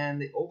back,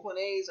 and the Oakland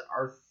A's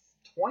are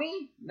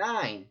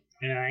 29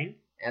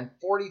 and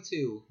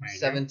 42,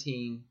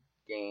 17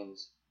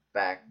 games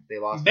back. They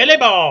lost. Billy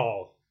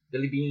Ball.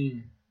 Billy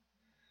Bean.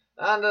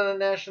 On to the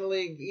National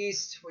League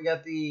East, we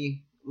got the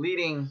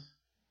leading.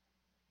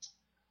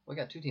 We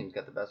got 2 teams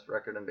got the best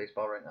record in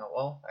baseball right now.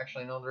 Well,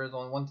 actually, no, there is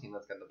only 1 team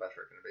that's got the best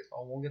record in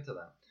baseball. We'll get to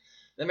that.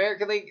 The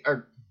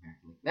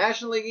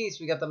National League East,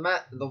 we got the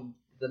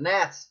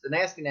Nats, the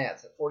Nasty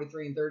Nats at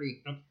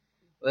 43-30. Yep.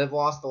 They've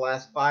lost the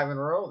last 5 in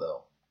a row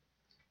though.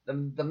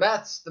 The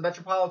Mets, the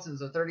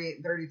Metropolitans are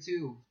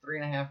 38-32,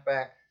 3.5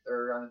 back.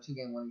 They're on a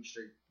 2-game winning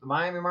streak. The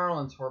Miami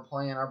Marlins, who are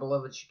playing our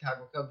beloved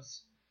Chicago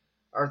Cubs,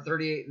 are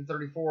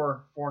 38-34,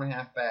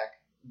 4.5 back.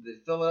 The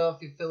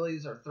Philadelphia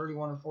Phillies are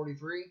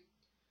 31-43.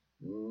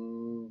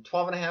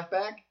 12.5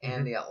 back,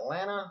 and the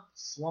Atlanta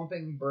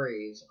slumping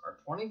Braves are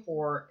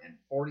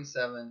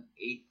 24-47,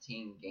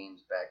 18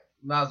 games back.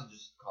 Might as well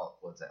just call it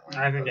quits.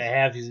 Atlanta. I think they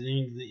have these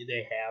things.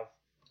 They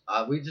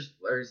have. We just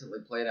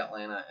recently played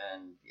Atlanta,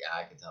 and yeah,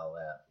 I could tell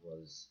that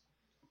was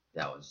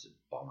just a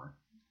bummer.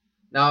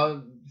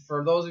 Now,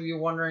 for those of you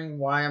wondering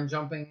why I'm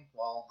jumping,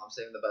 well, I'm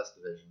saving the best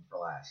division for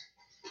last.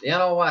 The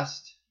NL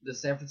West, the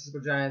San Francisco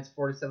Giants,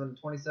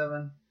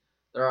 47-27.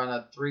 They're on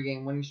a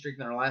 3-game winning streak.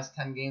 In their last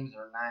 10 games,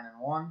 they're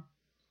 9-1.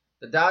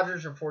 The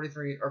Dodgers are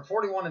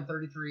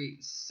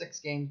 41-33, 6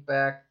 games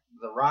back.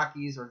 The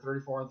Rockies are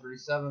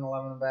 34-37,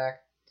 11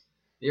 back.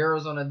 The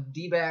Arizona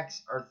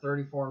D-backs are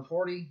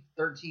 34-40,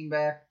 13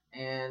 back,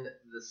 and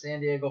the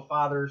San Diego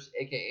Fathers,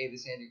 aka the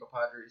San Diego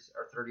Padres,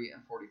 are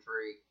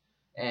 30-43,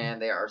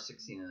 and they are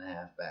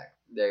 16.5 back.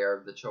 They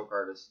are the choke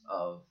artists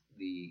of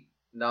the.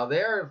 Now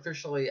they are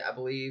officially, I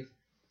believe.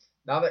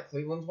 Now that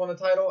Cleveland's won a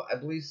title, I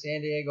believe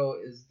San Diego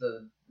is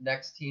the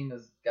next team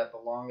that's got the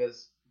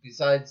longest,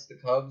 besides the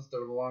Cubs,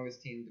 they're the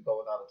longest team to go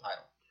without a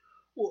title.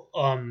 Well,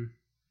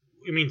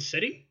 you mean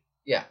city?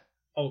 Yeah.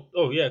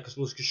 Oh yeah, because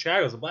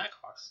Chicago's the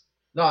Blackhawks.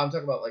 No, I'm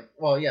talking about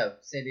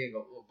San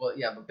Diego, but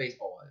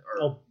baseball-wise.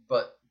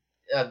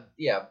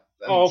 Yeah.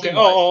 Okay.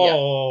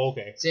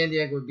 Okay. San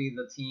Diego would be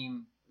the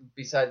team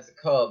besides the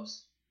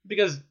Cubs.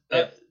 Because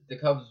if the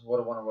Cubs would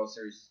have won a World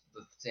Series,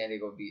 the San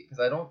Diego would be, because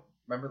I don't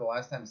remember the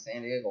last time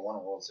San Diego won a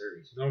World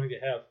Series. I don't think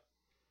they have.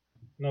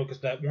 No,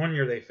 because that one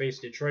year they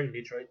faced Detroit, and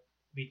Detroit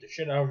beat the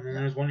shit out of them. And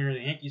then there's one year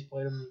the Yankees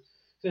played them.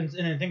 And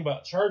then think about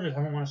it, Chargers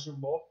haven't won a Super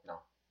Bowl.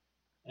 No.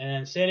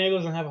 And San Diego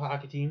doesn't have a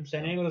hockey team.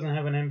 San Diego doesn't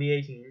have an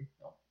NBA team.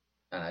 No.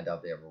 And I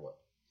doubt they ever will.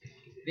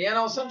 The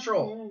NL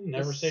Central.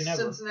 Never say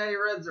never. Cincinnati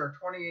Reds are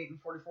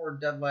 28-44,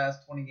 dead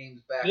last, 20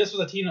 games back. This was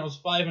a team that was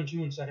 5-2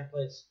 in second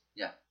place.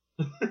 Yeah.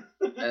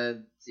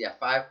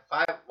 Five.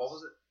 What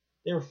was it?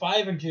 They were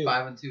 5-2.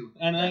 5-2.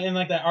 And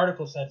like that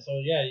article said, so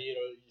yeah,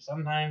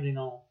 sometimes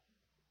you're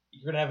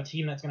gonna have a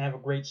team that's gonna have a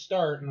great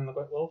start, and then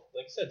like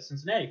I said,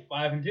 Cincinnati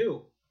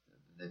 5-2,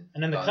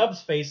 and then the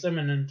Cubs faced them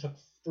and then took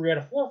 3 out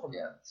of 4 from them.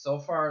 Yeah. So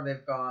far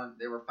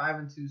they were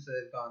 5-2, so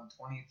they've gone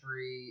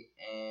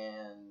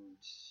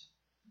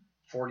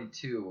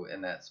 23-42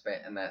 in that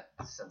span,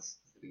 since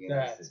the beginning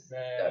of the season.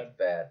 That's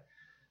bad.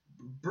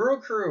 Brew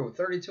Crew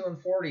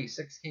 32-40,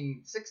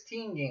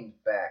 16 games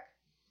back.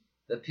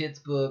 The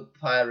Pittsburgh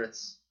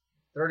Pirates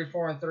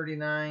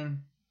 34-39,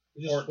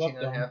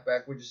 14.5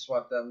 back. We just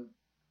swept them.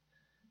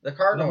 The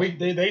Cardinals.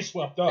 No, they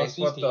swept us.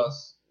 They swept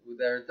us.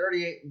 They're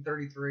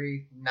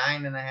 38-33,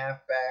 9.5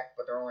 back,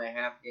 but they're only a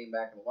half game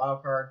back in the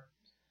wild card.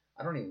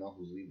 I don't even know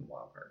who's leading the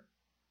wild card.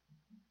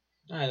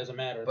 It doesn't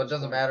matter. But it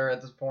doesn't matter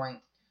at this point.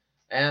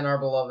 And our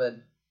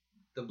beloved,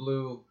 the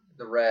blue,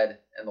 the red,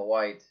 and the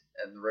white,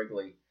 and the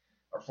Wrigley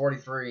are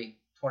 43-27.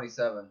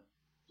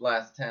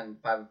 Last 10,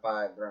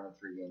 5-5. They're on a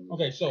 3-game.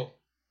 Okay, so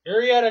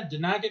Arrieta did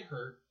not get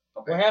hurt.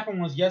 Okay. What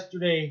happened was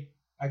yesterday,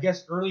 I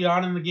guess early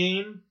on in the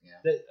game,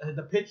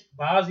 the pitch,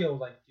 Bosio was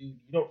like, dude,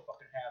 you don't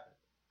fucking have it.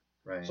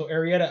 Right. So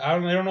Arrieta, I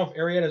don't know if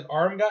Arrieta's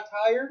arm got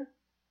tired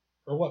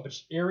or what, but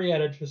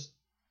Arrieta just.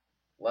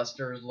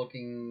 Lester's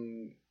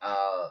looking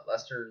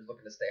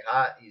to stay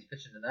hot. He's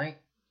pitching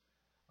tonight.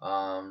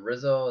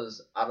 Rizzo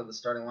is out of the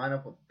starting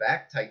lineup with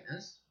back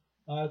tightness.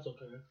 That's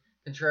okay.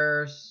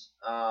 Contreras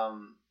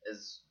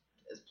is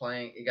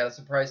playing. He got a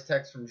surprise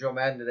text from Joe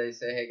Madden today.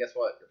 Say, hey, guess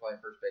what? You're playing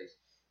first base.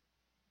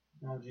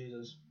 Oh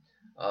Jesus.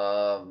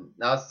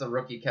 Now it's the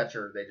rookie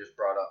catcher they just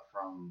brought up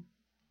from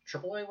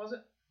AAA, was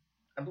it?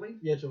 I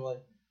believe. Yeah,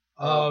 AAA.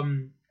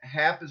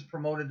 Happ is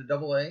promoted to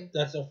AA.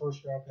 That's their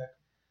first round pick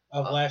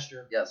of last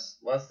year. Yes,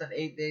 less than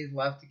 8 days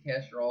left to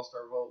cast your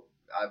All-Star vote.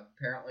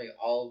 Apparently,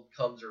 all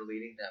Cubs are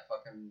leading that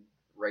fucking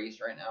race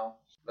right now.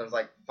 There's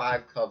like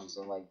 5 Cubs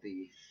in like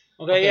the.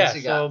 Okay, yeah. So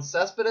you got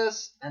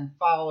Cespedes and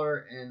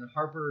Fowler and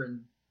Harper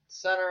in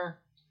center.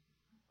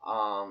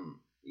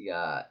 You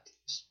got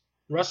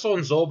Russell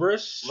and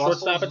Zobrist,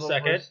 shortstop at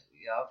second.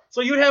 Yep. So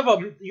you'd have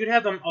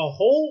them a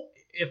whole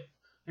if,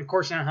 of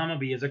course, not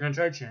Hummaby is they're gonna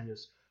try to change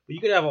this, but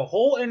you could have a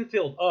whole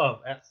infield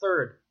of at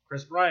third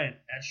Chris Bryant,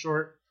 at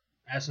short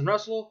Addison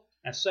Russell,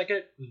 at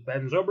second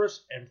Ben Zobrist,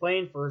 and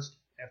playing first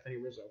Anthony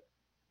Rizzo.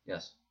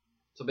 Yes.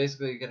 So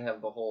basically, you could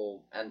have the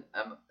whole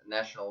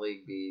National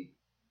League be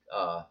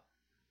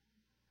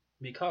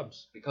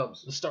Cubs. The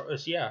Cubs. The start,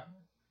 yeah.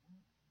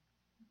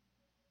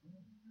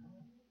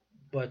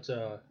 But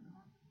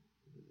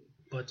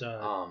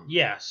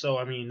yeah. So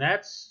I mean,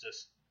 that's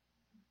just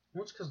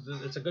because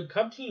it's a good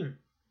Cub team.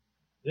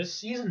 This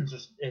season,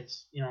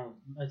 it's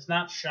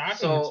not shocking.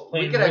 So it's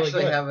we could really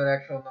actually good. have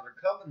another Cub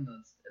in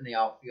the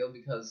outfield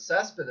because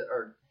Cespedes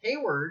or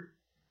Hayward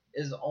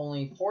is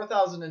only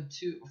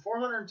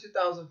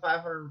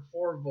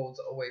 402,504 votes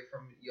away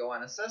from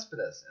Yoenis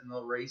Cespedes in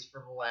the race for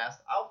the last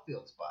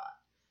outfield spot.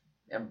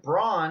 And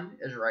Braun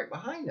is right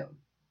behind him.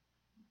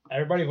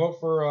 Everybody vote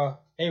for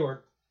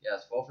Hayward.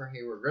 Yes, vote for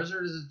Hayward.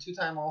 Rizzard is a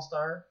 2-time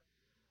All-Star.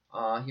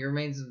 He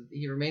remains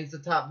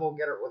the top vote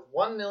getter with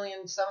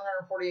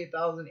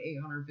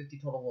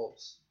 1,748,850 total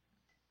votes.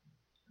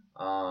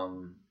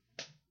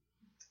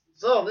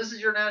 So this is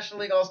your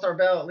National League All-Star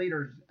ballot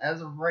leaders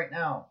as of right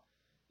now.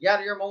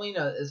 Yadier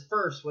Molina is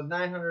first with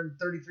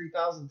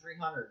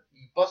 933,300.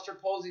 Buster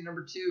Posey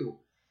number 2,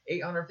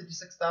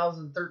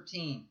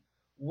 856,013.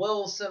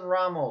 Wilson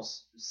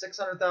Ramos,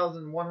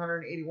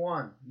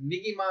 600,181.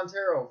 Miggy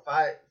Montero,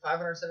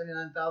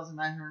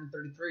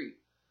 579,933.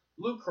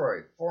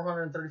 Lucroy,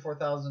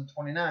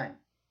 434,029.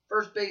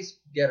 First base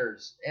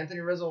getters.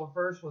 Anthony Rizzo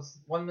first was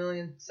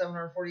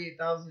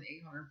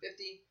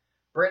 1,748,850.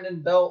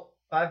 Brandon Belt,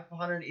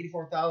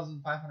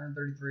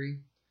 584,533.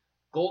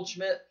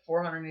 Goldschmidt,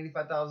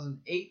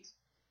 485,008.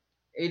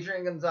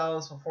 Adrian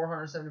Gonzalez for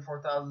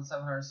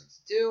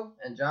 474,762.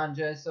 And John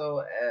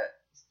Jesso at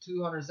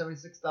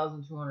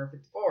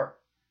 276,254.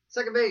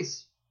 Second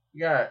base,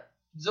 you got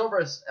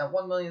Zobrist at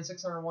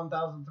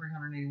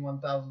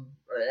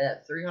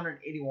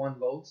 1,601,381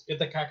 votes. Get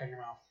the cock in your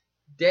mouth.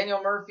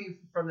 Daniel Murphy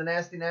from the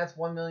Nasty Nats,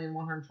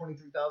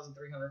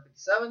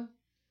 1,123,357.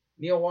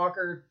 Neil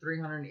Walker,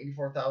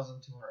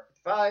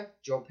 384,255.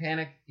 Joe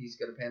Panic, he's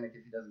gonna panic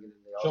if he doesn't get into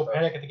the All-Stars. Joe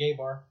Panic at the gay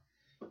bar.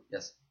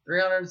 Yes,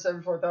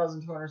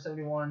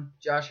 374,271.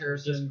 Josh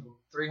Harrison,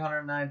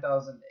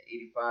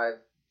 309,085.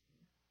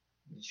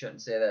 You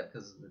shouldn't say that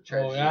because of the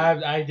trash. Oh,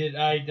 yeah, I did.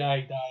 I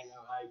can't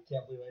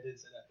believe I did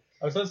say that.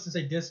 I was supposed to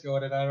say disco,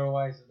 and I don't know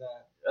why I said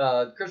that.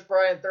 Chris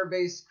Bryant, third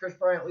base. Chris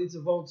Bryant leads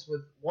the votes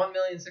with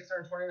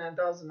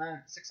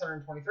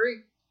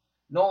 1,629,623.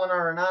 Nolan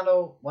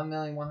Arenado,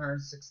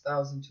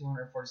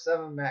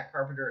 1,106,247. Matt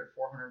Carpenter at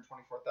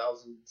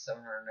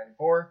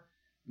 424,794.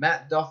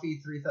 Matt Duffy,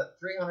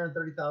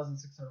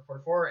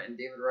 330,644. And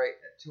David Wright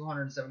at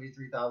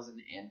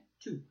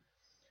 273,002.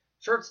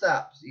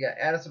 Shortstops, you got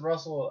Addison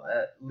Russell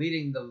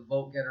leading the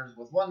vote getters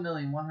with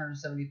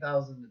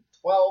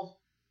 1,170,012.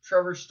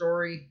 Trevor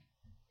Story,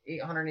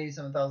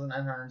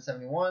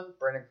 887,971.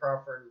 Brandon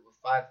Crawford with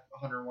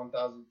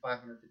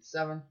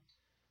 501,557.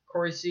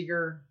 Corey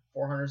Seager,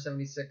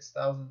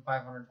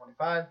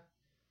 476,525.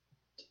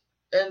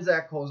 And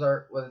Zach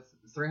Cozart with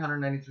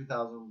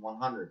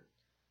 393,100.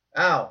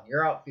 Now,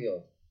 your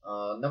outfield.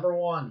 Number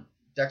 1,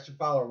 Dexter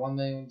Fowler,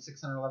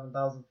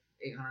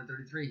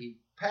 1,611,833. He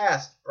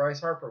passed Bryce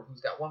Harper,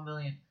 who's got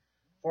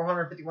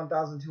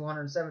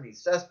 1,451,270.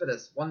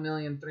 Cespedes,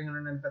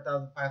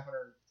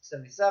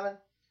 1,395,577.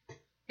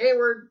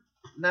 Hayward,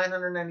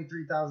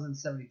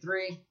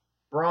 993,073.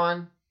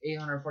 Braun,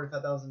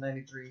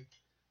 845,093.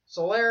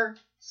 Soler,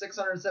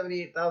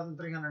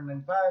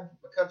 678,395.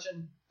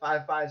 McCutcheon,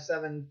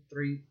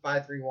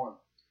 557,531.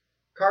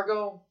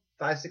 Cargo,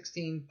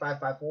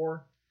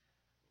 516,554.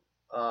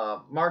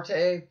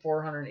 Marte,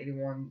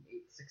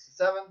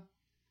 481,867.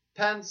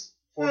 Pence,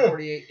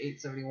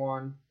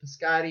 448,871.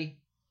 Piscotty,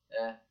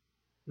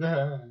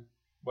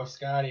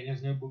 Biscotti and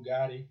his new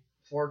Bugatti.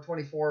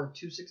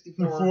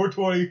 424,264.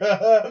 420.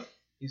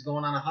 He's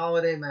going on a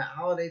holiday. Matt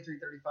Holiday,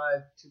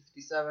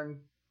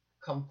 335,257.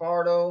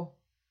 Conforto.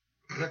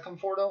 Is that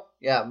Conforto?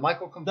 Yeah,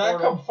 Michael Conforto. That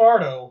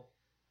Conforto.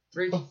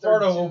 332,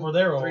 Conforto over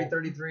there.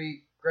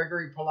 333.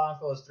 Gregory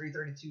Polanco is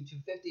 332,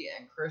 250,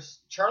 and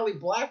Charlie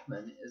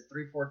Blackman is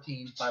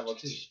 314,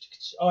 502.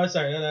 Oh,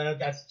 sorry,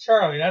 that's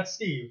Charlie. That's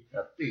Steve.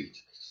 That's Steve.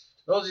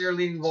 Those are your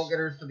leading vote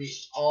getters for the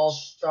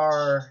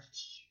All-Star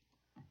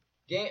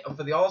game.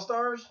 For the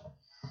All-Stars.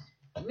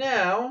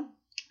 Now,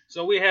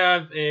 so we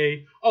have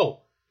our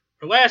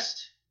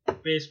last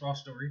baseball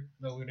story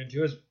that we're going to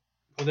do is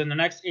within the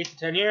next 8 to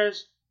 10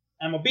 years,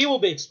 MLB will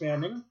be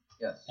expanding.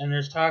 Yes. And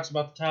there's talks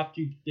about the top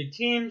 2 big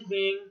teams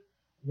being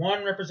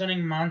one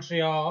representing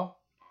Montreal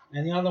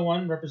and the other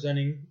one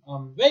representing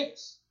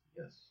Vegas.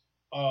 Yes.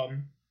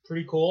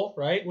 Pretty cool,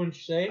 right? Wouldn't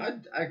you say? I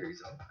agree.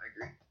 So I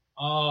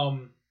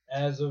agree.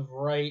 As of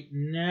right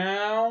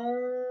now,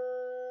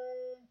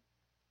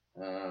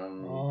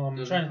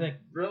 I'm trying to think.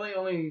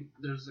 Really,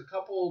 there's a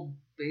couple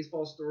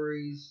baseball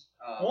stories.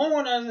 The only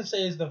one I was gonna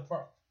say is the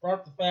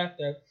fact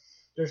that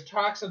there's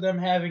talks of them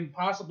having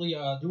possibly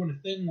doing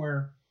a thing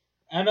where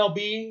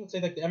MLB, let's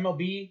say like the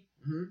MLB,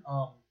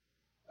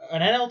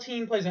 an NL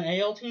team plays an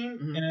AL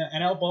team in an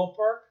NL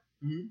ballpark,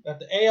 that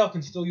the AL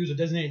can still use a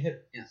designated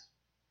hitter. Yes.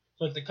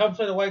 So if the Cubs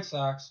play the White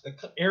Sox,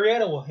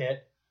 Arrieta will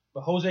hit,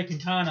 but Jose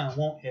Quintana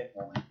won't hit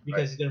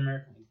because he's an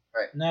American League.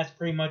 Right. And that's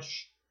pretty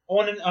much.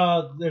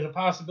 There's a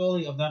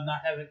possibility of them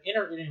not having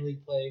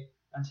inter-league play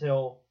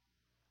until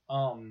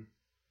the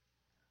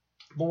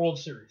World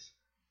Series.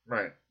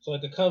 Right. So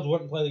like the Cubs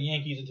wouldn't play the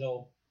Yankees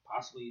until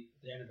possibly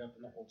they ended up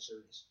in the World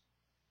Series.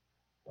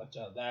 But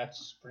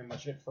that's pretty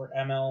much it for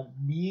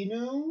MLB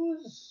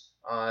news.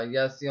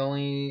 Yes, the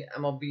only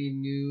MLB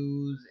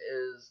news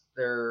is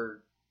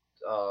their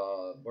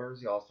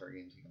where's the All-Star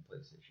game taking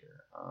place this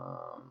year?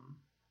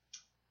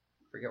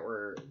 Forget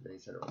where they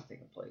said it was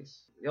taking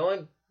place. The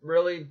only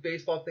really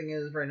baseball thing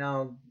is right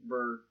now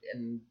we're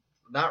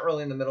not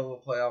really in the middle of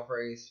a playoff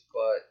race,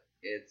 but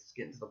it's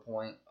getting to the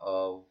point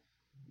of,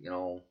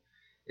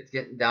 it's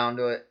getting down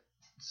to it.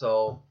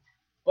 So,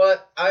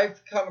 but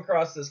I've come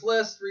across this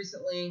list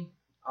recently.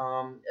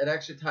 It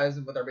actually ties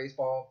in with our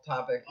baseball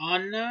topic.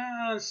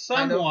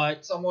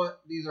 Somewhat.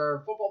 Somewhat. These are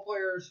football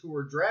players who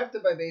were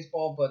drafted by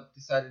baseball but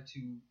decided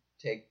to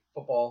take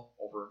football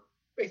over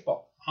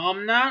baseball.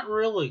 Not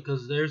really,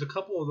 because there's a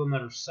couple of them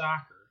that are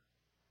soccer.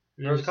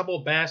 And there's a couple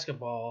of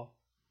basketball.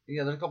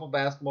 Yeah, there's a couple of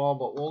basketball,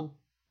 but we'll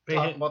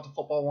talk about the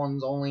football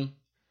ones only.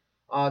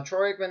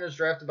 Troy Aikman was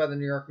drafted by the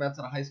New York Mets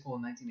out of high school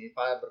in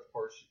 1985, but of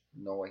course,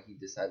 you know what he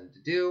decided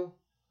to do.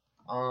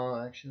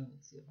 Actually,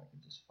 let's see if I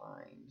can just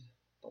find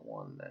the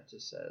one that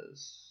just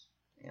says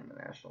in the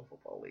National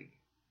Football League.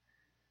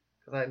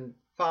 Because I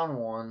found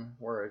one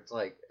where it's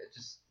like, it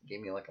just gave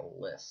me like a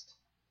list.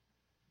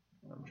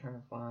 I'm trying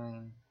to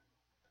find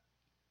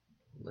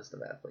list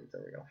of athletes.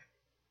 There we go.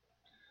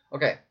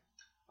 Okay.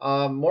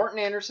 Morton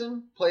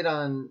Anderson played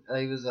on.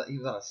 He was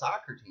on a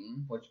soccer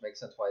team, which makes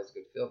sense why he's a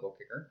good field goal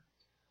kicker.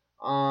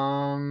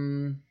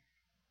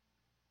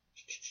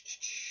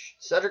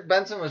 Cedric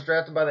Benson was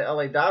drafted by the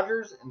LA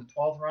Dodgers in the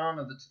 12th round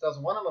of the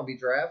 2001 MLB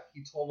draft.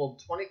 He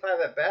totaled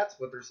 25 at bats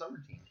with their summer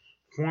team.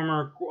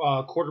 Former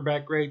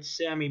quarterback great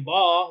Sammy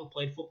Baugh, who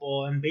played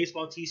football and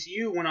baseball at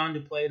TCU, went on to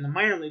play in the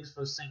minor leagues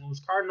for the St.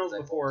 Louis Cardinals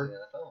before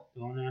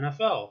going to the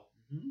NFL.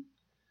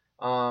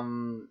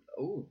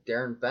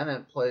 Darren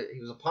Bennett played. He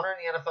was a punter in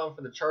the NFL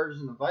for the Chargers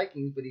and the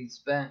Vikings, but he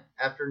spent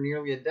after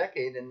nearly a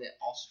decade in the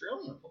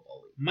Australian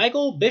Football League.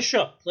 Michael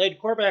Bishop played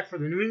quarterback for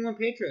the New England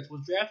Patriots.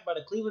 Was drafted by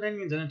the Cleveland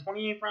Indians in the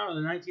 28th round of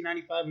the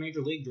 1995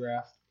 Major League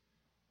Draft.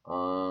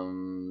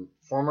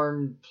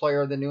 Former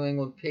player of the New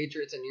England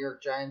Patriots and New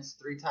York Giants,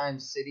 3-time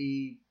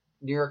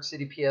New York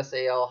City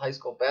PSAL high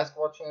school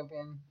basketball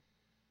champion.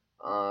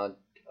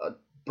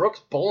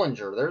 Brooks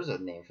Bollinger, there's a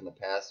name from the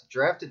past,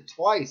 drafted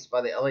twice by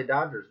the LA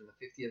Dodgers in the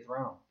 50th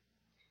round.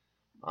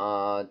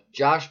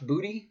 Josh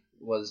Booty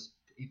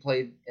he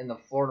played in the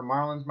Florida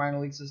Marlins minor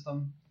league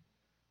system.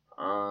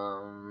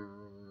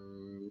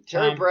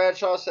 Terry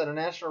Bradshaw set a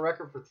national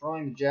record for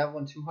throwing the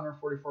javelin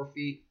 244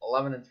 feet,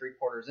 11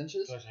 3/4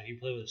 inches. So he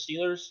played with the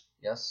Steelers?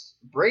 Yes.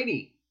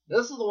 Brady.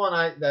 This is the one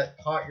that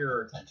caught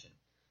your attention.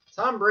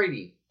 Tom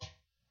Brady.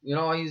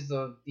 He's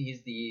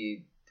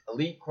the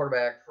elite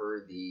quarterback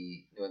for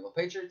the New England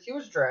Patriots. He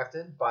was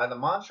drafted by the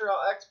Montreal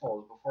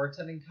Expos before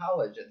attending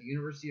college at the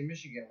University of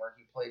Michigan, where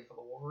he played for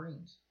the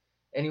Wolverines.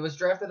 And he was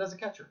drafted as a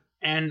catcher.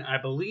 And I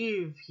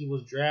believe he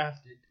was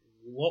drafted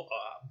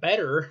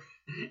better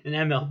in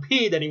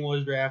MLB than he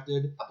was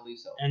drafted. I believe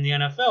so. In the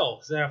NFL.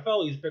 Because the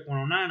NFL, he was picked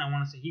 109. I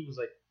want to say he was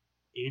like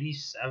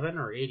 87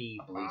 or 85.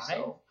 I believe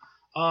so.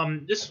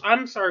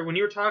 I'm sorry, when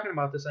you were talking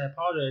about this, I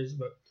apologize,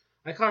 but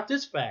I caught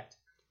this fact.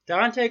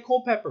 Dante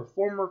Culpepper,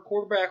 former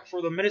quarterback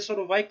for the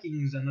Minnesota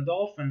Vikings and the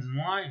Dolphins and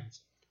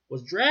Lions,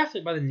 was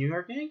drafted by the New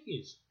York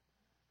Yankees.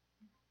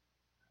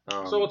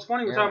 So it's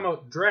funny, we're talking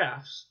about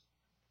drafts.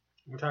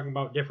 We're talking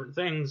about different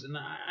things, and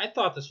I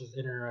thought this was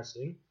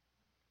interesting.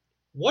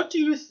 What do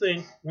you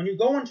think when you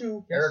go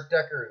into... Eric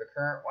Decker, the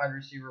current wide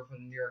receiver for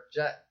the New York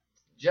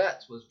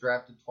Jets, was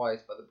drafted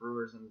twice by the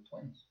Brewers and the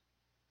Twins.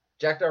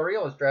 Jack Del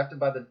Rio was drafted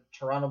by the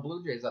Toronto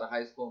Blue Jays out of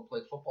high school and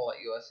played football at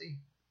USC.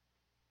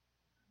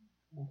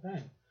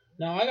 Okay.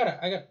 Now I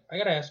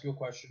gotta ask you a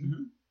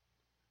question.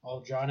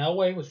 John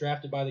Elway was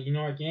drafted by the New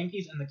York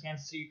Yankees and the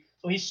Kansas City.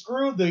 So he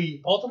screwed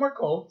the Baltimore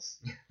Colts,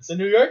 the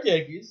New York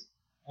Yankees,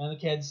 and the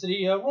Kansas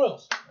City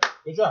Royals.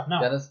 Good job.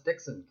 Now, Dennis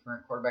Dixon,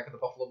 current quarterback of the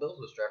Buffalo Bills,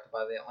 was drafted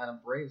by the Atlanta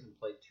Braves and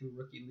played 2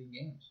 rookie league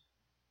games.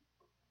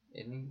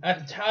 Isn't he? at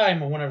the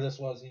time of whenever this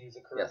was, he was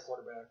the current Yes.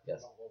 quarterback.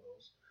 Yes.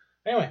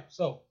 Anyway,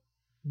 so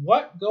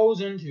what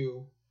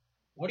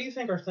do you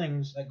think are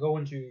things that go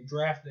into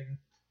drafting?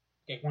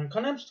 Okay, when it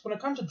comes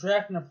to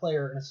drafting a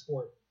player in a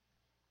sport,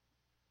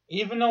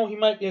 even though he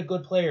might be a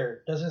good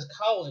player, does his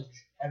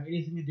college have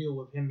anything to do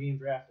with him being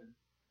drafted?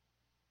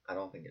 I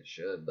don't think it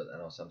should, but I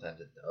know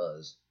sometimes it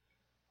does.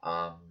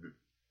 I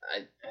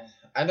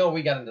know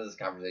we got into this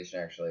conversation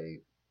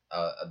actually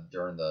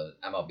during the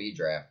MLB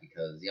draft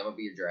because the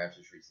MLB draft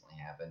just recently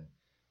happened,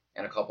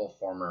 and a couple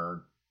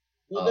former.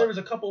 Well, there was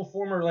a couple of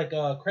former, like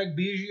Craig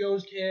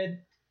Biggio's kid,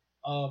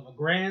 a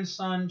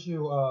grandson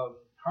to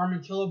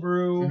Harmon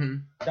Killebrew,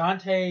 Mhm.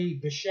 Dante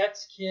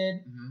Bichette's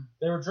kid. Mhm.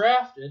 They were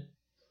drafted,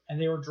 and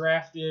they were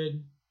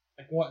drafted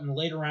in the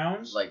later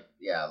rounds. Like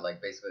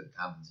basically the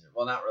compensatory.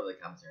 Well, not really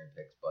compensatory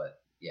picks,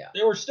 but yeah.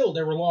 They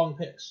were long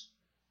picks.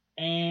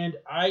 And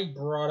I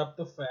brought up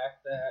the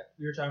fact that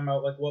we were talking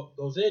about what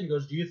goes in.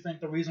 Goes, do you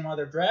think the reason why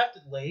they're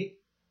drafted late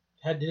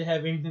did it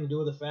have anything to do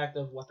with the fact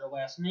of what their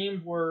last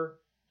names were,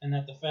 and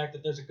that the fact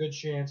that there's a good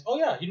chance? Oh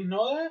yeah, you didn't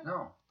know that?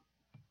 No.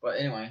 But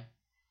anyway.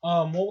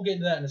 We'll get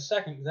into that in a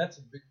second. 'Cause that's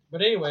a big.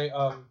 But anyway,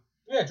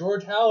 yeah,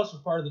 George Halas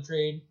was part of the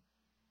trade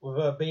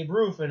with Babe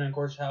Ruth, and then of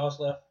course Halas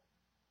left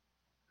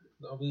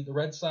the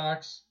Red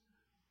Sox,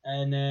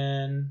 and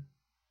then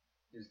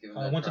He was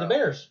given went to the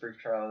Bears. Brief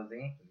trial of the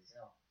Yankees.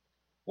 Yeah.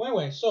 Well,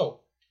 anyway,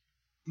 so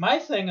my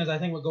thing is, I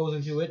think what goes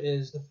into it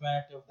is the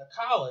fact of the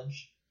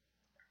college.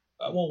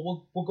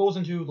 What goes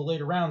into the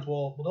later rounds?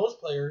 Well, those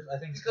players, I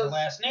think, it's their Because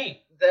last name.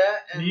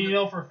 That and You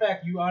know for a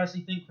fact, you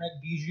honestly think Craig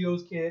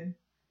Biggio's kid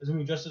is going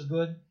to be just as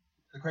good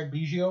as Craig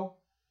Biggio?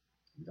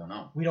 you don't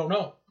know. We don't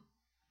know.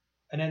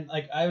 And then,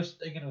 I was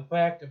thinking of the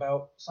fact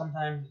about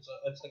sometimes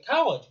it's the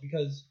college,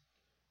 because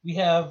we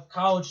have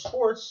college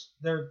sports.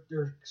 There's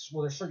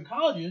certain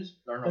colleges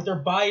that they're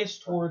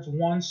biased towards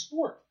one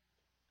sport.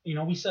 You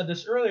know, we said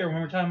this earlier when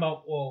we were talking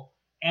about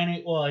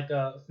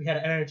if we had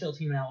an NHL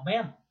team in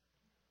Alabama.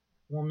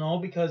 Well, no,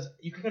 because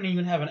you couldn't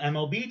even have an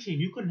MLB team.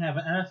 You couldn't have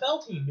an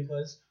NFL team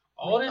because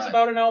all it is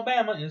about in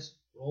Alabama is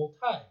roll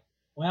tide.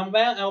 Well,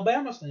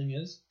 Alabama's thing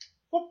is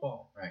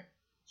football. Right.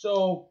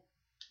 So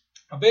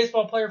a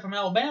baseball player from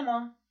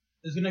Alabama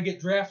is going to get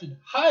drafted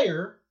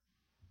higher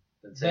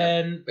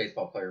than a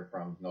baseball player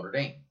from Notre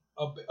Dame.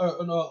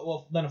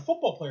 than a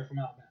football player from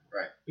Alabama.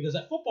 Right. Because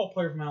that football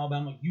player from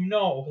Alabama,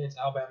 okay, it's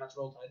Alabama, it's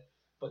roll tide.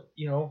 But,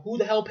 who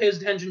the hell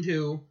pays attention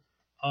to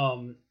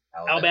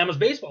Alabama's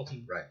baseball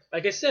team? Right.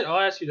 Like I said, I'll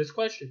ask you this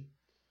question.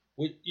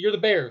 You're the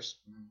Bears.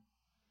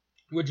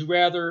 Mm-hmm. Would you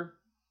rather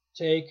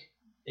take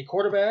a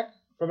quarterback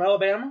from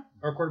Alabama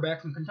or a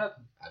quarterback from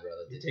Kentucky? I'd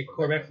rather take a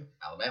quarterback from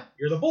Alabama.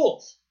 You're the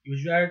Bulls. Would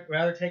you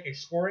rather take a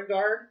scoring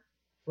guard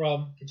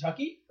from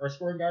Kentucky or a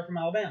scoring guard from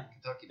Alabama?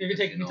 Kentucky. You're going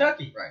to take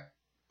Kentucky. Right.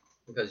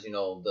 Because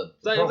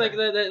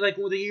the like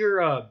the year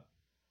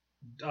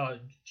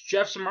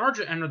Jeff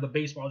Samardzija entered the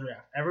baseball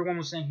draft. Everyone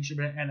was saying he should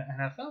be in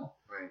NFL.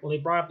 Right. Well, they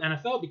brought up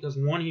NFL because,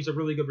 one, he's a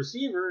really good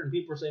receiver, and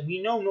people were saying,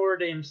 we know Notre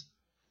Dame's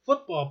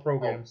football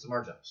program.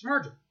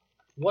 Samardzija.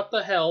 What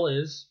the hell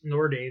is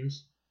Notre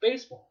Dame's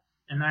baseball?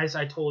 And as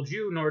I told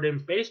you, Notre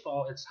Dame's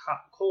baseball, it's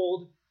hot,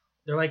 cold.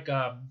 They're like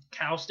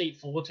Cal State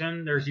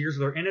Fullerton. There's years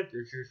they're in it.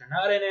 There's years they're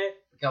not in it.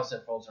 Cal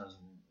State Fullerton is a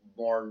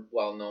more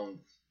well-known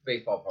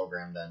baseball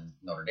program than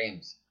Notre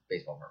Dame's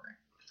baseball program.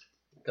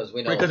 Because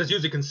we know because it's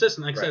usually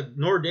consistent. Like I said,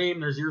 Notre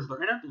Dame, there's years they're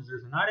in it, there's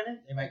years they're not in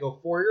it. They might go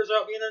 4 years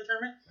without being in the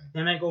tournament.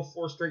 They might go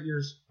 4 straight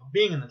years of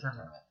being in the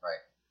tournament.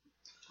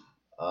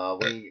 Right.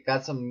 We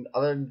got some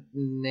other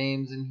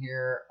names in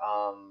here.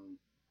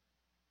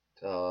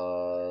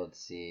 Let's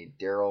see,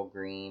 Darryl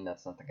Green.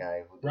 That's not the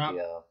guy who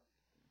did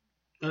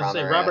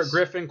Robert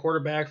Griffin,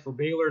 quarterback for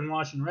Baylor and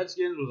Washington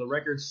Redskins, was a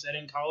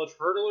record-setting college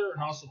hurdler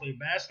and also played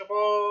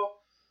basketball.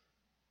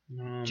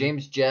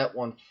 James Jett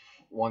won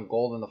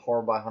gold in the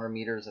 4x100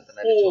 meters at the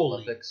 92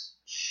 Olympics.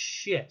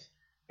 Shit.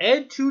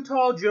 Ed Too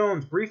Tall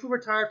Jones briefly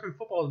retired from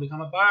football to become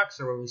a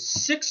boxer with a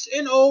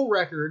 6-0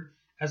 record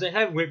as a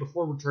heavyweight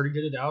before returning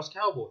to the Dallas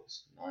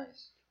Cowboys.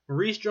 Nice.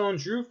 Maurice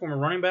Jones-Drew, former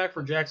running back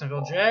for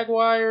Jacksonville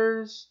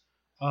Jaguars,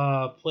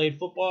 played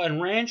football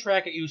and ran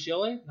track at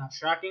UCLA. Not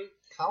shocking.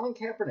 Colin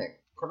Kaepernick,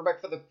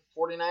 quarterback for the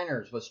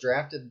 49ers, was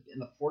drafted in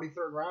the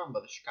 43rd round by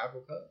the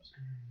Chicago Cubs.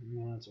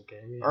 No, that's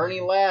okay. Yeah.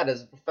 Ernie Ladd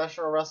is a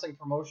professional wrestling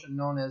promotion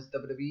known as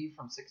WWE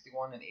from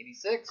 61 and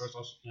 86.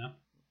 Yeah.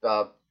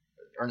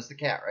 Ernest the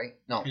Cat, right?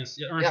 No. Yes,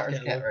 Ernest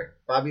the Cat, right.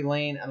 Bobby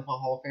Lane, NFL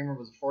Hall of Famer,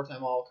 was a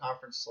 4-time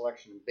All-Conference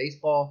selection in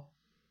baseball.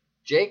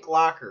 Jake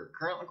Locker,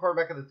 currently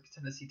quarterback of the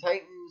Tennessee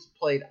Titans,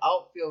 played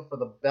outfield for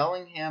the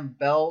Bellingham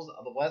Bells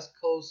of the West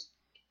Coast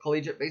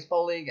Collegiate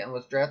Baseball League and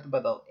was drafted by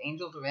the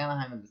Angels of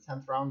Anaheim in the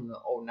 10th round in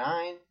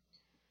 2009.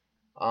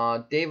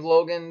 Dave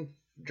Logan,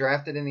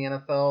 drafted in the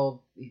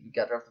NFL. He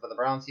got drafted by the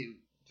Browns. He was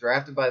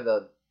drafted by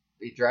the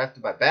He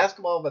drafted by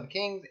basketball by the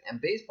Kings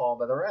and baseball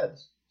by the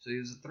Reds. So he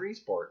was a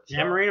 3-sport.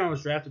 Dan Marino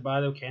was drafted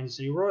by the Kansas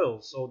City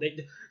Royals.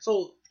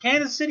 So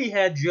Kansas City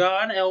had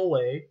John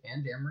Elway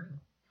and Dan Marino.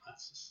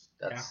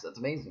 That's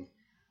amazing.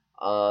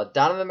 Yeah.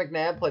 Donovan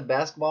McNabb played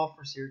basketball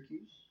for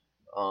Syracuse.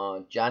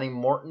 Johnny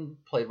Morton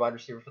played wide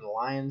receiver for the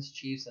Lions,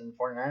 Chiefs, and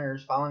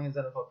 49ers. Following his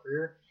NFL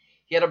career,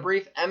 he had a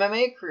brief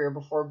MMA career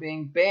before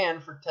being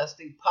banned for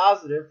testing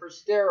positive for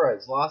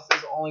steroids. Lost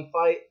his only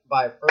fight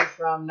by a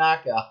first-round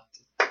knockout.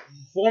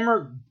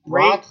 Former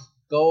great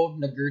Go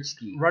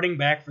Nagurski. running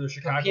back for the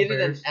Chicago Competed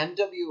Bears. in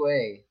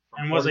NWA.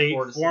 And was a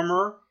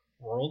former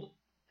world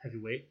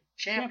heavyweight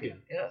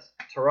champion. Yes.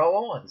 Terrell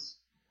Owens.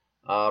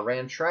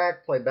 Ran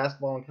track, played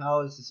basketball in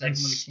college. And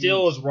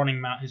still is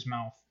running his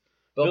mouth.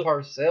 Bill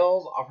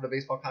Parcells offered a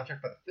baseball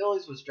contract by the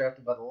Phillies, was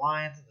drafted by the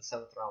Lions in the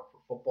 7th round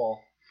for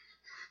football.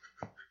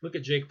 Look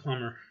at Jake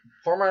Plummer.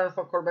 Former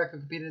NFL quarterback who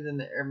competed in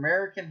the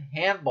American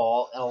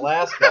handball in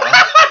Alaska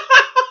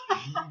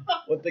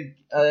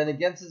and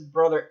against his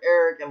brother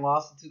Eric and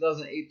lost the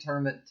 2008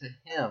 tournament to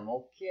him.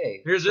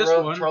 Okay. Here's this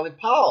one. Charlie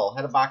Powell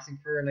had a boxing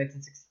career in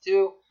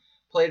 1962,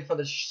 played for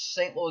the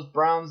St. Louis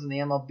Browns in the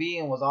MLB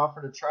and was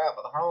offered a tryout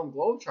by the Harlem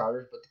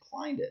Globetrotters but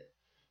declined it.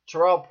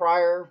 Terrell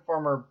Pryor,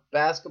 former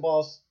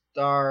basketball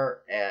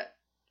star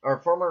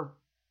former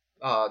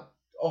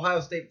Ohio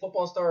State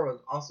football star, was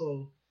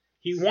also...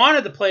 He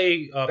wanted to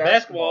play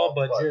basketball,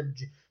 but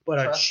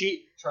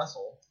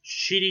Tressel.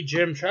 Cheaty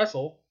Jim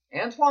Tressel.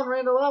 Antoine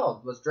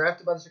Randall was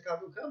drafted by the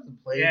Chicago Cubs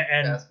and played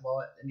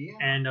basketball at Indiana.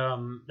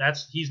 And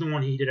he's the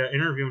one he did an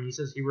interview and he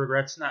says he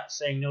regrets not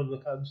saying no to the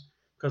Cubs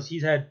because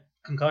he's had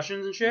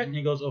concussions and shit. Mm-hmm. And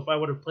he goes, if I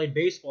would have played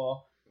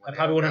baseball, I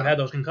probably wouldn't have had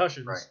those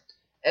concussions. Right.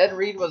 Ed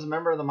Reed was a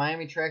member of the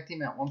Miami track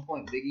team, at one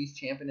point Big East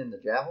champion in the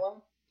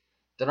javelin.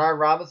 Denard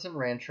Robinson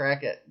ran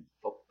track at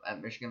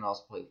Michigan and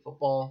also played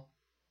football.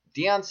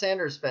 Deion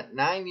Sanders spent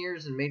 9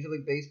 years in Major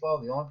League Baseball,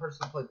 the only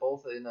person who played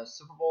both in a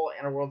Super Bowl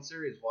and a World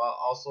Series while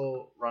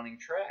also running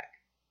track.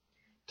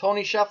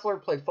 Tony Scheffler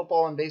played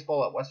football and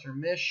baseball at Western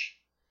Mich.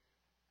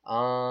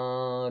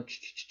 Let's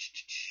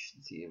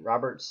see.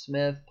 Robert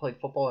Smith played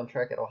football and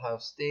track at Ohio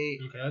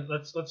State. Okay,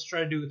 let's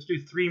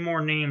do 3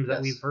 more names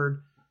that we've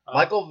heard.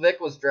 Michael Vick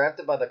was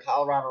drafted by the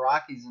Colorado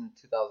Rockies in the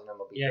 2000 MLB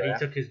draft. Yeah, he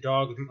took his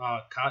dog,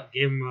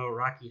 gave him a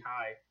Rocky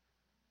High.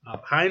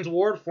 Hines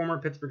Ward, former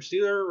Pittsburgh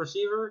Steelers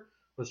receiver,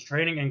 was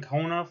training in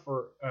Kona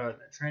for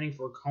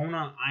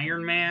Kona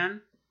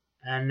Ironman.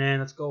 And then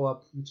let's go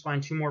up. Let's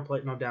find 2 more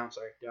players. No, down.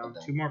 Sorry, down.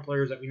 2 more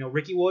players that we know.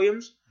 Ricky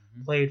Williams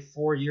played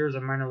 4 years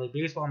of minor league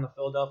baseball in the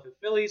Philadelphia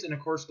Phillies, and of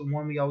course the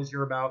one we always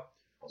hear about,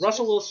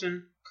 Russell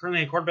Wilson,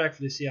 currently a quarterback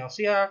for the Seattle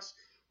Seahawks,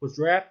 was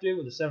drafted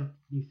with the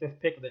 75th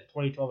pick of the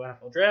 2012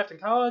 NFL Draft in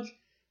college.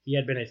 He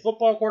had been a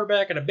football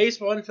quarterback and a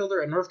baseball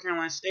infielder at North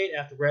Carolina State.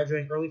 After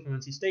graduating early from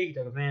NC State, he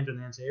took advantage of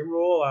the NCAA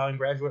rule, allowing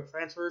graduate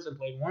transfers, and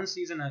played 1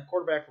 season at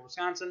quarterback for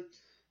Wisconsin.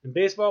 In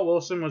baseball,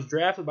 Wilson was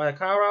drafted by the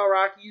Colorado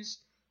Rockies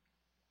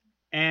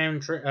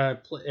and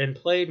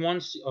played in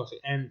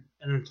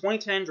the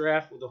 2010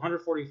 draft with the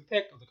 140th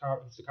pick of the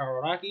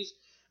Colorado Rockies,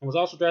 and was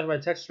also drafted by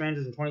the Texas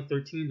Rangers in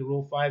 2013, the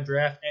Rule 5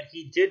 draft, and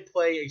he did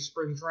play a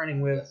spring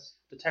training with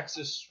the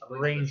Texas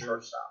Rangers.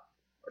 Shortstop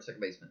or second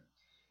baseman.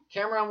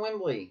 Cameron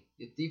Wembley,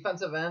 the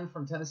defensive end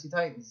from Tennessee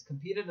Titans,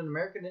 competed in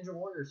American Ninja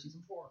Warrior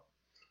Season 4.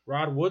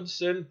 Rod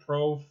Woodson,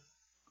 Pro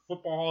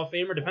Football Hall of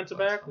Famer, defensive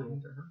back,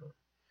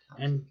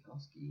 and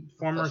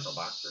former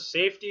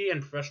safety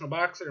and professional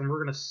boxer. And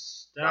we're going to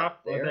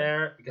stop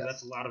there because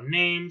that's a lot of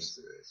names.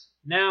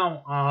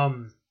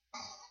 Now,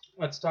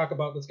 let's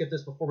get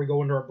this before we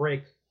go into our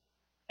break.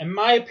 In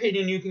my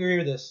opinion, you can agree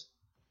with this.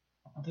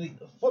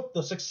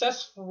 The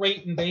success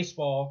rate in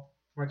baseball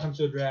when it comes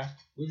to a draft,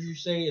 would you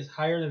say is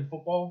higher than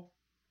football?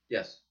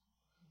 Yes.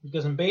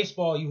 Because in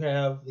baseball, you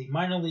have the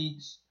minor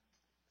leagues.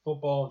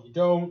 Football, you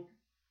don't.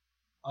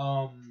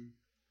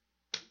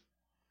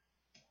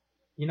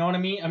 You know what I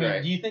mean?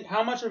 Right. Do you think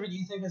how much of it do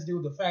you think has to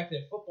do with the fact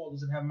that football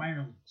doesn't have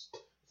minor leagues?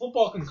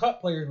 Football can cut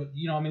players, but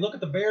look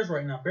at the Bears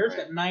right now. Bears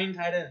got 9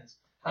 tight ends.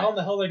 How in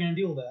the hell are they going to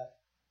deal with that?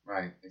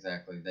 Right,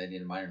 exactly. They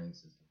need a minor league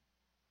system.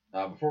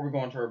 Before we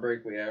go into our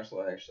break, we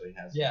actually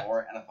have some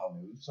more NFL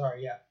news.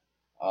 Sorry, yeah.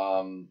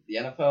 The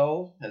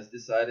NFL has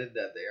decided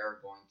that they are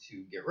going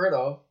to get rid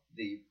of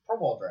the Pro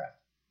Bowl draft.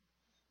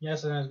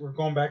 Yes, and we're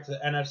going back to the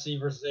NFC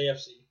versus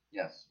AFC.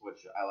 Yes,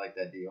 which I like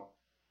that deal.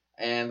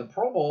 And the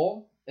Pro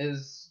Bowl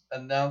is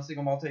announcing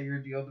a multi-year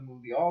deal to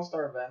move the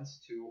All-Star events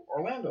to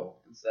Orlando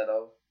instead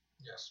of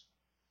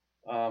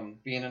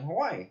being in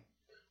Hawaii.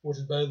 Which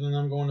is better than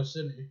them going to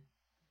Sydney.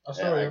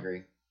 I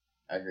agree.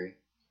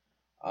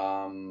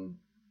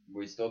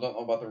 We still don't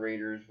know about the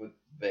Raiders with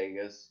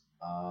Vegas.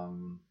 I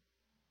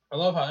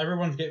love how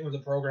everyone's getting with the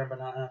program, but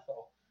not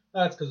NFL.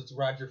 That's because it's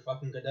Roger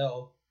fucking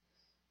Goodell.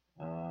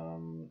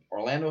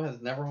 Orlando has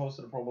never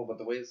hosted a Pro Bowl, but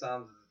the way it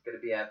sounds is it's going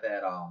to be at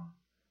that.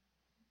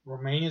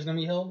 Romania's going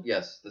to be held?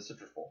 Yes, the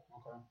Citrus Bowl.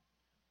 Okay.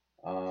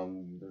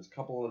 There's a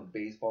couple of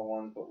baseball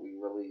ones, but we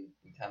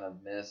kind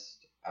of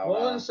missed out. Well, I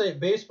was going to say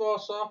baseball,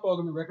 softball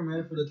going to be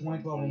recommended for the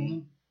 2012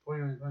 Olympics.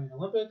 2020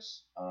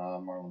 Olympics.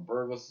 Marlon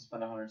Byrd was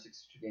suspended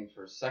 162 games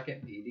for a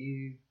second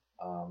PD.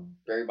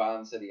 Barry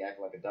Bonds said he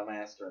acted like a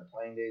dumbass during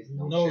playing days.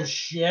 No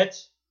shit.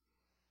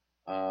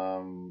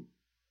 Freaking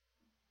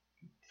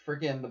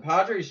the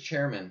Padres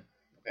chairman.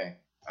 Okay,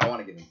 I want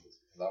to get into this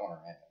because I want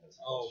to rant on this.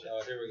 Oh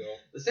god, here we go.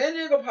 The San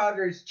Diego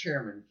Padres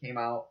chairman came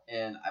out,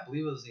 and I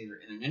believe it was either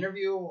in an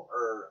interview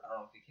or I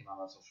don't know if he came out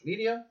on social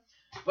media,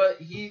 but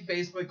he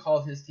basically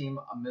called his team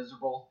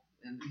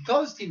he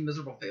called his team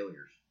miserable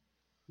failures.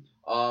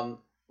 Well,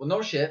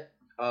 no shit.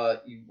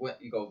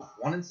 You go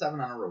 1-7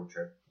 on a road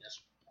trip. Yes.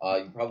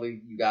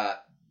 You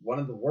got one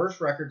of the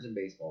worst records in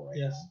baseball right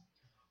Yes.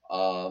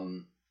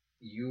 now.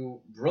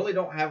 You really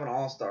don't have an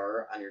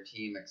all-star on your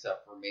team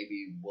except for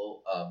maybe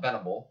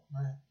Venable.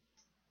 Right.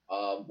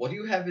 What do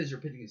you have as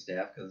your pitching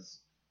staff? Because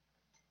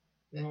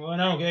Well,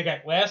 no,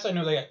 last I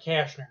knew they got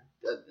Cashner.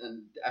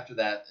 and after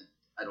that,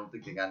 I don't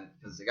think they got it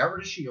because they got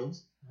rid of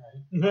Shields.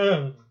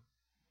 Right.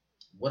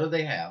 What do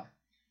they have?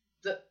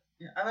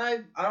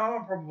 And I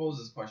want to propose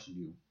this question to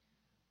you.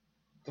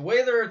 The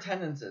way their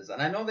attendance is,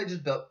 and I know they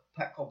just built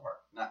Petco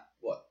Park, not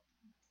what,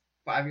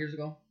 5 years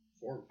ago,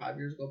 4 or 5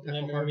 years ago.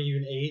 Petco Park, Maybe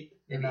even 8 or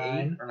maybe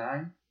 9. 8 or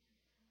 9.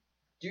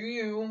 Do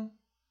you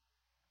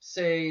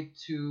say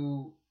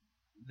to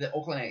the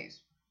Oakland A's?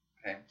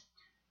 Okay,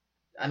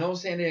 I know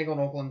San Diego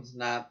and Oakland's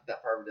not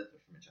that far of a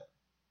distance from each other.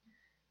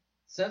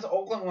 Since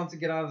Oakland wants to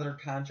get out of their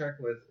contract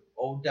with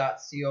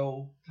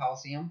O.CO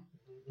Coliseum,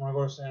 Want to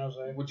go to San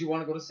Jose? would you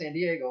want to go to San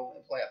Diego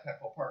and play at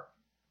Petco Park?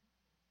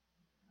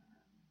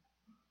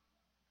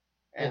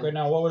 And Okay,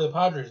 now what would the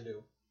Padres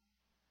do?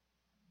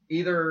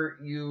 either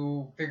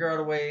you figure out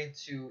a way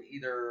to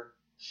either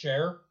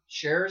Share?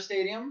 share a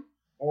stadium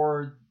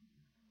or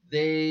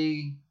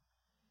I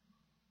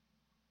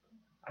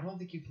don't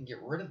think you can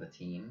get rid of a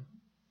team.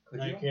 Could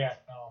No, you? you can't.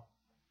 No.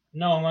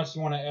 No, unless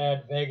you want to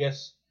add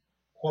Vegas,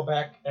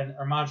 Quebec,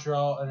 or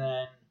Montreal, and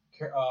then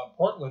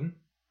Portland.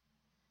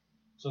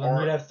 So then Or-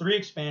 we'd have 3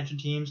 expansion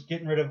teams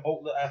getting rid of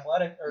the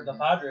Athletic or the Mhm.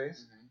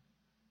 Padres. Mhm.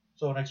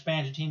 So an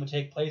expansion team would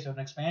take place of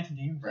an expansion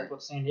team. Right. That's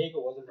what San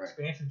Diego was, an Right.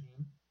 expansion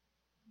team.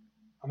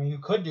 I mean, you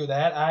could do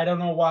that. I don't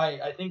know why.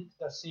 I think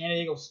the San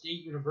Diego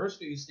State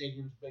University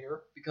Stadium's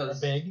bigger. Because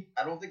Big.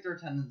 I don't think their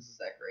attendance is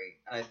that great,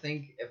 and I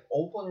think if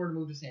Oakland were to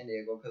move to San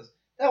Diego, because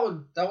that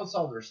would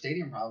solve their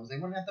stadium problems. They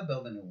wouldn't have to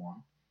build a new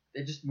one.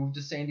 They just moved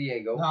to San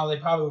Diego. No, they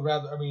probably would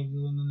rather. I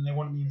mean, they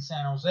wouldn't be in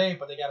San Jose,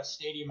 but they got a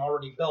stadium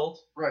already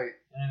built, Right.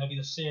 and it'll be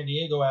the San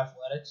Diego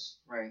Athletics.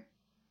 Right.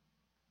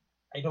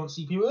 I don't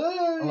see people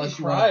Unless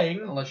you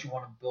crying. want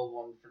to build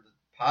one for the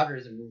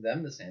Padres and move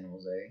them to San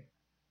Jose.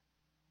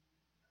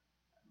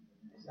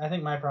 I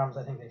think my problem is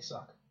I think they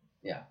suck.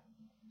 Yeah.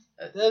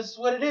 That's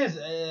what it is.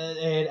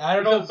 And I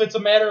don't know if it's a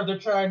matter of they're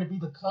trying to be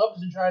the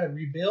Cubs and try to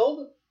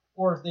rebuild,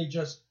 or if they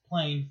just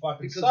plain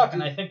fucking Because suck. do-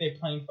 And I think they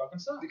plain fucking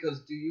suck.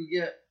 Because do you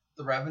get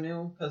the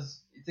revenue?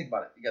 Because you think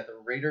about it, you got the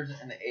Raiders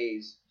and the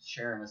A's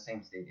sharing the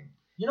same stadium.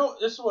 You know,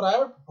 this is what I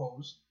would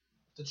propose.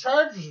 The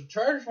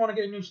Chargers want to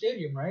get a new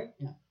stadium, right?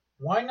 Yeah.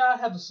 Why not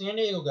have the San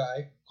Diego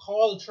guy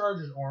call the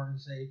Chargers owner and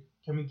say,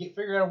 "Can we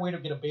figure out a way to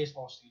get a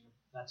baseball stadium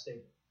in that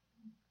stadium?"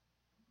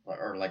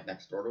 Or like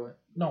next door to it.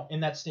 No, in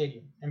that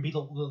stadium, and be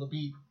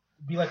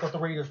like what the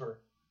Raiders were,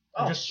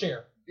 and Oh. just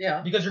share.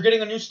 Yeah. Because you're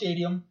getting a new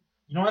stadium,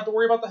 you don't have to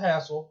worry about the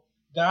hassle.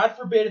 God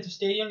forbid it's a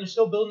stadium, you're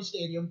still building a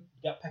stadium.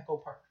 You got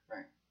Petco Park.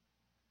 Right.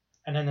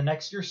 And then the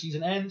next year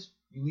season ends,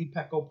 you leave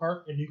Petco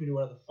Park, and you can do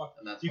whatever the fuck.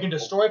 And that's You what can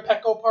destroy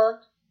Petco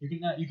Park. You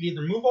can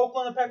either move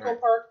Oakland to Petco Right.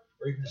 Park,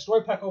 or you can destroy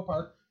Petco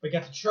Park. But you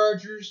got the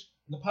Chargers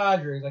and the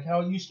Padres, like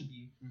how it used to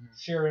be, Mhm.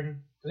 sharing.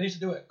 Because they used to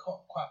do it at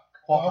Qualcomm.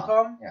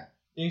 Qualcomm. Yeah.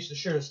 They used to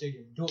share the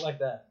stadium. Do it like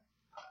that.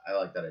 I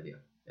like that idea.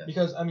 Yes.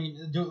 Because, I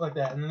mean, do it like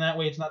that. And then that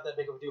way it's not that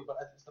big of a deal. But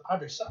the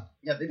Padres suck.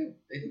 Yeah, they do.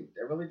 They do.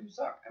 They really do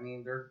suck. I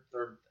mean, they're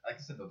like I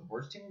said, they're the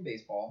worst team in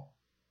baseball.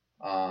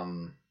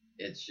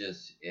 It's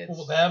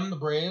Well, them, the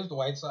Braves, the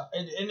White Sox.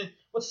 And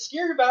what's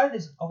scary about it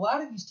is a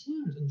lot of these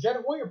teams, and Jed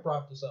Hoyer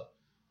brought this up,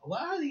 a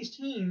lot of these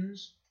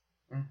teams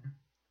Mhm.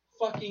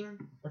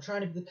 fucking are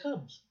trying to be the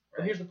Cubs. But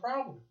Right. here's the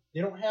problem.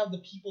 They don't have the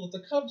people that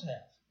the Cubs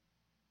have.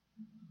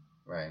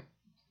 right.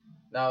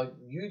 Now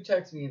you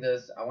text me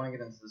this. I want to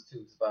get into this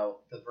too. It's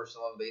about because we're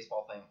still on the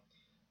baseball thing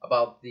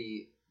about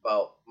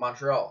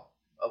Montreal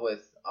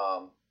with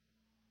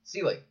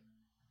Sealy.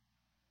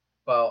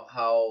 About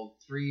how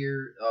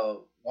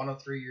 1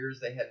 of 3 years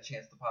they had a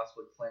chance to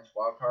possibly clinch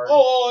wild card.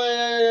 Oh,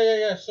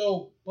 yeah.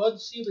 So Bud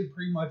Selig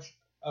pretty much,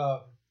 a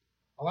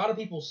lot of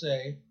people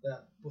say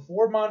that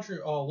before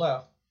Montreal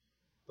left,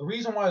 the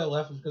reason why they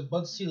left was because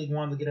Bud Selig didn't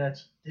want to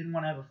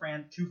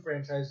have 2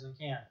 franchises in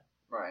Canada.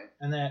 Right.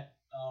 And that,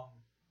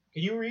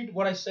 can you read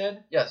what I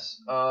said? Yes.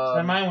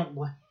 My mind went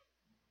blank.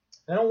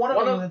 I don't want to.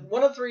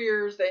 One of 3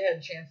 years they had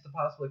a chance to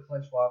possibly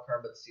clinch wild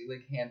card, but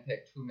Seelig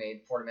handpicked who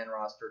made 40-man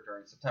roster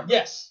during September.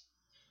 Yes.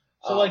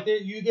 So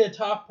you get a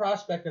top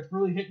prospect that's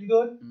really hitting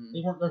good.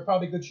 Mhm. There's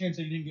probably a good chance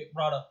that you didn't get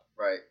brought up.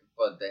 Right,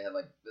 but they had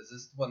is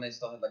this when they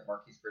still had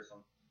Marquise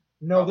Grissom?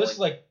 No, Probably. this is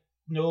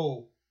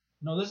no,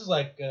 this is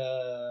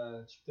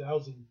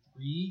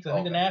 2003. 'Cause I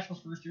think the Okay.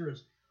 Nationals' first year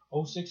was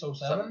 06,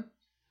 07?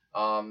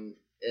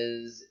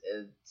 Is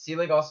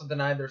C-League also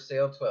denied their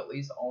sale to at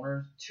least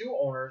two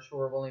owners who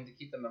were willing to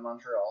keep them in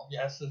Montreal.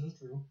 Yes, this is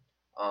true.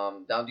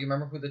 Now, do you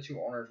remember who the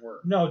two owners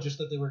were? No, just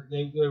that they were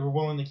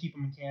willing to keep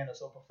them in Canada,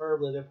 so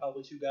preferably they're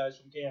probably two guys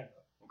from Canada.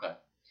 Okay.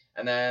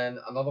 And then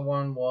another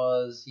one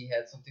was he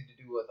had something to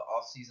do with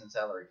off-season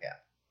salary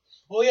cap.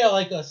 Well, yeah,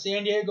 like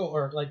San Diego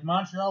or like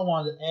Montreal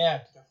wanted to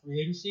add to the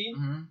free agency,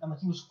 Mm-hmm. and like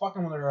he was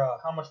fucking with their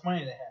how much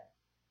money they had.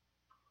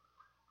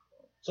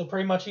 So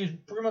pretty much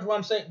what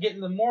I'm saying,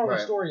 getting the moral of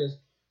the story is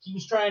he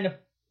was trying to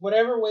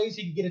whatever ways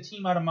he could get a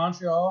team out of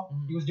Montreal,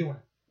 he was doing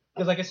it.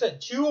 Because like I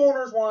said, two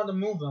owners wanted to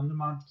move them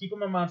to keep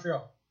them in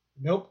Montreal.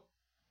 Nope.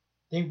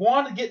 They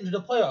wanted to get into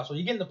the playoffs. So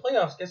you get into the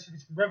playoffs, guess who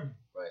gets revenue?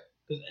 Right.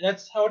 Because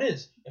that's how it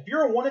is. If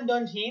you're a one and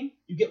done team,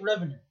 you get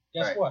revenue.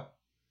 Guess what?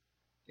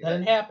 That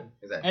didn't happen.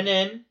 Exactly. And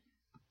then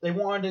they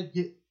wanted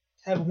to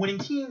have a winning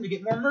team to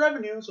get more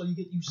revenue, so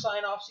you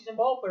sign off season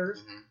ball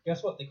players. Mm-hmm.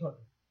 Guess what? They couldn't.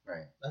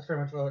 Right. That's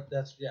pretty much what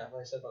I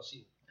said about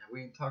season. Have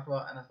we talked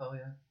about NFL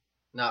yet?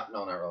 No,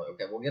 not really.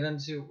 Okay, we're gonna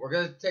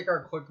take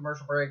our quick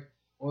commercial break.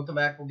 When we come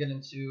back, we'll get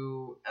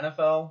into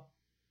NFL.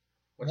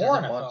 More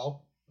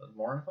NFL.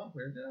 More NFL?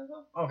 We did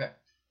NFL? Okay.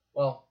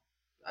 Well,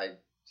 I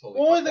totally.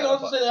 The only thing I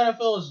was gonna say the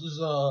NFL is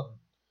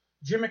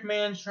Jim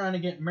McMahon's trying to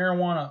get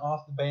marijuana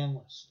off the ban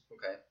list.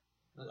 Okay.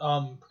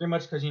 Pretty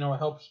much because it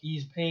helps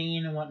ease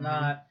pain and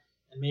whatnot,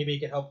 and maybe it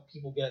could help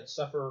people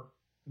suffer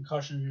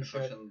concussion and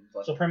shit.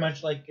 So pretty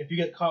much like if you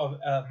get caught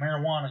with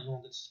marijuana, you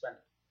won't get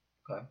suspended.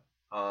 Okay.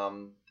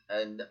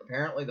 And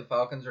apparently the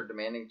Falcons are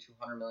demanding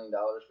 $200 million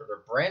for their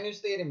brand new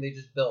stadium they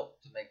just built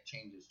to make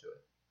changes to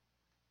it.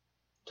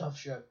 Tough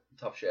shit.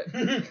 Tough shit.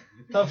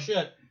 Tough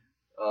shit.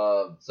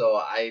 So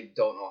I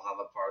don't know how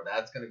far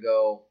that's gonna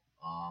go.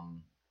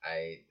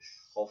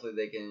 Hopefully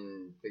they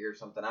can figure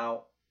something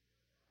out.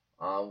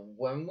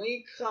 When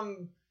we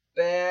come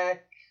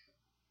back,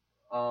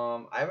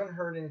 I haven't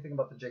heard anything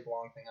about the Jake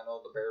Long thing. I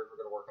know the Bears were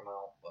gonna work him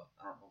out, but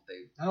I don't know if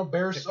they. I know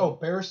Bears.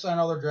 Bears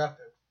signed all their draft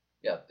picks.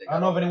 Yeah. I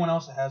don't know if anyone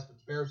else has, but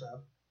the Bears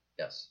have.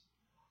 Yes.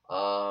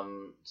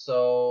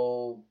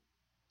 So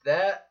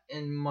that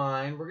in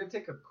mind, we're gonna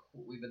take a.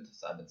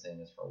 I've been saying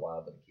this for a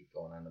while, but I keep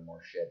going on to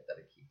more shit that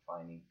I keep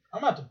finding.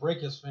 I'm about to break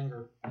his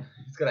finger.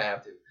 He's gonna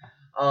have to.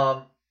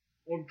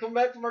 We'll come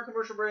back from our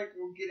commercial break.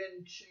 We'll get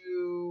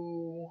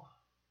into.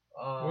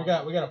 We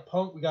got a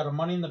Punk. We got a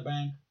Money in the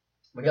Bank.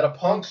 We got a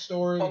Punk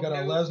story. Punk we got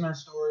news. a Lesnar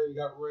story. We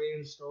got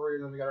Reigns story,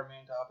 and then we got our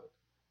main topic.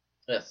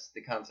 Yes,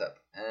 the concept,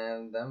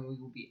 and then we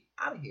will be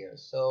out of here.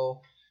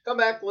 So come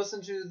back,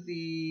 listen to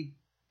the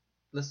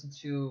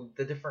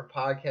different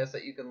podcasts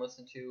that you can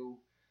listen to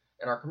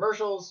in our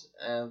commercials,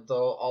 and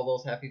all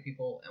those happy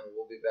people, and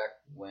we'll be back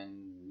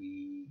when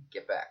we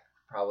get back,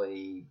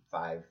 probably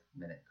 5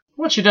 minutes.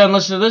 Once you're done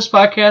listening to this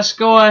podcast,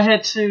 go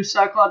ahead to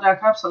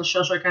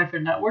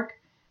SoundCloud.com/ShellStrike-Network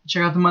and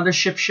check out the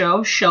mothership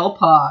show, Shell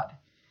Pod.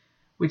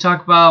 We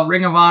talk about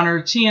Ring of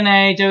Honor,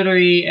 TNA,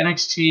 WWE,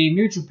 NXT,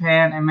 New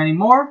Japan, and many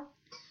more.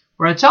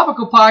 We're a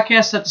topical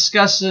podcast that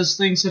discusses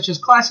things such as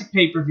classic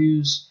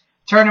pay-per-views,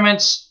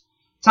 tournaments,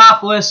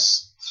 top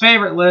lists,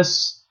 favorite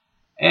lists,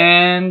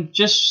 and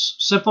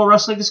just simple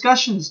wrestling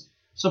discussions.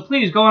 So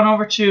please go on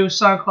over to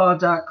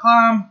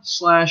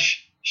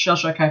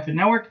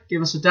SoundCloud.com/ShellStrike-Network.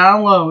 Give us a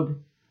download.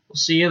 We'll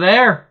see you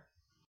there.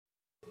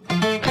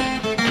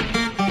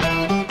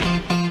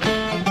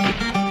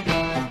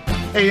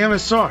 Hey,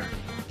 MSR.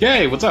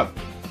 Hey, what's up?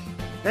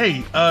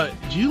 Hey,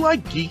 do you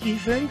like geeky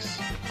things?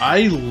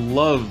 I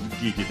love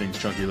geeky things,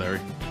 Chunky Larry.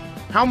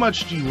 How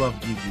much do you love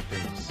geeky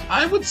things?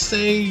 I would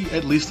say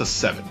at least a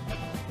 7.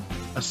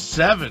 A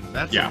 7?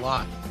 That's a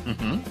lot.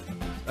 Mm-hmm.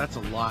 That's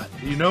a lot.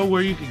 You know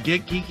where you can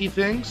get geeky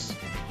things?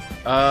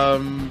 I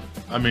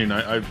mean,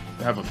 I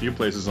have a few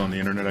places on the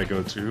internet I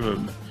go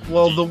to.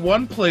 Well, the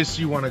one place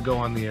you want to go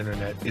on the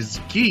internet is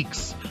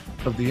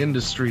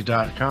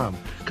geeksoftheindustry.com,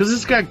 because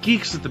it's got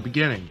geeks at the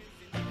beginning.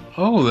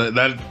 Oh,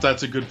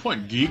 that's a good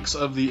point.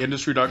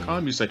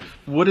 Geeksoftheindustry.com, you say.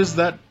 What is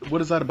that? What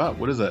is that about?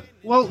 What is that?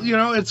 Well,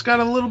 it's got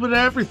a little bit of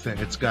everything.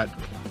 It's got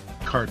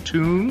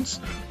cartoons,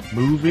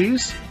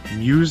 movies,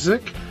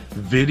 music,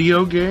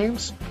 video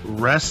games,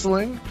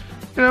 wrestling.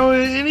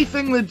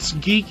 Anything that's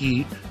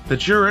geeky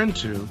that you're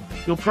into,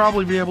 you'll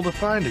probably be able to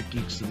find at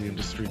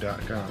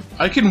geeksoftheindustry.com.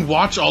 I can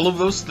watch all of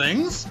those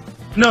things?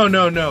 No.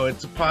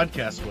 It's a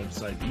podcast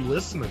website. You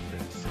listen to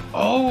things.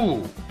 Oh.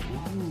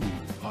 Ooh,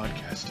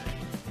 podcasting.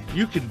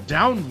 You can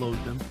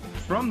download them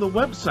from the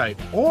website,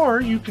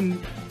 or you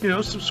can,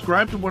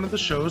 subscribe to one of the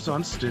shows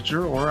on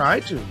Stitcher or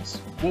iTunes.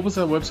 What was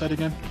that website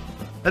again?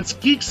 That's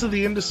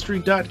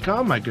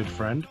geeksoftheindustry.com, my good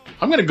friend.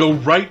 I'm going to go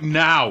right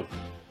now.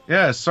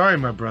 Yeah, sorry,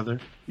 my brother.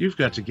 You've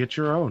got to get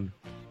your own.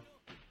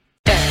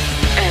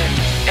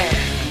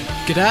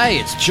 G'day,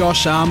 it's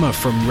Josh Armour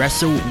from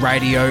Wrestle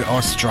Radio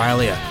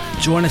Australia.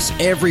 Join us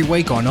every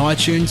week on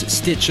iTunes,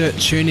 Stitcher,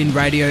 TuneIn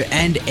Radio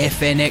and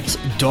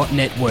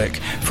FNX.network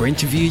for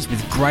interviews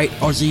with great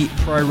Aussie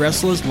pro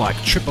wrestlers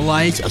like Triple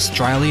A's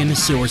Australian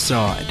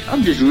Suicide,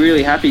 I'm just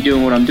really happy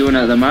doing what I'm doing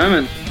at the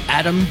moment.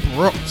 Adam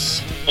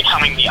Brooks,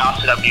 becoming the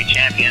RCW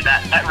champion,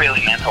 that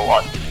really meant a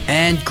lot.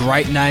 and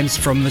great names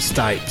from the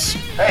States.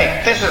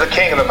 Hey, this is the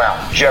king of the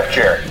mountain, Jeff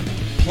Jarrett.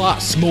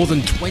 Plus, more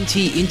than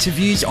 20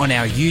 interviews on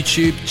our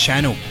YouTube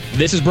channel.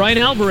 This is Brian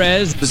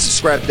Alvarez. This is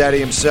Scrap Daddy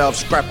himself,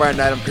 Scrap Iron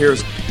Adam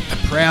Pierce. A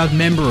proud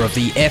member of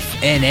the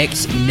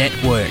FNX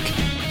network.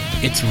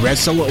 It's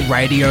Wrestle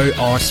Radio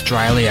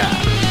Australia.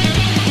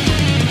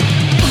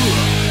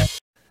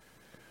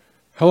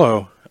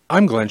 Hello,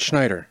 I'm Glenn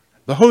Schneider,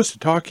 the host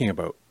of Talking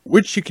About,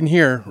 which you can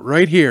hear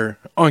right here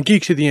on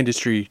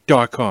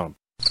geeksoftheindustry.com.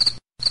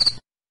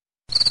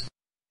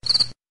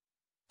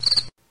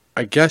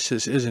 I guess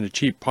this isn't a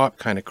cheap pop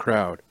kind of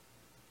crowd.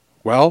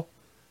 Well,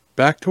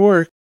 back to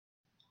work.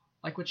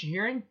 Like what you're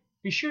hearing?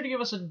 Be sure to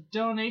give us a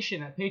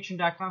donation at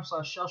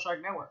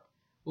patreon.com/ShellshockNetwork.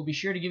 We'll be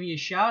sure to give you a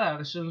shout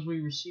out as soon as we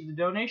receive the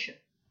donation.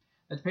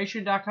 That's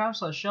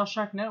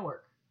patreon.com/ShellshockNetwork.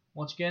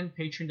 Once again,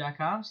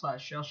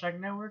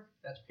 patreon.com/ShellshockNetwork.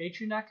 That's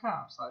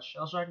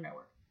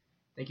patreon.com/ShellshockNetwork.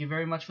 Thank you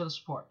very much for the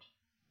support.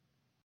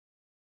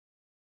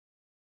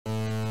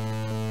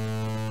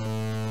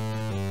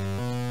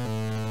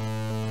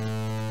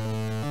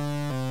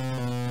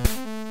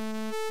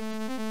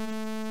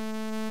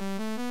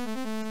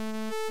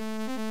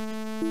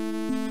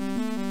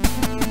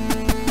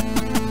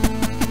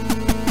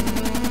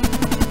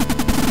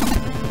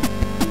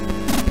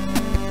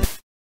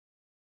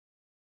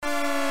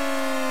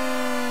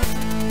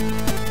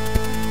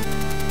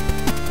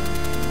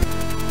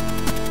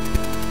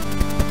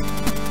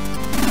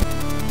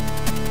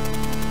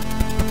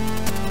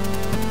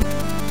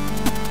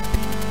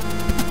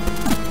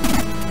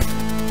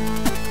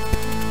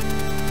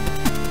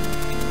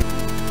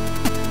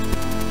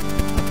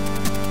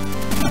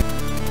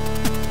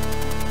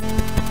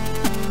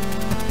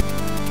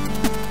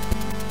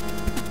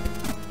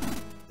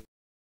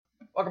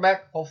 Welcome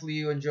back. Hopefully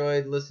you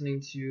enjoyed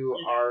listening to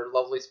our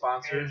lovely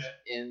sponsors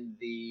in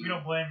the We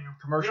don't blame you.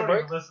 commercial We don't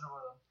break. even listen to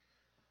them.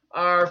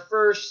 Our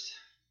first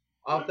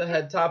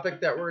off-the-head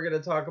topic that we're going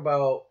to talk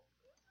about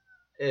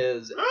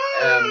is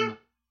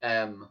MMA,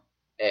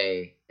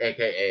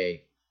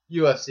 a.k.a.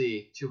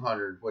 UFC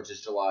 200, which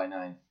is July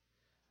 9th.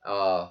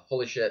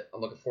 Holy shit,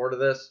 I'm looking forward to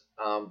this.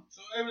 So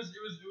it was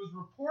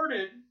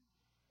reported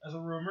as a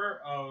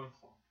rumor of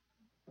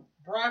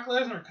Brock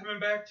Lesnar coming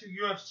back to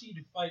UFC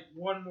to fight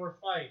one more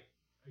fight.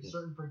 A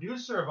certain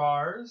producer of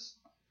ours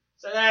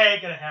said, "That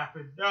ain't gonna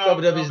happen. No,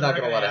 WWE's not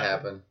going to let it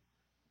happen."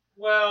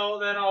 Well,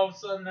 then all of a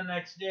sudden the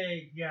next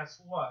day,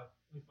 guess what?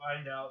 We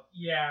find out,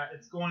 yeah,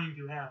 it's going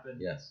to happen.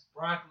 Yes.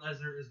 Brock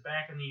Lesnar is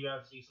back in the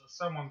UFC, so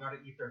someone got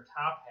to eat their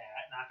top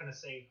hat. Not going to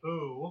say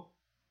who.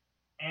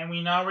 And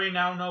we already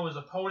now know his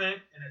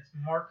opponent, and it's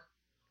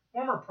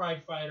former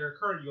Pride fighter,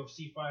 current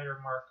UFC fighter,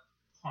 Mark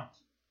Hunt.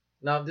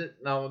 Now did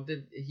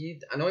he?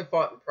 I know he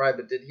fought in Pride,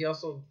 but did he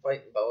also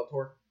fight in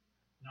Bellator?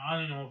 No, I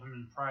don't know if I'm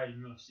in Pride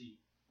and UFC.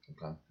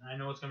 Okay. And I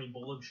know it's going to be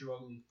Bullet Shoe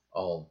Ugly.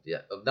 Oh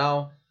yeah.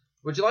 Now,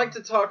 would you like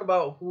to talk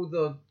about who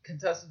the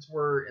contestants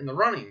were in the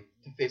running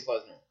to face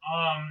Lesnar?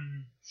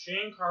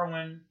 Shane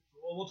Carwin.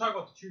 Well, we'll talk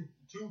about the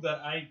two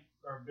that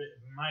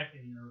in my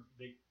opinion, are a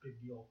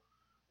big deal.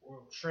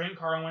 Shane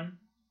Carwin,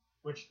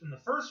 which in the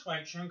first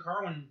fight, Shane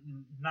Carwin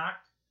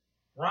rocked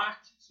Brock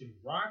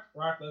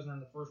Lesnar in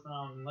the first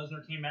round, and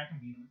Lesnar came back and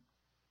beat him.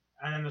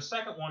 And then the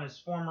second one is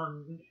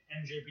former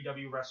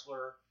NJPW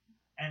wrestler,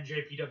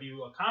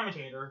 NJPW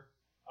commentator,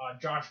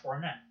 Josh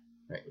Barnett.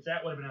 Right. Which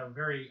that would have been a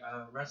very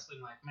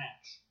wrestling-like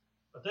match.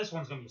 But this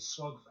one's going to be a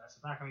slugfest.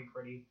 It's not going to be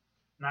pretty.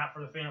 Not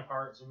for the faint of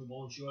heart. It's going to be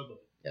Bullet Shoe Ugly.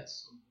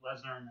 Yes.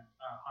 Lesnar and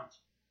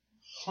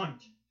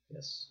Hunt.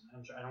 Yes.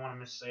 I don't want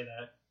to missay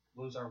that.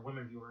 Lose our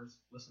women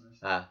listeners.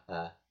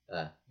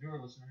 Viewer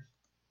listeners.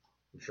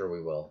 I'm sure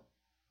we will.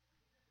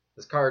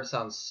 This card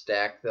sounds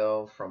stacked,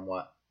 though, from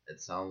what it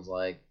sounds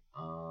like.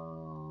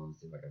 Let's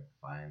see if I can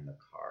find the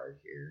card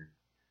here.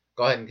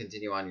 Go ahead and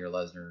continue on your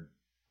Lesnar.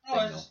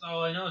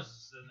 All I know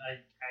is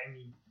that I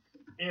mean,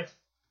 if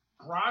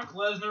Brock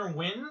Lesnar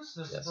wins,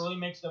 this really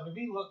makes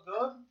WWE look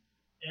good.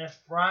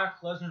 If Brock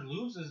Lesnar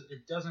loses,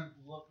 it doesn't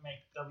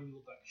make WWE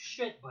look like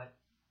shit, but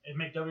it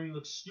make WWE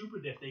look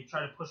stupid if they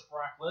try to push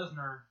Brock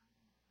Lesnar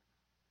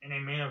in a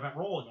main event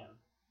role again,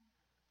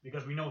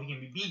 because we know he can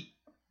be beat.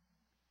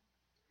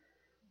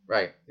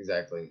 Right,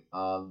 exactly.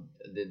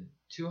 The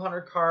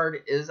 200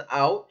 card is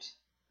out.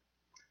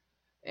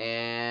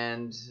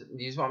 And do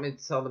you just want me to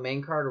tell the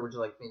main card, or would you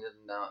like me to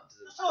not?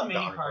 Just tell the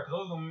main card, because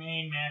those are the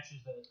main matches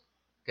that.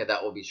 Okay,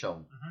 that will be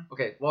shown. Mm-hmm.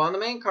 Okay, well, on the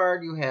main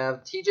card, you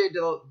have T.J.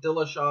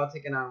 Dillashaw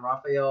taking on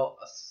Rafael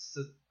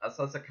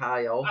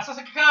Asasakayo.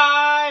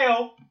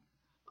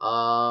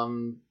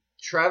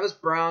 Travis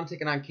Brown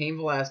taking on Cain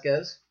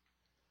Velasquez.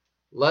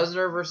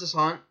 Lesnar versus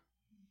Hunt.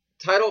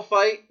 Title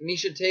fight,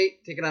 Misha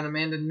Tate taking on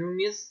Amanda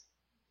Nunes.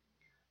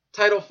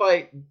 Title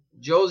fight,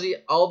 Josie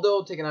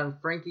Aldo taking on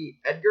Frankie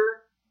Edgar.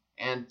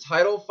 And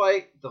title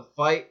fight, the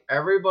fight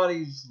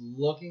everybody's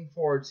looking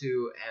forward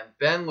to and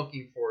been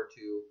looking forward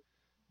to,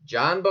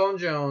 John Bone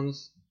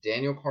Jones,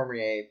 Daniel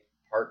Cormier,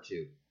 Part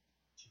 2.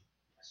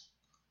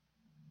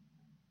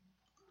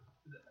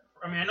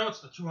 I mean, I know it's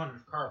the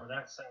 200th card, but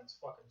that sounds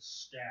fucking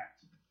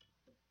stacked.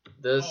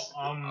 This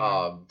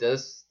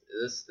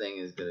this thing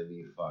is gonna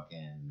be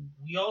fucking.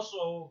 We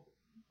also,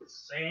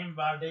 same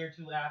about a day or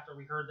two after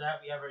we heard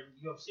that, we have a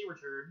UFC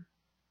return.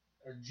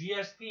 A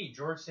GSP,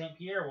 George St.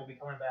 Pierre, will be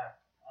coming back.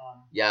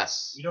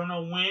 Yes. We don't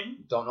know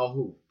when. Don't know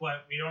who.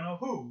 But we don't know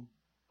who.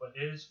 But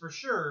it is for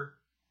sure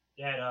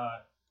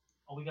that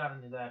we got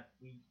into that.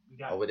 We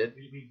got. Oh, we did.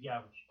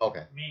 Yeah.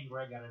 Okay. Me and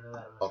Greg got into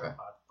that on the okay.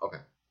 pod. Okay.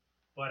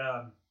 But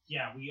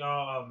yeah, we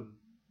got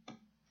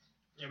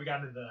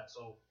into that.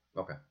 So.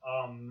 Okay.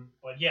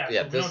 But yeah,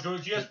 yeah, so we know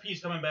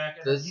GSP's coming back,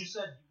 and you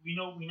said we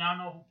now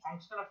know who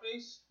Punk's gonna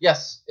face.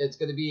 Yes, it's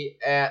gonna be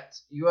at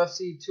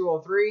UFC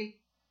 203,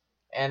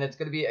 and it's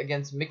gonna be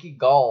against Mickey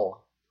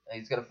Gall.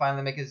 He's gonna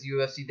finally make his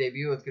UFC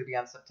debut. It's gonna be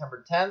on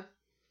September 10th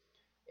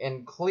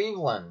in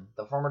Cleveland.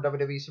 The former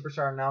WWE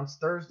superstar announced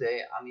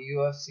Thursday on the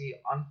UFC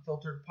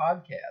Unfiltered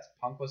podcast.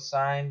 Punk was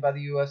signed by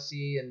the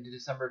UFC in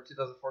December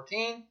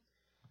 2014.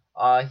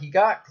 He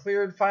got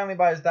cleared finally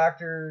by his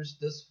doctors.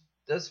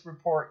 This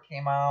report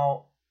came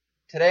out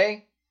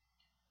today,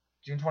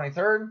 June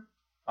 23rd.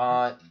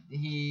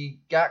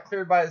 He got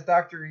cleared by his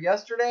doctor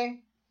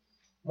yesterday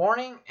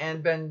morning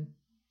and been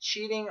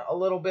cheating a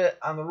little bit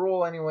on the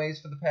rule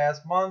anyways for the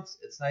past months.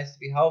 It's nice to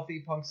be healthy,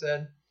 Punk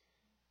said.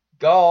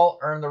 Gall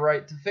earned the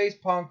right to face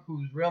Punk,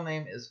 whose real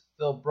name is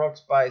Phil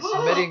Brooks, by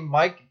submitting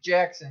Mike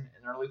Jackson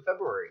in early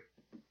February.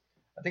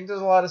 I think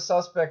there's a lot of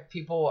suspect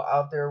people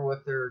out there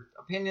with their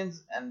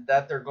opinions and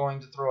that they're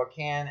going to throw a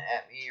can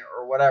at me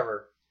or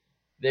whatever.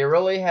 They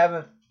really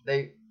haven't.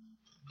 They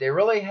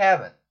really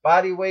haven't.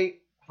 Body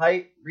weight,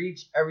 height,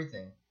 reach,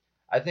 everything.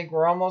 I think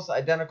we're almost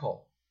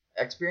identical.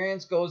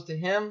 Experience goes to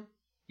him.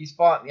 He's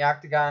fought in the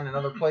octagon and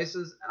other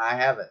places, and I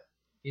haven't.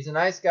 He's a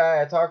nice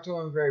guy. I talked to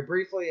him very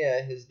briefly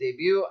at his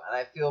debut, and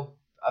I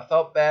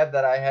felt bad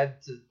that I had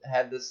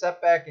this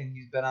setback, and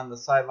he's been on the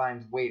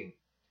sidelines waiting.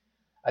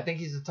 I think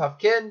he's a tough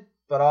kid,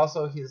 but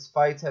also his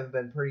fights have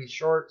been pretty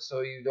short, so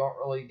you don't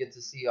really get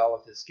to see all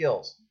of his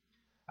skills.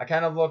 I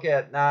kind of look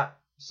at not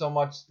so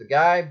much the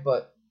guy,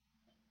 but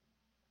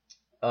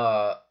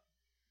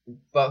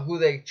who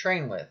they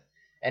train with.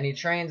 And he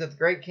trains at the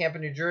great camp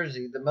in New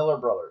Jersey, the Miller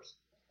Brothers.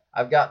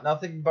 I've got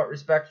nothing but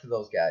respect for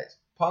those guys.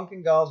 Punk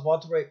and Gall's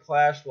welterweight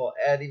clash will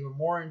add even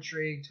more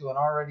intrigue to an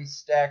already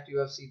stacked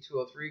UFC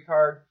 203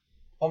 card.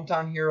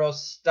 Hometown hero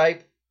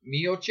Stipe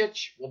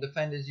Miocic will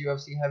defend his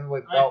UFC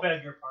heavyweight belt. I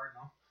beg your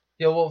pardon.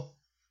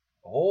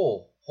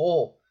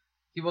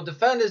 He will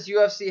defend his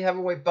UFC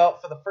heavyweight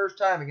belt for the first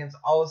time against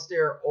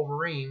Alistair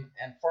Overeem,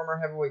 and former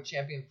heavyweight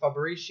champion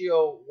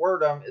Fabricio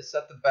Werdum is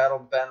set to battle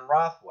Ben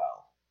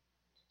Rothwell.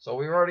 So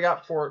we've already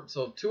got 4.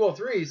 So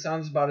 203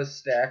 sounds about as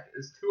stacked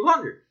as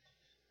 200.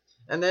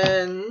 And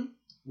then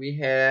we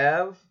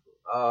have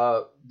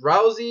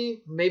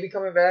Rousey maybe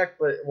coming back,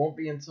 but it won't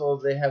be until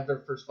they have their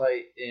first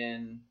fight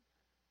in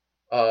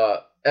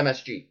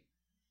MSG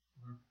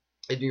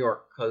in New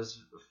York,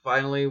 because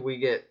finally we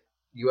get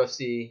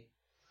UFC.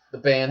 The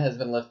ban has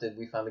been lifted.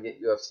 We finally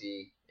get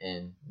UFC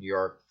in New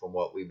York from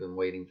what we've been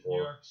waiting for.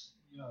 New York's,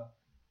 yeah.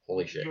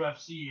 Holy shit.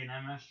 UFC and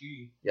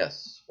MSG.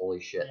 Yes, holy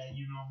shit. Yeah,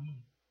 you know me.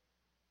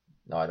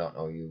 No, I don't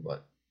know you,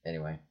 but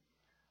anyway.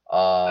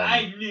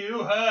 I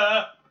knew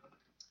her.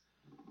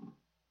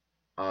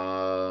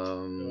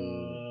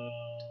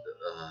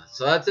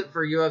 So that's it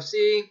for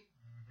UFC.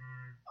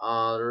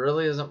 There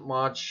really isn't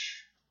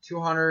much.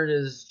 200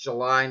 is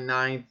July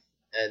 9th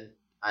at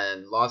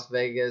Las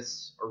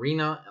Vegas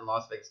Arena in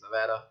Las Vegas,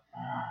 Nevada.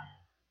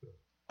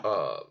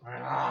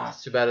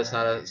 It's too bad it's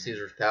not at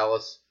Caesar's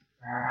Palace.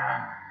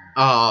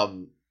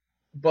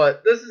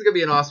 But this is gonna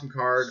be an awesome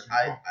card.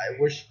 I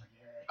wish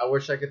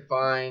I could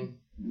find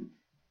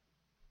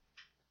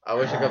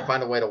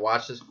a way to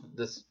watch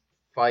this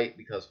fight,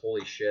 because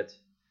holy shit,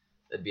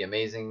 it'd be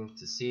amazing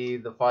to see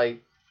the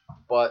fight.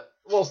 But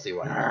we'll see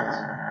what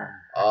happens.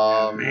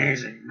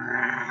 Amazing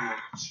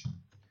match.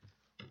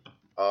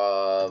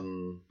 I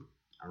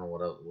don't know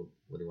what else.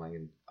 What do you want to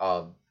get?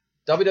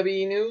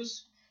 WWE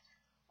news.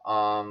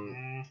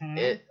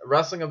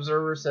 Wrestling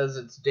Observer says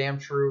it's damn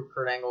true.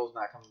 Kurt Angle is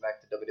not coming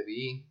back to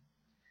WWE.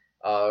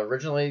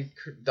 Originally,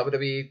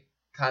 WWE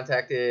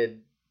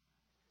contacted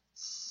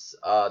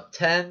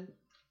 10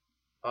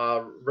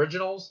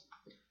 originals,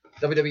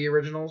 WWE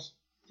originals.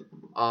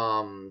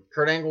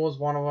 Kurt Angle was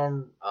one of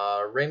them.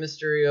 Rey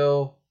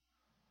Mysterio,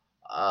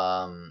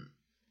 and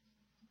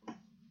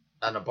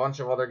a bunch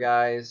of other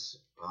guys.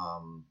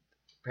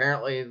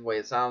 Apparently, the way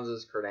it sounds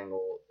is Kurt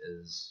Angle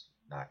is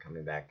not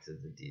coming back to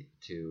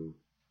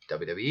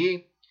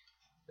WWE.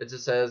 It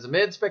just says,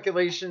 amid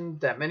speculation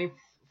that many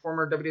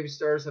former WWE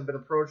stars have been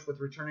approached with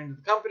returning to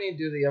the company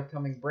due to the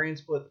upcoming brand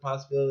split, the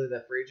possibility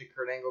that free agent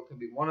Kurt Angle could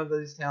be one of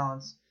these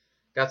talents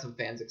got some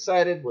fans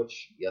excited,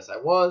 which, yes, I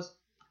was.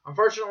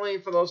 Unfortunately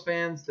for those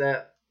fans,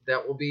 that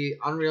will be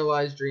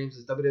unrealized dreams,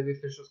 as WWE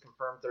officials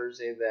confirmed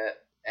Thursday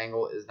that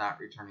Angle is not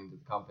returning to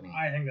the company.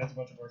 I think that's a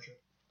bunch of horseshit.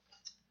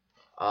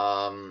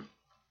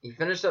 He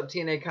finished up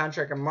TNA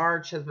contract in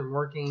March, has been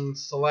working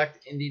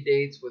select indie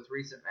dates with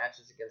recent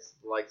matches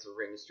against the likes of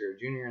Rey Mysterio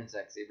Jr. and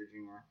Zack Sabre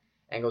Jr.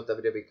 Angle's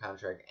WWE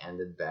contract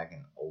ended back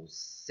in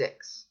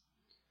 2006.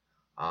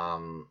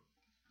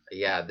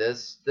 Yeah,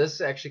 this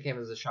actually came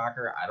as a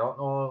shocker. I don't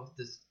know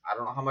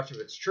how much of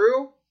it's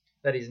true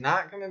that he's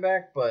not coming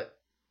back, but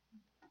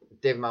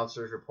Dave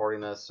Meltzer's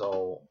reporting this,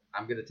 so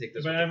I'm gonna take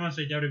this. But I want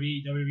to say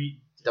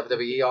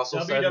WWE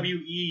also said.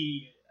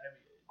 WWE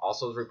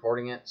also is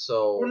reporting it,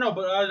 so. Well, no,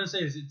 but I was gonna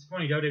say it's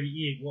funny.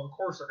 WWE, well, of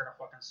course they're gonna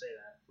fucking say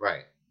that.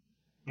 Right.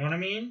 You know what I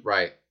mean?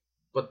 Right.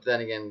 But then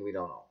again, we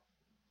don't know.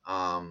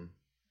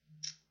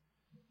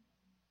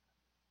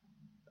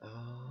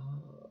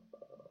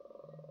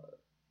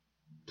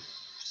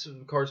 So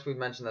of course, we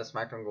mentioned that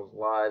SmackDown goes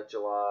live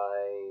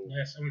July.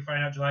 Yes, and we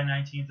find out July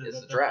 19th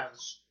is the draft.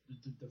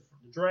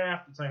 The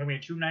draft. It's not gonna be a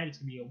 2-night. It's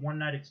gonna be a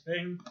 1-night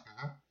thing.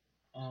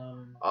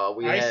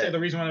 I say the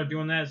reason why they're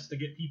doing that is to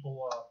get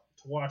people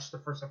to watch the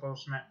first episode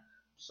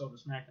of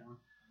SmackDown.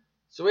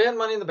 So we had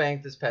Money in the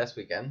Bank this past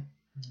weekend.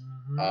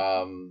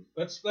 Mm-hmm.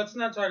 Let's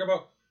not talk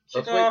about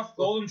kickoff.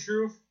 Golden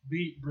Truth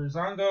beat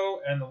Breezango,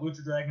 and the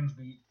Lucha Dragons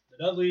beat the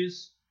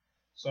Dudleys.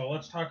 So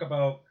let's talk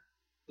about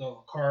the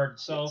card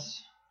itself.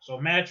 Yes. So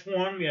match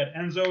 1, we had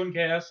Enzo and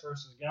Cass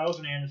versus Gallows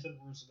and Anderson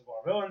versus the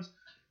Vaudevillains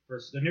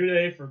versus the New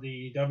Day for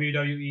the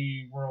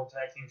WWE World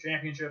Tag Team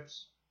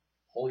Championships.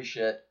 Holy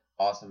shit.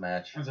 Awesome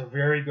match. It was a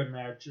very good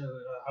match. A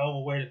hell of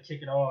a way to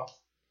kick it off.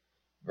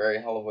 Very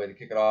hell of a way to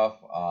kick it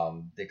off.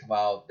 They come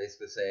out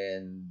basically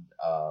saying,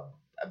 I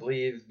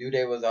believe New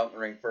Day was out in the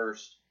ring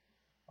first.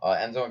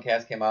 Enzo and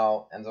Cass came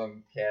out. Enzo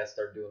and Cass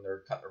started doing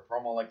their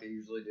promo like they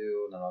usually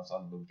do. And then all of a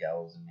sudden, Luke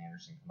Gallows and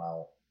Anderson come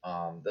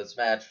out. This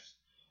match,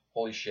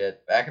 holy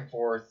shit, back and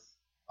forth.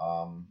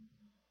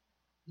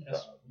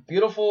 Yes.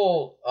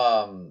 Beautiful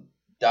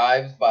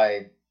dives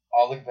by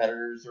all the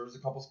competitors. There was a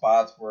couple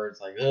spots where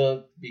it's like,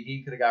 Big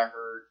E could have got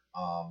hurt.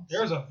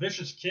 There was a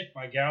vicious kick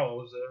by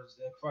Gallows.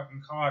 That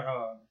fucking caught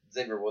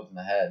Xavier Woods in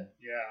the head.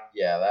 Yeah.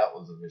 Yeah, that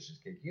was a vicious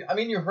kick.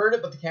 You heard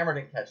it, but the camera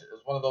didn't catch it. It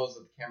was one of those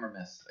that the camera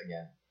missed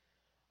again.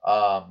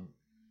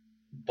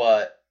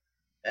 But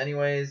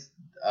anyways,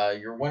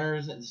 your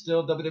winners and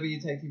still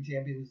WWE Tag Team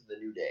Champions, the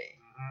New Day.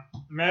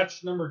 Mm-hmm.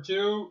 Match number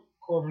 2,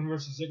 Corbin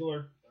versus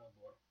Ziggler. Oh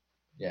boy.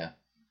 Yeah.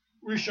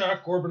 We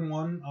shocked. Corbin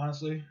won,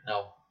 honestly.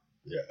 No.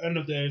 Yeah. End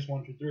of days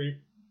 1, 2, 3.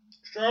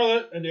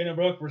 Charlotte and Dana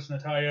Brooke versus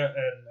Natalya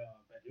and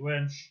Becky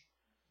Lynch.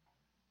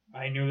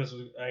 I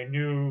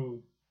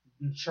knew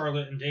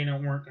Charlotte and Dana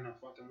weren't gonna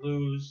fucking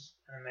lose,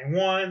 and they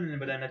won.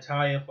 But then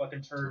Natalya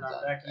fucking turned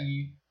on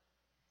Becky.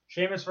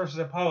 Sheamus versus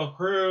Apollo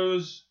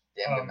Crews.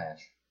 Damn good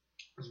match.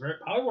 It was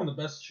probably one of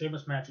the best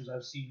Sheamus matches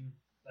I've seen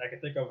that I can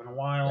think of in a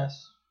while.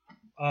 Yes.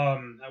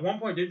 At one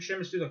point, didn't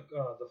Sheamus do the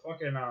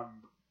fucking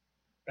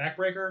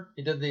backbreaker?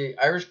 He did the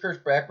Irish Curse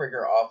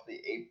backbreaker off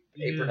the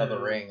apron of the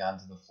ring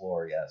onto the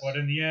floor, yes. But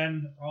in the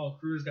end, Apollo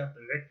Crews got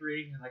the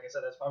victory. And like I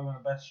said, that's probably one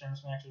of the best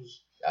Sheamus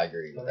matches I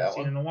agree with that I've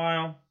seen in a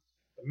while.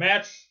 The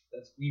match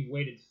that we've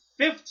waited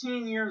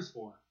 15 years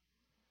for.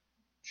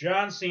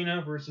 John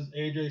Cena versus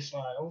AJ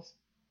Styles.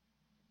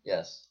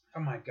 Yes.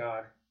 Oh my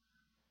god.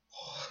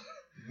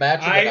 Match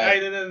of the night.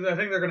 I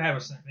think they're going to have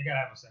a second. They got to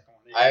have a second one.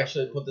 I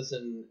actually put this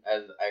in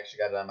as I actually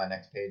got it on my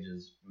next page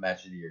as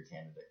match of the year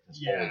candidate.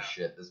 Because holy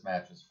shit, this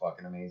match was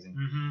fucking amazing.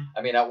 Mm-hmm.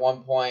 I mean, at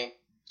one point,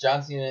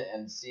 John Cena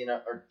and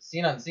Cena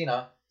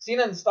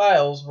and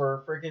Styles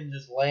were freaking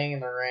just laying in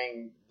the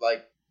ring,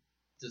 like,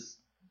 just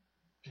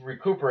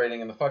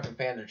recuperating, and the fucking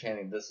fans are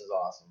chanting, "This is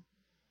awesome."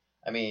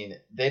 I mean,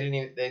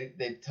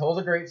 they told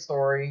a great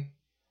story.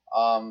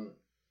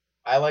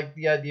 I like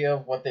the idea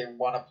of what they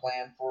want to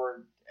plan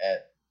for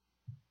at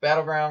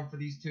Battleground for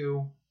these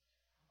two.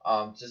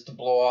 Just to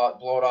blow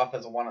it off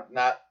as a one,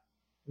 not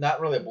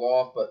really a blow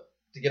off, but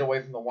to get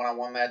away from the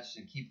one-on-one match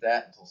and keep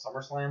that until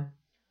SummerSlam.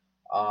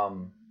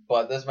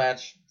 But this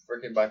match,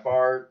 freaking by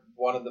far,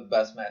 one of the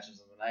best matches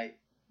of the night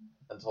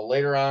until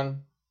later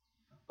on.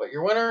 But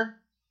your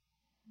winner,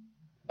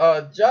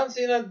 John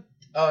Cena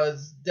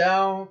is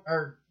down,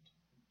 or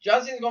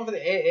John Cena's going for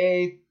the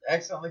AA,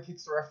 accidentally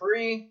kicks the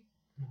referee,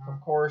 of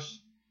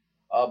course.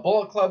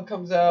 Bullet Club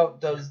comes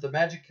out, does the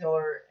Magic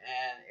Killer,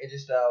 and AJ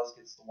Styles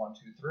gets the 1, 2,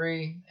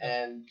 3,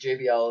 and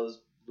JBL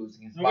is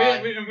losing his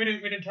mind. We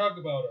didn't talk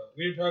about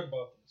this.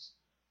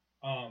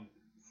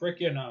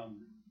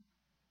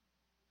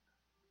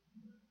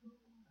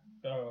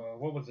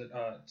 What was it?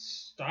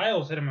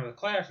 Styles hit him with a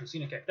clash, and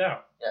Cena kicked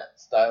out. Yeah,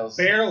 Styles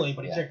barely,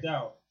 but he kicked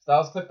out.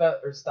 Styles kicked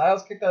out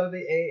of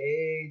the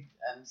AA,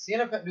 and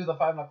Cena couldn't do the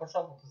 5-knuckle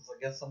shuffle because I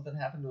guess something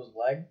happened to his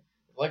leg.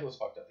 His leg was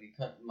fucked up. He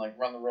couldn't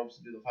run the ropes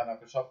to do the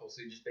 5-knuckle shuffle,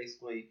 so he just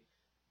basically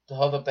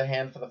held up the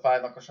hand for the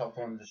 5-knuckle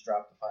shuffle and just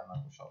dropped the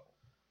 5-knuckle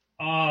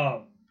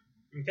shuffle.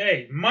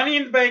 Okay, Money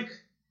in the Bank.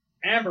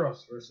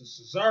 Ambrose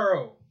versus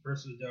Cesaro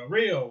versus Del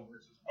Rio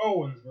versus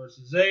Owens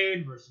versus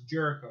Zayn versus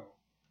Jericho.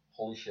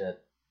 Holy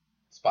shit.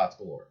 Spots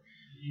galore.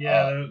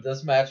 Yeah.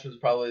 This match was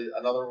probably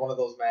another one of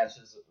those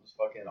matches. It was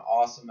fucking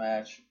awesome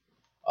match.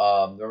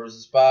 There was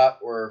a spot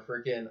where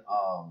freaking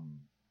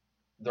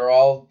they're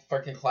all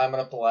freaking climbing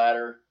up the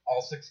ladder.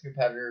 All 6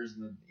 competitors,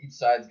 and each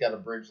side's got a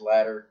bridge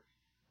ladder.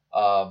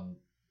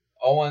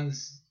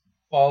 Owens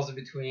falls in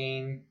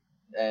between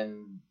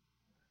and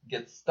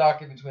gets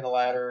stuck in between a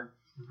ladder.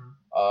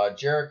 Mm-hmm.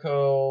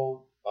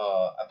 Jericho,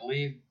 I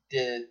believe,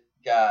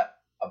 got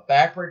a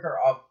backbreaker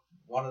off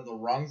one of the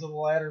rungs of the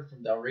ladder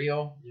from Del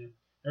Rio. Yeah.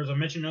 There was a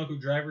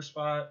Michinoku driver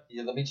spot.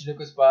 Yeah, the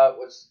Michinoku spot,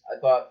 which I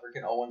thought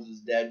freaking Owens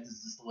was dead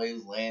because just the way he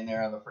was laying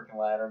there on the freaking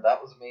ladder.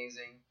 That was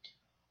amazing.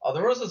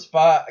 There was a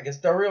spot, I guess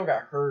Del Rio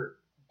got hurt,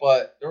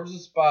 but there was a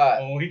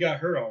spot. Oh, he got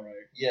hurt all right.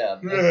 Yeah,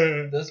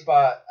 this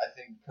spot I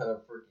think could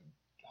have freaking.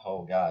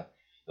 Oh god,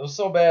 it was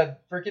so bad.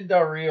 Freaking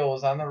Del Rio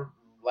was on the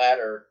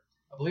ladder.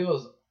 I believe it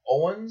was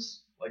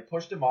Owens like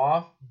pushed him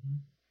off,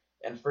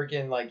 and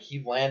freaking like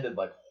he landed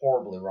like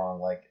horribly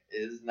wrong. Like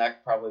his neck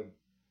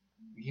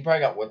he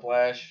probably got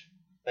whiplash.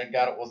 Thank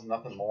God it wasn't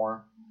nothing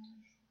more.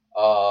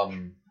 What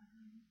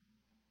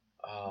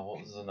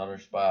was another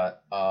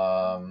spot?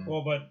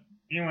 But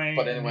anyway,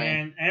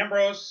 man,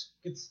 Ambrose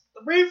gets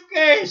the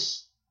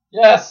briefcase.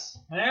 Yes.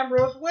 And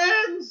Ambrose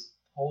wins.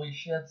 Holy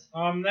shit.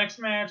 Next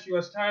match,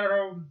 U.S.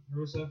 title,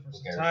 Rusev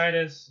versus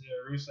Titus.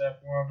 Rusev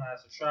won.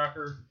 That's a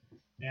shocker.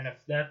 And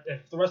if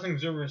the Wrestling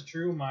Observer is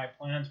true, my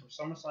plans for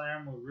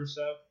SummerSlam with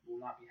Rusev will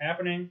not be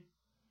happening.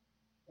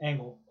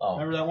 Angle. Oh,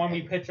 remember that one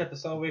we pitched at the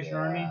Salvation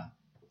Army?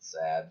 It's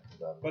sad.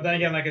 But then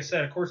again, like I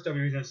said, of course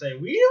WWE's going to say,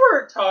 we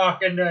weren't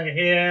talking to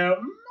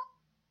him.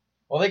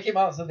 Well, they came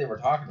out and said they were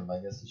talking to him. I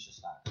guess it's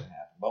just not going to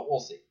happen. But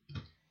we'll see.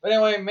 But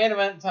anyway, main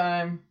event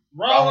time.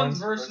 Rollins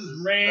versus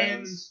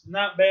Reigns.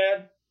 Not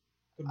bad.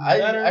 Could be I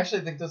better.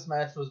 actually think this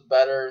match was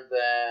better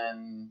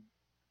than...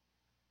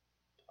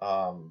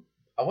 I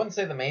wouldn't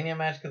say the Mania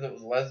match because it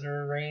was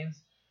Lesnar and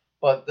Reigns.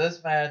 But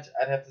this match,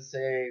 I'd have to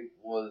say,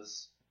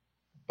 was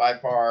by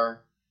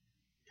far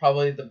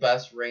probably the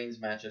best Reigns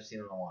match I've seen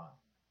in a while.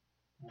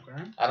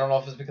 Okay. I don't know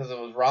if it's because it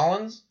was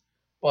Rollins,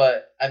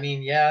 but, I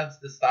mean, yeah, it's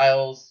the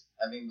Styles.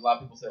 I mean, a lot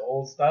of people say,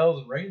 oh,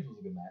 Styles and Reigns was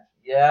a good match.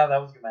 Yeah, that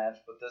was a good match,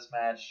 but this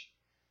match,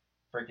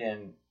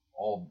 freaking,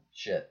 oh,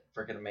 shit,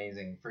 freaking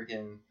amazing.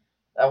 Freaking,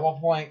 at one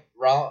point,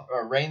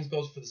 Reigns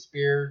goes for the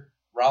spear.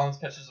 Rollins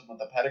catches him with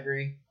a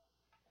pedigree.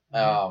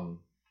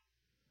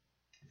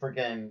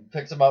 Freaking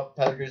picks him up,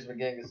 pedigrees him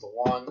again, gets the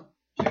 1,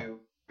 2,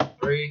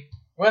 3.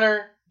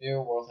 Winner, new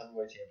World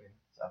Heavyweight Champion,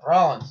 Seth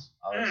Rollins.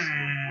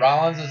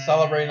 Rollins is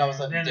celebrating all of a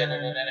sudden.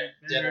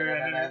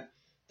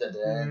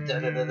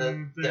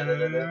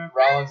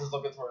 Rollins is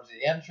looking towards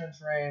the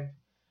entrance ramp.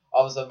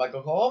 All of a sudden,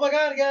 Michael Cole, oh my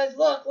god, guys,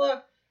 look.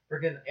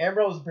 Freaking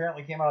Ambrose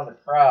apparently came out of the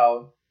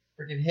crowd.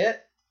 Freaking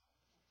hit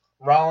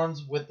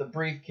Rollins with the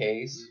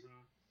briefcase.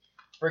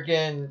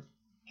 Freaking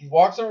he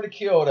walks over to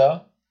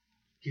Kyoto,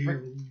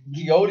 and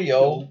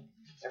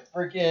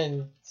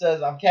freaking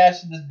says, I'm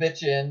cashing this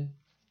bitch in.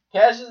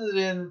 Cashes it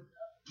in.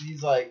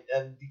 He's like,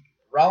 and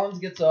Rollins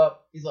gets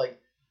up. He's like,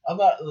 I'm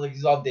not, like,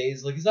 he's all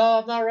dazed. Like,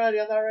 I'm not ready.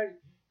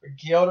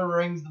 Kyoto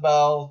rings the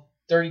bell.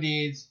 30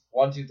 deeds.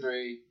 1, 2,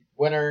 3.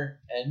 Winner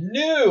and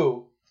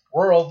new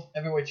World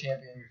Heavyweight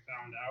Champion. We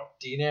found out.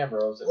 Dean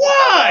Ambrose.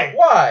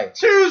 Why?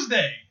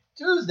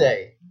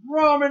 Tuesday.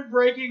 Roman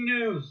breaking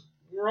news.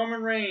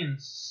 Roman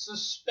Reigns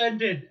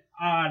suspended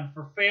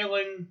for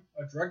failing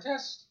a drug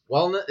test.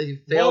 He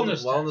failed a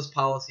wellness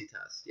policy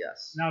test.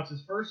 Yes. Now it's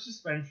his first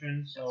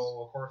suspension, so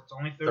of course it's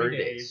only 30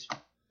 days.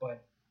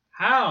 But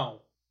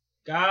how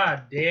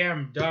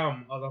goddamn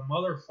dumb of a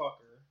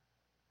motherfucker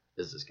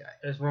is this guy?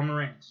 Is Roman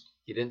Reigns?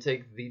 He didn't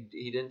take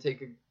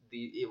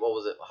what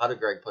was it? How did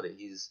Greg put it?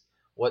 He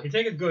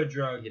take a good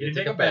drug. He didn't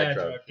take a bad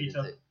drug. He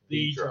took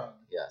the drug.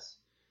 Yes.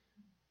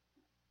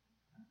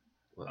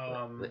 What?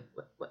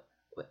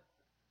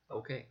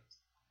 Okay.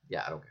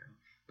 Yeah, I don't care.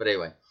 But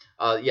anyway,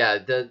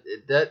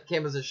 that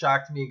came as a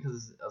shock to me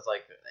because I was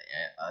like,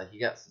 he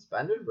got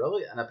suspended,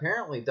 really? And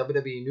apparently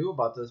WWE knew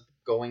about this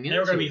going into. They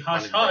were going to be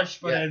hush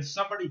hush, but then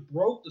somebody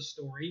broke the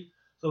story,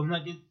 so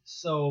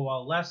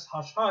less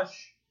hush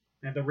hush,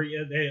 and they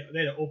had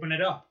to open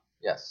it up.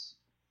 Yes.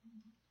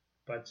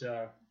 But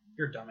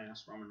you're a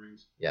dumbass, Roman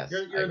Reigns. Yes.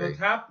 You're the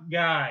top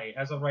guy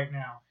as of right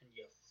now, and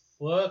you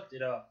fucked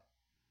it up.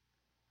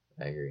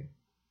 I agree.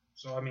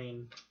 So I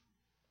mean.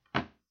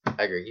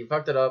 I agree. He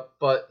fucked it up,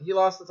 but he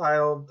lost the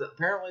title.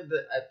 Apparently,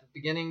 at the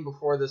beginning,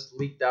 before this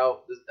leaked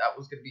out, that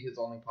was going to be his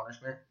only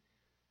punishment.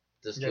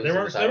 They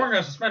weren't going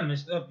to suspend him. They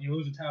said, you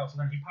lose the title. So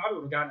then he probably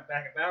would have gotten it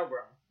back at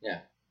Battleground. Yeah.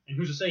 And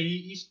who's to say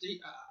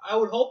I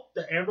would hope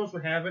that Ambrose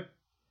would have it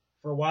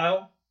for a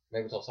while.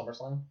 Maybe until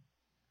SummerSlam.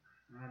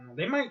 I don't know.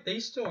 They might. They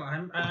still.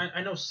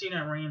 I know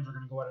Cena and Reigns are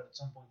going to go at it at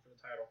some point for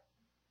the title.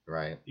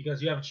 Right.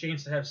 Because you have a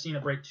chance to have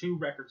Cena break 2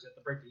 records. You have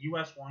to break the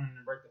U.S. one and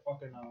then break the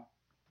fucking.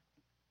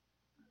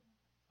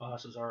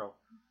 Cesaro,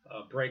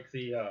 break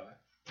the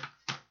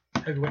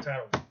heavyweight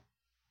title.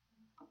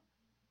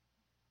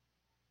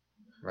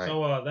 Right.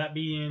 So that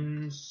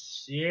being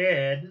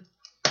said,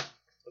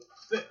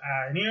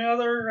 any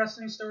other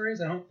wrestling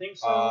stories? I don't think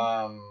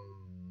so.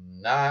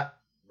 Not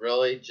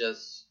really.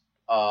 Just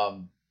what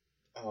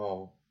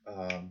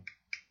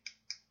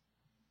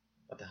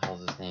the hell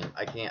is his name?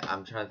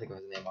 I'm trying to think of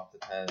his name off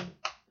the head.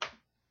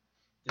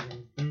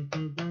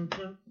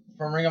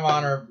 From Ring of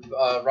Honor,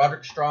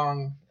 Roderick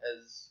Strong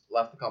has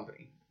left the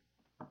company.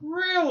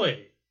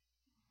 Really?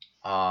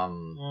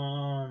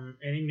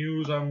 Any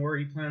news on where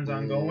he plans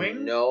on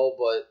going? No,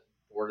 but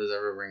where does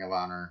every Ring of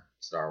Honor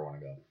Star want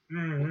to go?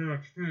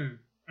 NXT.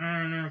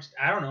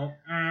 I don't know.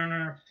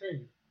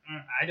 NXT.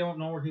 I don't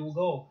know where he will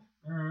go.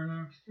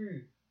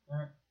 NXT.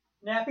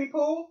 Nappy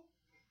pool?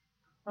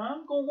 Huh?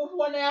 Gonna go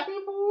for a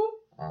nappy pool?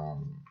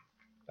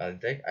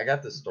 I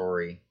got the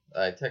story.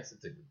 I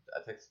texted to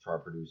our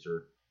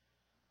producer.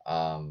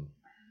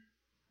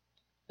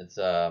 It's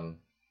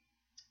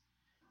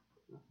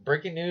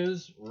breaking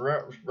news.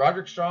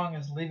 Roderick Strong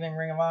is leaving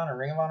Ring of Honor.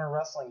 Ring of Honor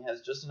Wrestling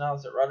has just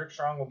announced that Roderick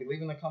Strong will be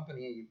leaving the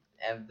company,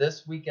 and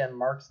this weekend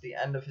marks the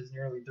end of his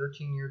nearly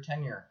 13-year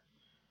tenure.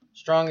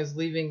 Strong is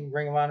leaving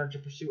Ring of Honor to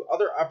pursue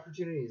other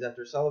opportunities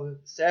after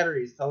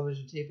Saturday's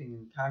television taping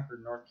in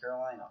Concord, North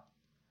Carolina.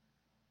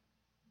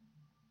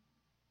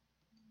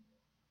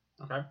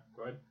 Okay,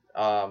 go ahead.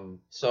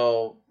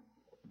 So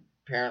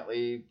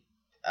apparently,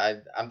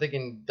 I'm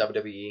thinking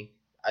WWE.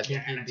 I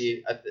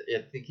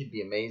think he'd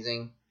be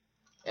amazing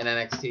in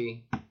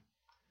NXT.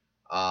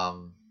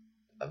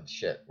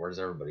 Shit, where does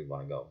everybody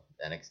want to go?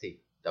 NXT,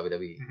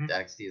 WWE. Mm-hmm.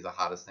 NXT is the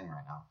hottest thing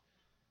right now.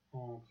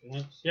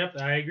 Okay. Yep,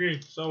 I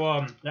agree.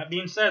 So, that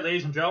being said,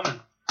 ladies and gentlemen,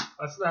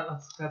 let's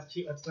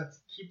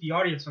keep the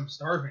audience from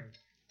starving.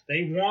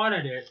 They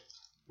wanted it.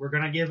 We're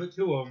gonna give it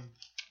to them.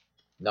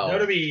 No,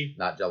 WWE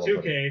not Jello 2K.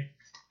 pudding.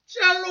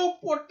 Jello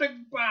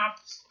pudding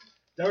pops.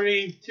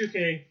 WWE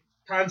 2K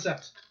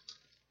concept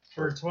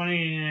for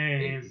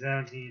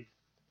 2017.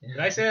 Did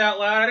I say that out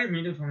loud? I didn't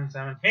mean to.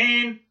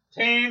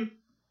 2017.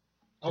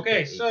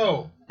 Okay,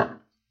 so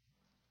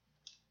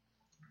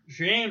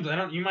James,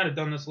 you might have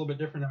done this a little bit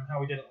different than how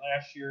we did it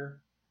last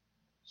year.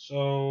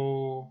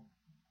 So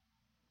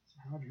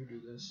how do you do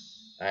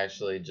this?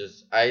 Actually,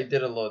 I did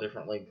it a little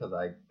differently because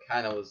I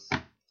kind of was.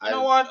 You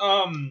know what?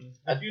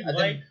 I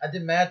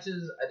did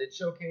matches. I did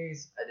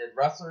showcase. I did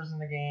wrestlers in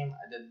the game.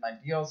 I did my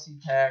DLC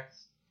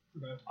packs.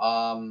 Okay.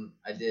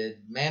 I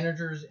did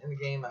managers in the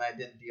game, and I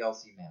did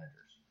DLC managers.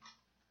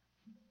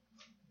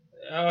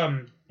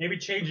 Maybe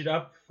change it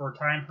up for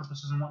time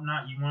purposes and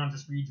whatnot. You want to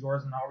just read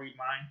yours and I'll read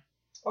mine.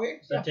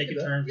 Okay. So take it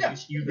turns. Yeah,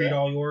 you read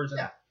all yours. And,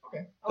 yeah.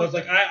 Okay. So it's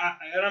like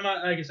I'm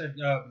not, like I said.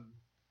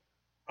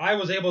 I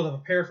was able to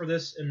prepare for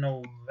this in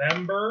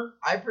November.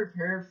 I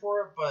prepared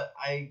for it, but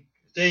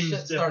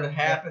things started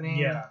happening.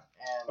 Yeah.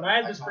 But I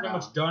had this pretty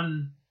much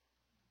done.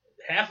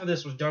 Half of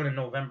this was done in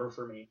November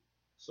for me.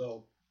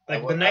 So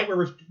like the night we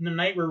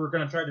were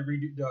gonna try to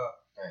redo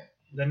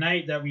the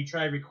night that we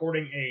tried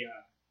recording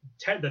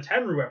the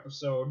Tenru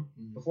episode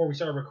before we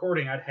started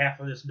recording, I had half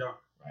of this done.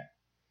 Right.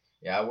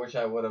 Yeah, I wish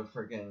I would have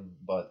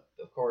but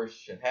of course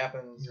shit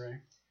happens. Right.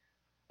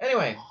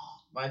 Anyway,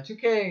 my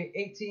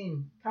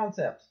 2K18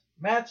 concept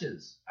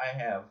matches I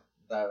have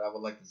that I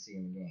would like to see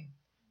in the game.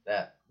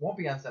 That won't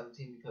be on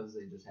 17 because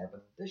they just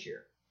happened this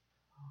year.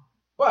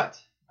 But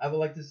I would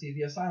like to see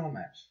the Asylum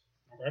match.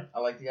 Okay. I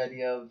like the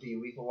idea of the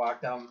Lethal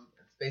Lockdown.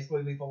 It's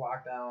basically Lethal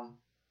Lockdown.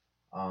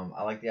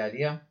 I like the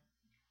idea.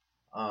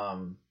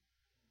 And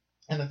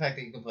the fact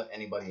that you can put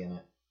anybody in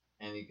it.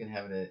 And you can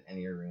have it at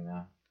any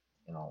arena.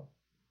 You know.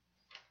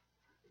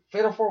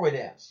 Fatal 4-way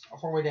dance. A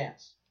 4-way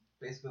dance.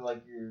 Basically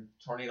like your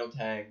tornado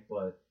tag,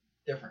 but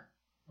different.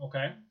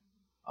 Okay.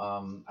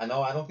 I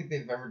don't think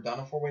they've ever done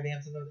a 4-way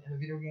dance in a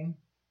video game.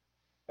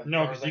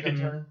 No, because you can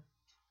turn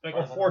like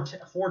a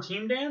four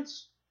team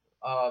dance.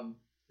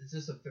 It's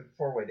just a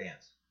 4-way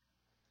dance.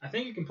 I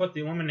think you can put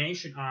the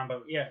elimination on,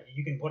 but yeah,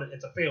 you can put it.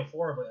 It's a fatal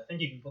 4, but I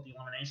think you can put the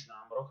elimination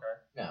on. But okay.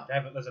 Yeah. To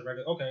have it as a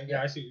regular. Okay.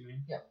 Yeah, I see what you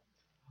mean. Yeah.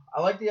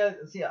 I like the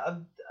see. I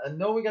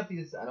know we got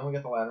these. I know we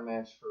got the ladder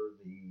match for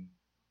the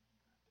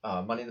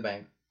Money in the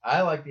Bank.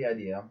 I like the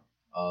idea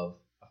of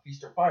a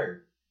Feast or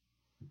Fired.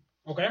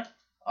 Okay.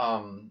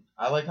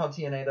 I like how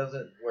TNA does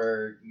it,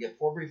 where you get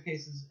 4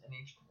 briefcases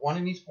one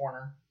in each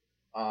corner.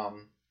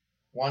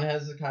 One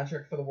has a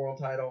contract for the world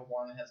title,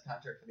 one has a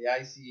contract for the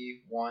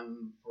IC,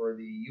 one for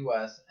the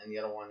US, and the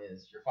other one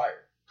is you're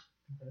fired.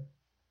 Okay.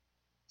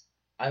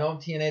 I know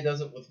TNA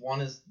does it with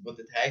with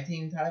the tag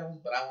team titles,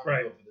 but I want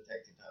to do it for the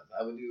tag team titles.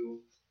 I would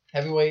do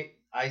heavyweight,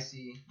 IC,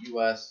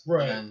 US,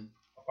 and then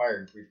a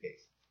fired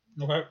briefcase.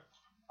 Okay.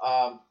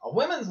 A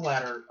women's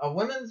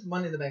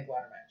Money in the Bank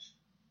ladder match.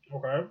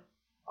 Okay.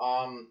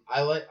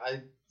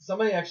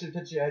 Somebody actually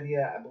pitched the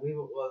idea. I believe it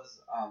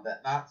was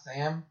that Not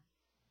Sam.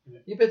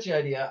 He pitched the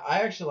idea. I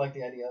actually like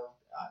the idea.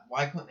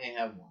 Why couldn't they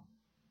have one?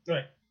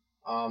 Right.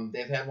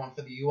 They've had one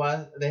for the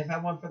US. They've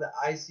had one for the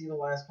IC the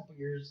last couple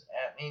years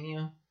at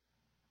Mania.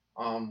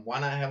 Why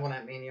not have one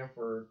at Mania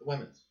for the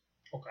women's?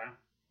 Okay.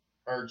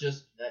 Or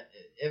just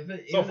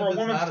so for a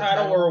women's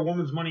title or a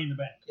women's Money in the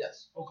Bank.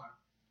 Yes. Okay.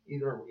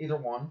 Either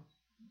one.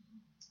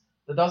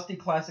 The Dusty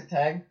Classic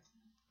Tag.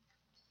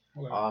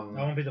 Okay. That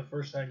won't be the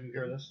first time you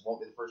hear this.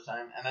 Won't be the first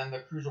time. And then the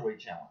Cruiserweight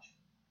Challenge.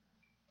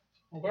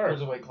 Okay.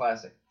 Cruiserweight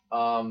Classic.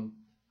 I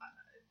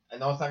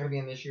know it's not going to be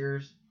in this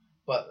year's,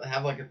 but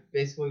have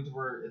basically to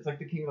where it's like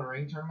the King of the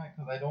Ring tournament,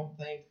 because I don't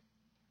think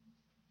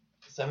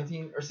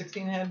 17 or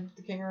 16 had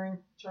the King of the Ring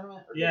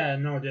tournament. Yeah,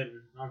 no, it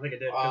didn't. I don't think it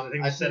did, because I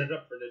think they set it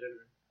up for it, didn't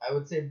it? I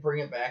would say bring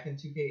it back in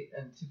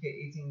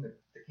 2K18, the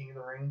King of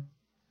the Ring.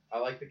 I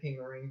like the King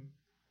of the Ring.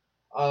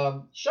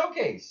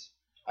 Showcase.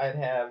 I'd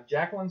have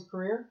Jacqueline's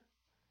career.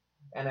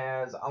 And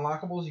as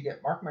unlockables, you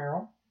get Mark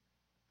Merrill.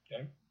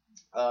 Okay.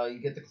 You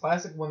get the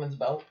classic women's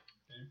belt.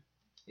 Okay.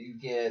 You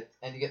get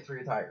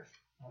 3 attires.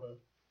 Okay.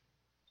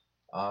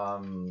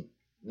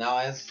 Now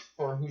as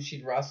for who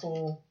she'd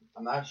wrestle,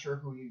 I'm not sure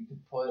who you could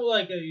put. Well,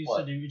 like you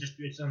said,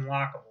 it's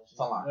unlockables. It's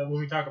unlockables. When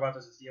we talk about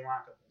this, it's the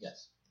unlockables.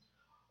 Yes.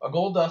 A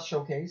Gold Dust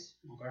showcase.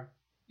 Okay.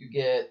 You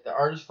get the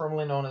artist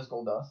formerly known as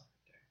Gold Dust.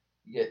 Okay.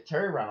 You get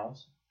Terry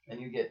Reynolds, and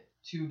you get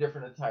 2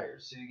 different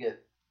attires. So you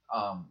get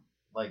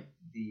like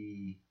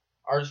the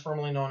artist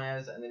formerly known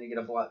as, and then you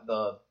get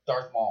the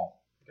Darth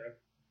Maul. Okay.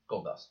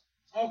 Gold Dust.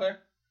 Okay.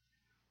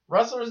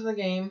 Wrestlers in the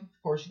game,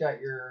 of course, you got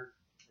your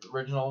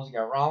originals. You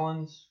got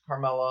Rollins,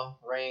 Carmella,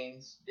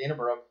 Reigns, Dana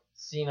Brooke,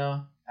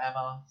 Cena,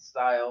 Emma,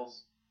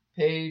 Styles,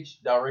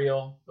 Paige, Del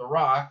Rio, The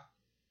Rock,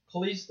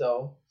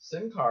 Kalisto,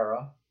 Sin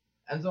Cara,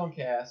 Enzo and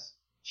Cass,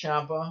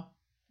 Ciampa,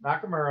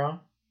 Nakamura,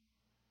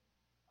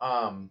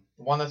 the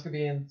one that's going to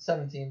be in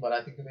 17, but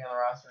I think will be on the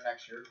roster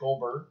next year,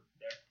 Goldberg,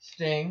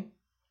 Sting,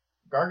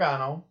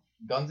 Gargano,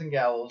 Guns and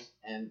Gallows,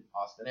 and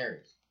Austin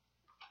Aries.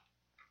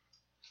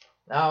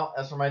 Now,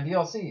 as for my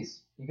DLCs,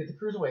 you get the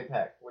Cruiserweight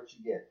pack, which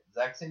you get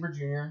Zack Sabre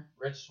Jr.,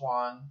 Rich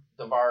Swann,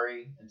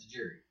 Daivari, and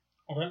Tajiri.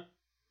 Okay.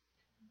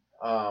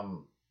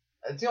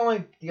 It's the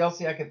only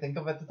DLC I could think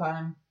of at the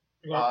time.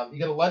 Okay. You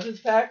get a Legends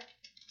pack.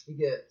 You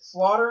get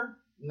Slaughter,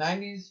 the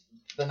 90s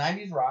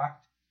Rock,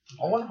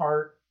 Owen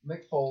Hart,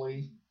 Mick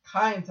Foley,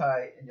 Kai and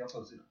Tai, and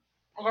Yokozuna.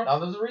 Okay. Now,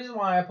 there's a reason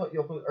why I put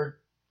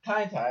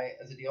Kai and Tai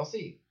as a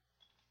DLC.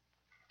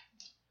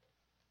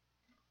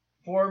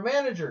 For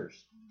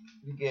managers,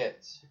 you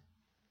get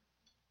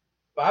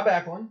Bob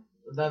Backlund.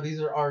 Now, these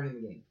are already in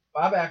the game.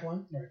 Bob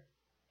Backlund, right.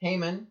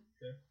 Heyman,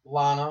 Okay.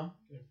 Lana,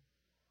 Okay.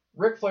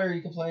 Ric Flair.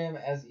 You can play him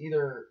as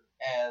either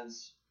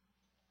as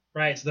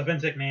Right, it's the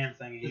Vince McMahon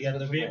thing. You got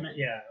the Vietnam.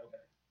 Yeah, okay.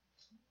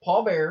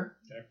 Paul Bearer,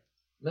 Okay.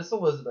 Miss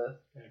Elizabeth,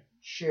 Okay.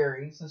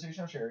 Sherry,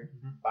 Sensational Sherry,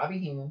 Mhm. Bobby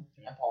Heenan,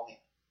 Okay. and Paul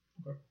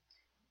Heyman. Okay.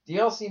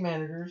 DLC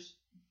managers,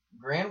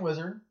 Grand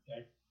Wizard,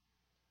 Okay.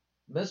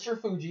 Mr.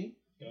 Fuji,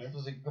 Okay. this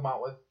was you come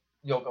out with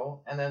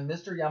Yoko, and then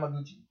Mr.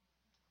 Yamaguchi.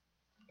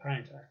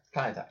 Kind of.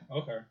 Kind of.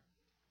 Okay.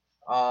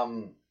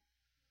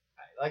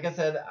 Like I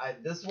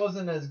said, this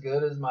wasn't as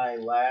good as my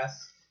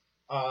last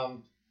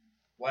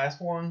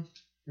one.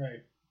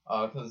 Right.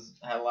 Because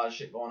I had a lot of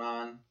shit going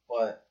on,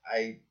 but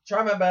I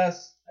tried my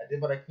best. I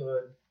did what I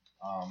could.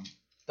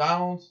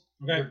 Donald,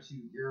 Okay.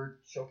 your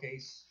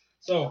showcase.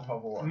 So,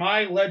 War.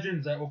 my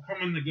legends that will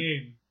come in the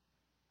game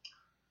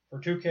for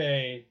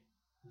 2K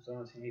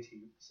 17,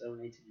 18,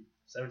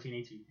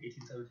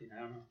 18, I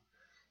don't know.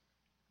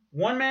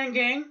 One-man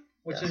gang,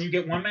 which Yes. then you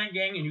get one-man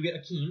gang and you get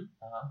Akeem,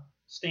 Uh-huh.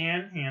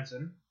 Stan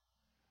Hansen,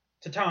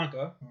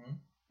 Tatanka, Mhm.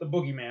 the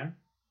Boogeyman,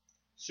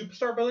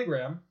 Superstar Billy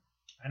Graham.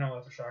 I know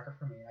that's a shocker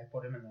for me. I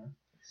put him in there.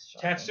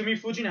 Tatsumi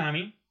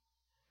Fujinami,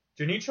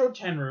 Junichiro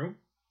Tenryu,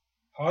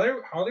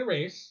 Harley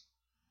Race,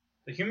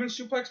 the Human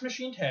Suplex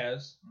Machine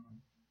Taz,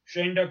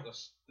 Shane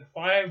Douglas, the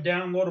 5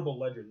 downloadable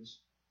legends,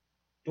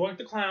 Doink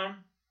the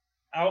Clown,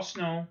 Al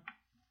Snow,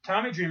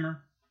 Tommy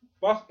Dreamer,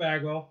 Buff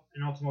Bagwell,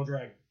 and Ultimo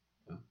Dragon.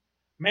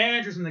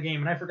 Managers in the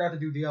game, and I forgot to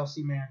do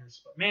DLC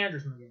managers, but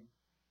managers in the game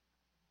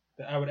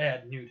that I would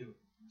add new to it.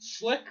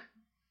 Slick,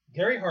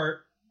 Gary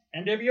Hart,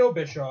 NWO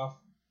Bischoff,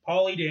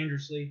 Paulie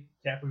Dangerously,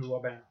 Captain Lou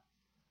Albano.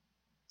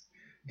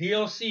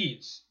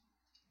 DLCs,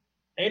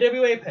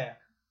 AWA Pack,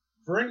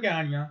 Vern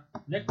Gagne,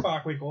 Nick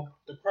Bockwinkel,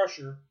 The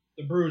Crusher,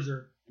 The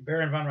Bruiser, and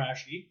Baron Von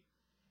Raschke.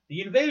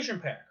 The Invasion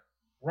Pack,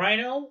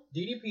 Rhino,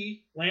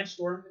 DDP, Lance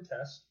Storm, and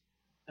Test.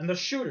 And the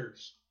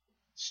Shooters,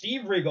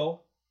 Steve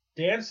Regal,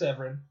 Dan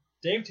Severin,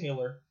 Dave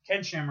Taylor,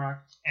 Ken Shamrock,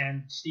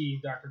 and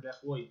Steve Dr. Death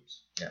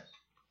Williams. Yes.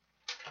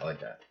 I like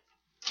that.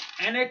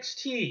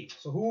 NXT.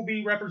 So who will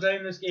be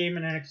representing this game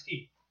in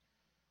NXT?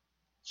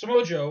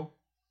 Samoa Joe,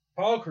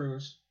 Apollo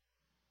Crews,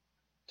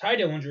 Ty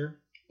Dillinger,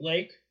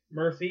 Blake,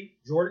 Murphy,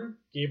 Jordan,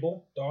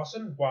 Gable,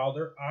 Dawson,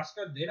 Wilder,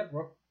 Asuka, Dana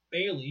Brooke,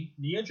 Bailey,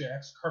 Nia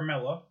Jax,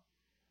 Carmella,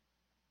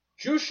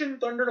 Jushin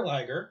Thunder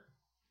Liger,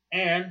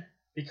 and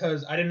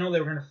because I didn't know they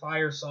were going to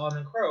fire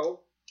Solomon Crow,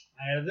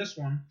 I added this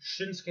one,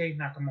 Shinsuke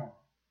Nakamura.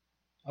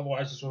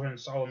 Otherwise, this would have been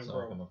Solomon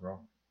Crow.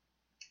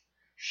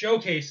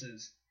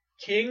 Showcases,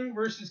 King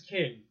versus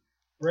King,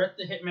 Bret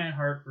the Hitman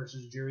Hart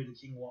versus Jerry the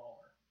King Lawler.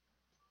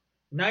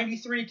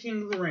 93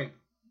 King of the Ring,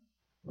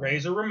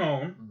 Razor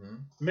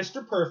Ramon,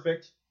 Mr.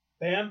 Perfect,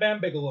 Bam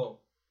Bam Bigelow,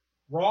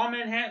 Raw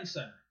Manhattan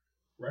Center,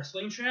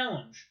 Wrestling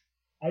Challenge,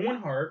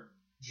 Owen Hart,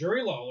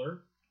 Jerry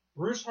Lawler,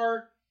 Bruce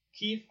Hart,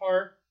 Keith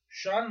Hart,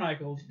 Shawn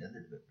Michaels.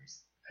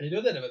 I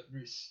did that with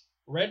Bruce.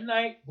 Red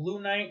Knight,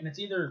 Blue Knight, and it's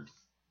either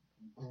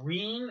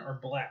green or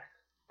black.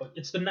 But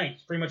it's the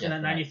Knights, pretty much in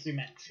that 93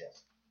 match.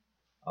 Yes.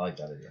 I like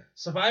that idea.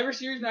 Survivor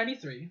Series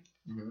 93,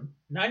 Mm-hmm.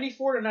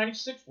 94 to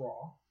 96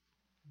 Raw,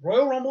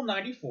 Royal Rumble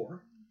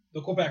 94,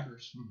 the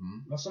Quebecers,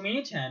 Mm-hmm.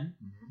 WrestleMania 10,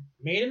 Mm-hmm.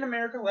 Made in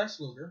America Lex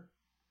Luger,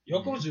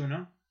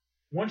 Yokozuna,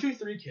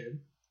 1-2-3 Kid,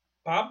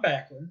 Bob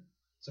Backlund,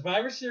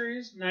 Survivor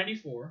Series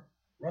 94,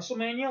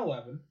 WrestleMania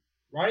 11,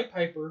 Roddy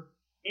Piper,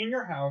 In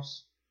Your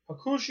House,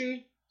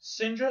 Hakushi,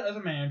 Sinja as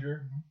a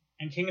manager,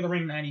 and King of the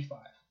Ring 95.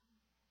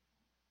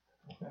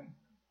 Okay.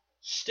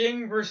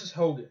 Sting versus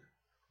Hogan.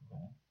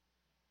 Okay.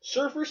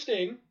 Surfer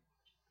Sting.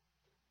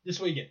 This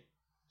is what you get.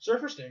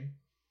 Surfer Sting.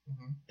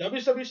 Mm-hmm.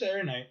 WCW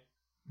Saturday Night.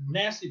 Mm-hmm.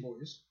 Nasty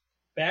Boys.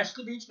 Bash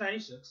to the Beach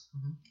 96.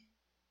 Mm-hmm.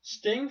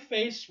 Sting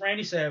faced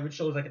Randy Savage,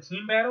 so it was like a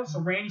team battle. So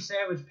Randy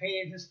Savage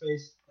painted his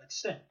face like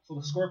Sting, so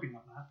the Scorpion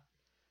whatnot.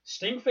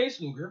 Sting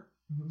faced Luger.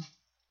 Mm-hmm.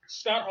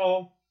 Scott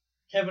Hall,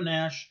 Kevin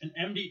Nash, and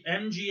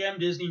MGM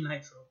Disney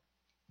Nitro.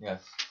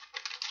 Yes.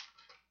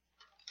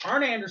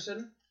 Arn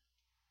Anderson.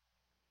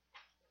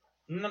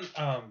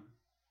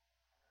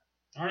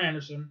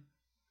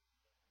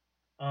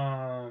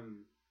 Hog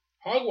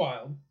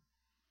Wild,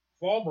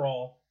 Fall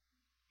Brawl,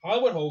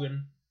 Hollywood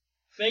Hogan,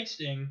 Fake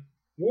Sting,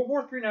 World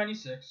War III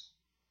 96,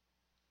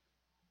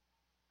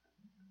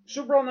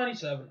 Super Bowl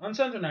 97,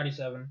 Uncensored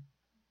 97,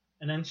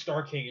 and then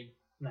Starrcade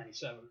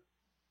 97.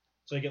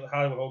 So you get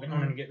Hollywood Hogan,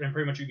 and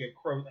pretty much you get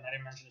Crow, and I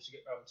didn't mention this, you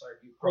get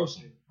Crow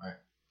Sting. Right.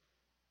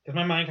 Because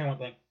my mind kind of went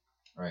blank.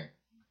 Right.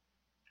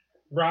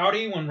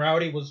 Rowdy, when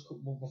it was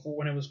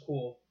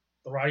cool,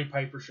 the Roddy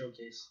Piper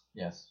Showcase.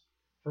 Yes.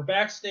 For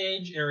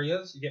backstage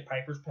areas, you get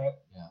Piper's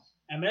Pet. Yes.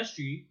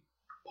 MSG,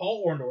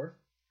 Paul Orndorff,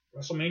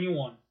 WrestleMania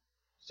 1,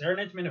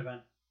 Saturday Night's Main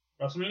Event,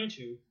 WrestleMania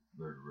 2.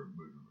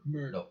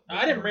 No,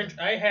 I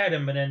had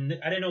him, but then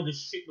I didn't know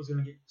this shit was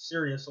gonna get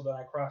serious, so then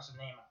I crossed his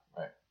name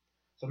out. Right.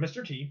 So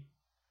Mr. T,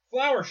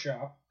 Flower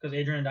Shop, because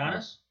Adrian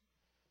Adonis,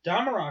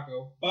 Don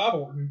Morocco, Bob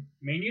Orton,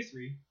 Mania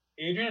 3,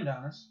 Adrian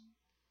Adonis,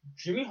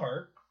 Jimmy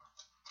Hart,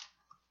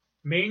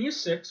 Mania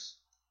 6,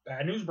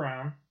 Bad News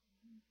Brown,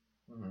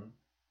 Mm-hmm.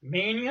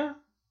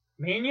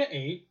 Mania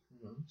 8,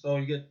 so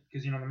you get,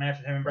 because the match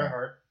with him and Bret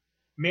Hart,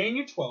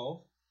 Mania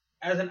 12,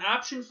 as an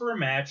option for a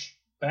match,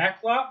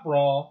 Backlot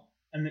Brawl,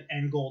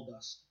 and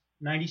Goldust.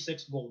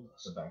 96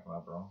 Goldust. The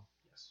Backlot Brawl?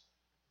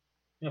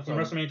 Yes. From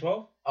WrestleMania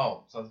 12?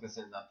 Oh, so I was going to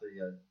say not the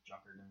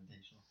Junkard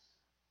Invitational.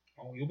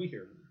 Oh, you'll be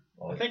here.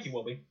 Well, I think you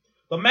will be.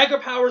 The Mega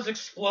Powers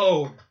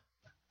explode.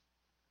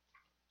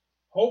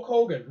 Hulk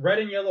Hogan, red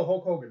and yellow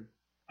Hulk Hogan,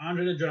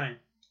 Andre the Giant,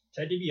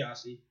 Ted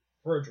DiBiase,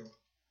 Virgil,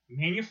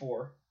 Mania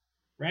 4,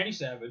 Randy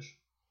Savage,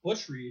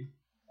 Butch Reed,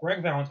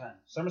 Greg Valentine,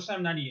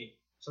 SummerSlam 98,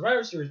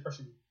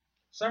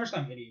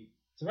 SummerSlam 88,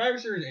 Survivor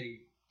Series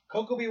 88,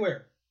 Coco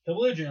Beware,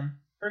 Hillbilly Jim,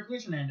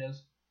 Hercules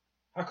Hernandez,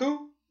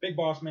 Haku, Big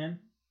Boss Man,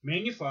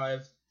 Mania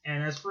 5,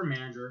 and as for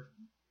manager,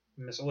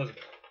 Miss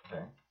Elizabeth.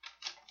 Okay.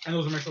 And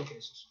those are my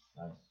showcases.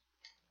 Nice.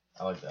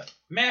 I like that.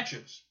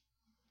 Matches.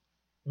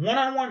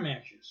 One-on-one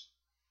matches.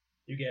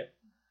 You get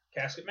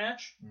casket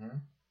match,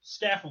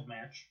 scaffold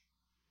match,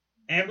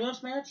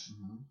 ambulance match,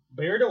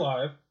 buried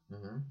alive,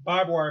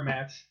 barbed wire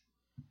match,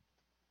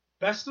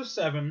 best of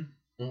 7,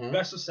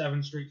 best of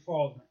 7 street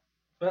falls match,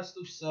 best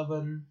of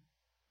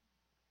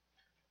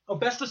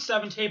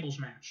 7 tables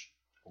match.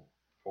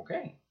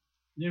 Okay.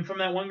 Then from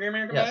that one Great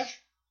American match,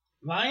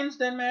 Lions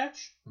Den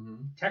match,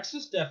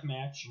 Texas Death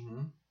match,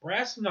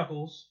 Brass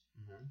Knuckles,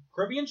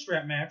 Caribbean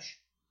Strap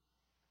match.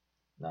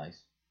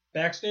 Nice.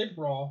 Backstage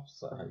Brawl.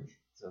 So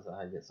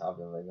how you get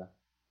Savio Vega.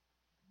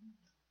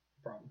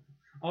 Problem.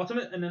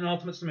 Ultimate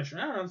Submission.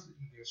 I don't know, it's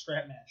a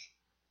strap match.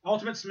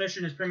 Ultimate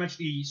Submission is pretty much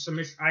the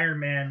Iron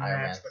Man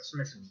match, but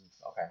submission.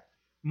 Okay.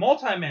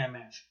 Multi-man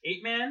match.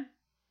 8-man,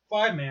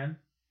 5-man,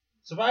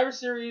 Survivor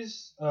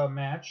Series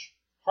match,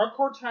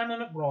 Hardcore Time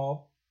Limit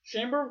Brawl,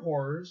 Chamber of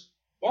Horrors,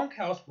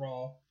 Bunkhouse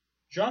Brawl,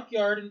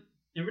 Junkyard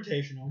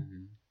Invitational,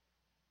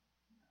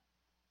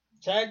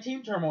 Tag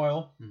Team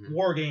Turmoil,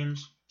 War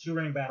Games,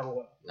 2-ring Battle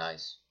Royal.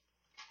 Nice.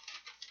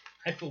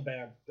 I feel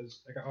bad because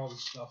I got all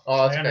this stuff. Oh,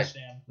 that's I okay.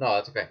 understand. No,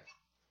 that's okay.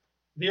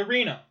 The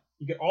Arena.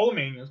 You get all the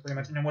Manias, pretty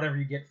much, and then whatever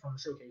you get from the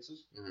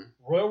showcases.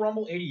 Royal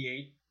Rumble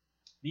 88,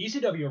 the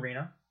ECW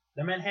Arena,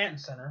 the Manhattan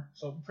Center,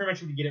 so pretty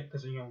much you get it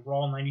because of,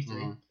 Raw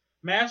 93.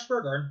 Madison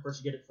Square Garden, of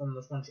course you get it from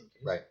this one showcase.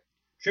 Right.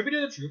 Tribute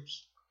to the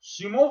Troops,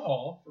 Sumo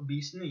Hall for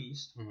Beast in the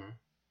East,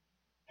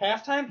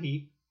 Halftime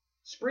Heat,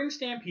 Spring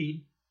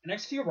Stampede,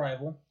 NXT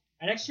Arrival,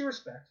 NXT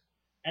Respect,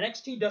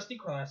 NXT Dusty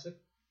Classic,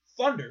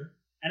 Thunder,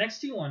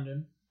 NXT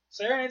London,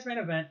 Saturday Night's Main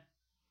Event,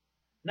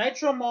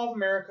 Nitro Mall of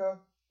America,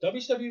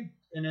 WCW,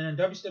 and then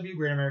WCW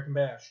Great American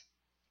Bash.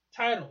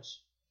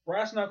 Titles,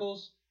 Brass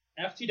Knuckles,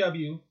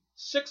 FTW,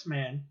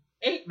 6-man,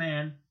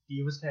 8-man,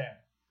 Divas Tag.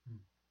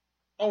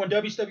 Oh, and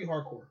WCW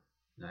Hardcore.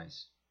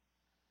 Nice.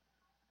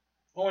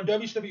 Oh, and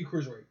WCW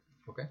Cruiserweight.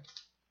 Okay.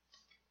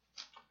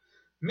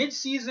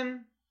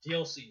 Mid-season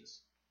DLCs.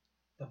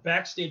 The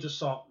Backstage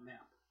Assault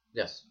map.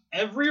 Yes.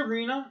 Every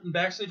arena in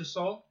Backstage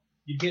Assault,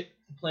 you get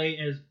to play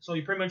as, so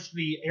you pretty much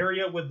the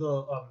area with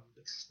the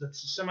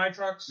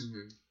semi-trucks,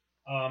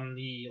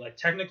 the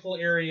technical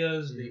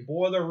areas, the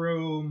boiler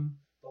room,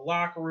 the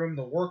locker room,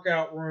 the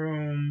workout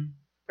room.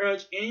 Pretty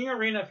much any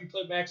arena, if you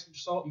play Backstage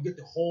Assault, you get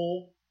the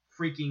whole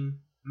freaking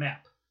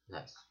map.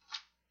 Nice.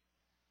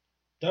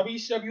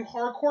 WCW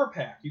Hardcore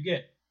Pack, you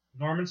get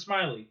Norman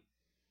Smiley,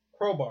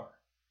 Crowbar,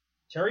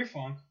 Terry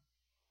Funk,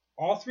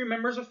 all 3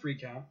 members of Free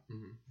Count,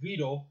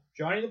 Vito,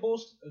 Johnny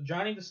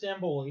the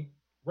Stamboli,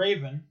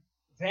 Raven,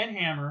 Van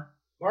Hammer,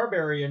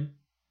 Barbarian,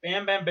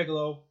 Bam Bam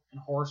Bigelow,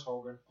 and Horace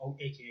Hogan,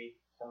 aka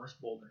Horace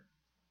Boulder.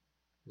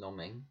 No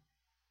Ming?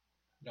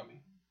 No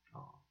Ming.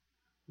 Oh.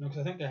 No,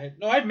 because I think I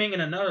had Ming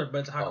in another, but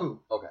it's Haku.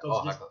 Oh, okay.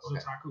 So it's, Haku. so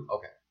it's Haku.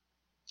 Okay.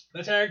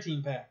 The tag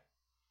team pack.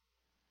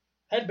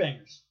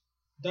 Headbangers.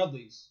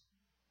 Dudleys.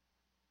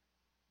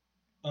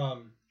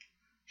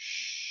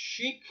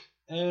 Sheik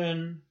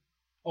and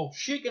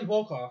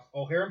Volkov.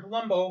 O'Hare and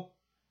Palumbo.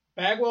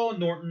 Bagwell and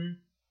Norton.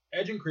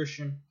 Edge and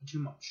Christian. And Too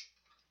Much.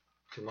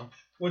 Too Much?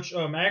 Which,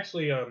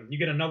 actually, you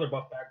get another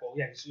buff Bagwell.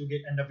 Yeah, so you'll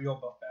get NWO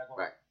buff Bagwell.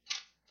 Right.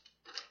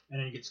 And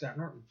then you get Scott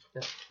Norton.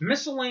 Yeah.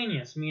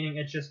 Miscellaneous, meaning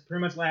it's just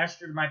pretty much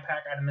last year my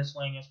pack out of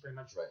miscellaneous, pretty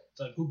much. Right. It's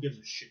like, who gives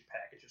a shit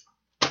pack? It's just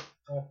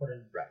all put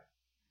in. Right.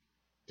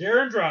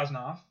 Darren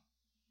Drosnoff,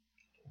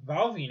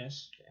 Val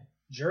Venus,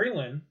 Jerry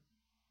Lynn,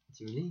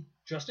 TV?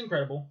 Just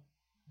Incredible,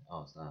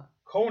 Oh, it's not.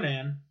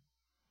 Conan,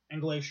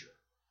 and Glacier.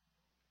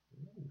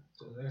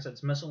 So, like I said,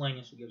 it's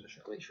miscellaneous. Who gives a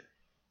shit? Glacier.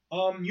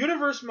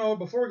 Universe mode.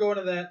 Before we go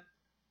into that,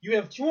 you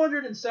have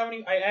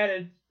 270. I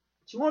added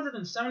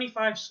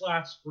 275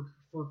 slots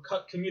for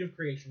cut comedic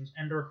creations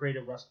and/or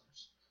creative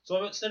wrestlers.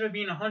 So instead of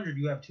being 100,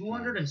 you have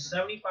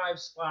 275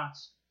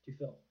 slots to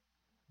fill.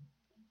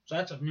 So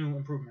that's a new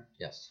improvement.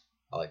 Yes.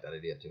 I like that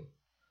idea too.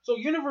 So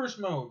universe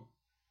mode.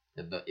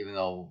 Even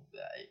though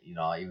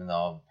I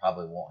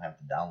probably won't have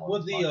to download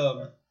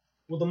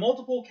with the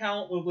multiple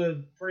count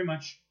with pretty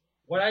much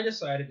what I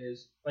decided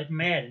is like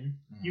Madden,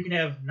 you can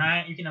have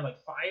 5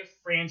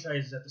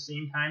 franchises at the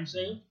same time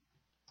saved.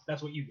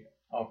 That's what you get.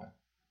 Okay.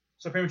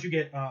 So pretty much you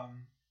get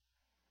trying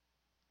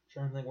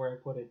to think where I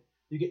put it.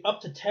 You get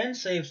up to 10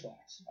 save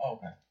slots. Oh,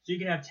 okay. So you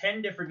can have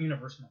 10 different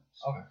universe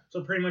modes. Okay.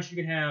 So pretty much you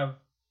can have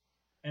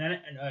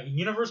a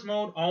universe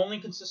mode only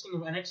consisting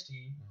of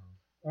NXT,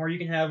 or you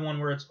can have one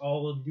where it's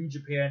all of New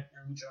Japan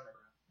and Lucha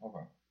Underground.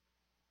 Okay.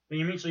 But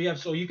you mean so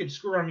you could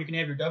screw around. You can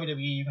have your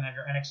WWE, you can have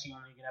your NXT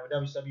only, you can have a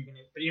WCW, you can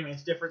have, but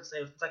it's different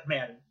saves. It's like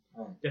Madden,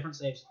 different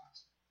save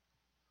slots.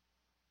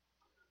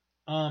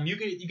 You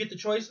get the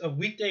choice of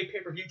weekday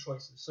pay-per-view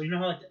choices. So you know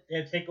how like they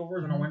have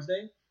takeovers on a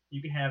Wednesday.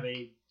 You can have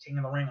a King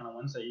of the Ring on a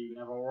Wednesday. You can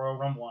have a Royal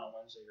Rumble on a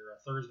Wednesday or a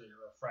Thursday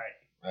or a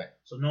Friday. Right.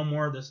 So no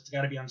more of this. It's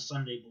got to be on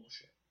Sunday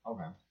bullshit.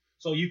 Okay.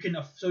 So you can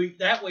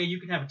that way you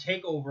can have a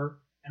takeover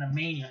and a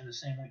Mania in the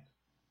same week.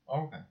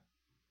 Okay.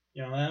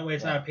 You know, that way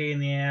it's not a pain in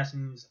the ass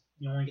and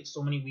you only get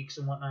so many weeks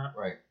and whatnot.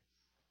 Right.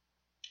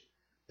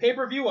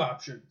 Pay-per-view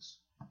options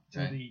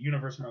to Okay. the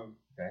universe mode.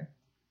 Okay.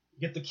 You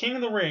get the King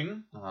of the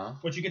Ring, Uh-huh.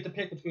 which you get to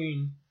pick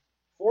between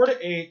 4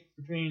 to 8,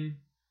 between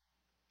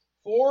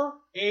 4,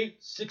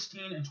 8,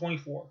 16, and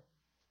 24.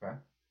 Okay.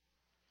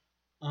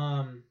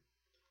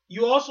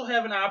 You also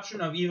have an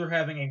option of either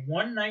having a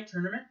one-night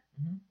tournament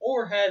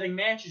or having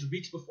matches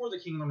weeks before the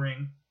King of the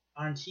Ring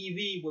on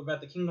TV at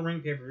the King of the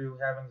Ring pay-per-view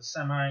having the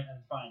semi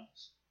and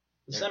finals.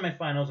 The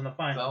semifinals and the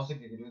finals. I don't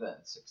think you can do that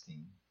in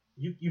 16.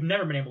 You've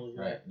never been able to do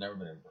that. Right, never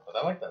been able to. But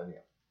I like that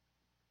idea.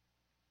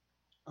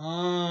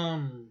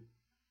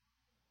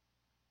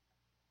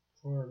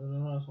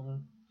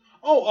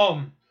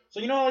 So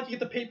you know how like you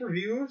get the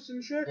pay-per-views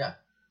and shit? Yeah.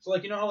 So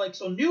like you know how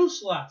so new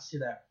slots to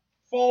that.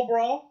 Fall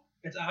Brawl,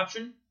 it's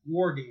option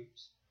War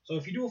Games. So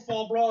if you do a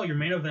Fall Brawl, your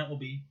main event will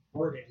be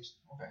War Games.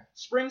 Okay.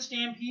 Spring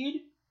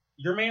Stampede,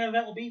 your main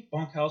event will be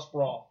Bunkhouse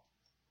Brawl.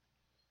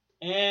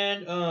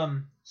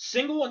 And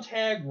single and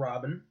tag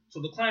Robin, so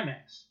the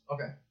climax.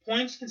 Okay.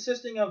 Points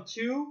consisting of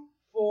 2,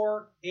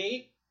 4,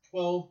 8,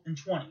 12, and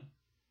 20.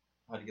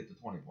 How do you get the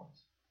 20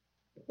 points?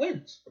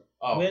 Wins.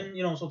 Oh. Win,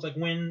 so it's like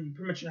win,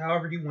 pretty much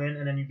however you win,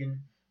 and then you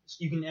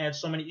can add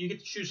so many, you get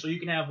to choose, so you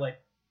can have like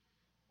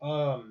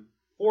 4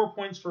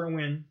 points for a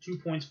win, 2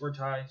 points for a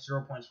tie,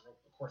 0 points for,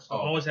 of course, you'll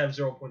always have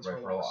 0 points for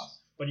a loss.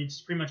 But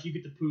it's pretty much you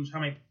get to choose how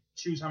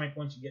many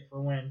points you get for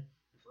a win and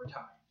for a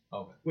tie.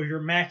 Okay. With your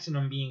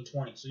maximum being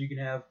 20. So you can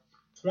have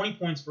 20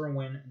 points for a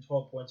win and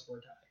 12 points for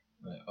a tie.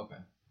 Right, okay.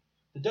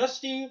 The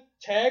Dusty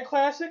Tag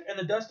Classic and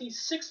the Dusty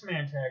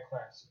 6-Man Tag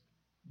Classic.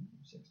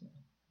 6-man.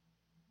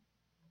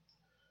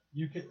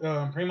 You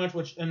can pretty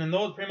much and then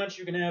those pretty much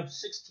you can have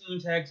 16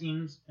 tag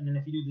teams, and then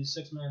if you do the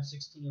 6-man,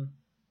 16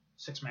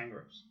 6-man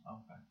groups.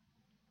 Okay.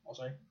 I'll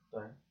say.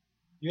 Sorry.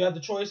 You have the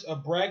choice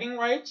of bragging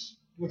rights,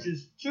 which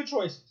is 2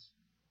 choices.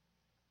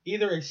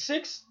 Either a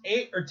 6,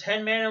 8, or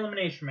 10-man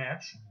elimination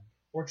match,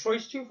 or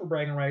choice 2 for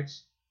bragging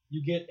rights,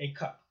 you get a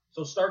cup.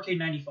 So Starrcade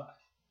 95.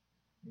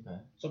 Okay.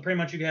 So pretty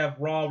much you can have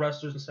Raw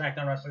wrestlers and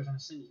SmackDown wrestlers in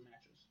singles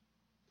matches.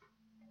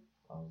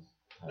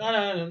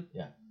 No.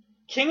 Yeah.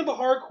 King of the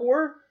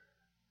Hardcore,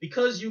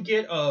 because you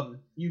get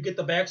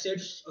the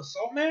backstage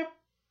assault map,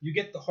 you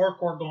get the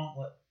Hardcore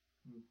Gauntlet.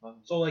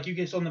 So like you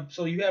get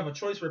so you have a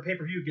choice for a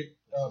pay-per-view. You get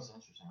this is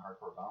interesting.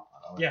 Hardcore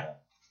Gauntlet. I like yeah,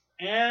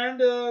 that. and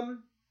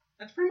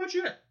that's pretty much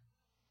it.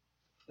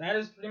 That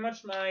is pretty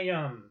much my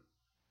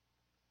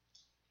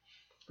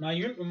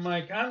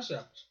my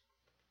concept.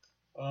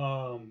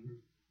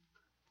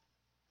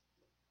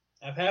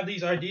 I've had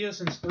these ideas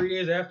since 3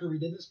 days after we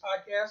did this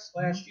podcast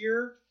last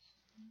year.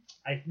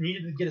 I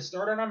needed to get a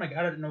start on them. I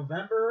got it in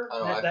November. I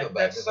know. I feel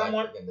bad because I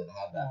didn't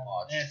have that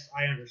much. Yes,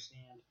 I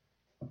understand.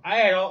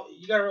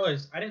 You gotta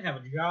realize I didn't have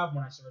a job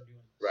when I started doing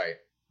this. Right.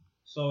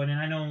 So, and then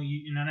I know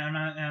you,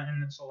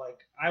 and so like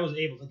I was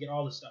able to get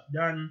all this stuff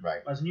done.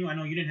 Right. As new, I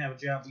know you didn't have a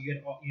job, but you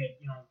had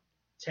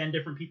 10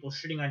 different people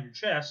shitting on your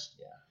chest.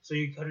 Yeah. So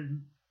you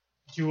couldn't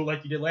do it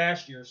like you did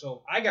last year.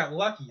 So I got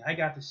lucky. I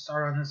got to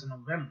start on this in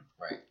November.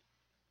 Right.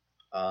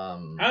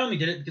 I only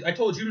did it because I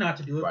told you not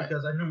to do it Right.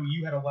 because I knew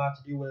you had a lot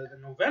to do with it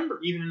in November,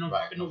 even in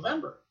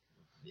November.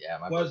 Yeah,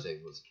 my birthday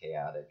was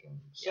chaotic and.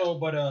 So,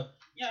 but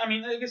yeah, I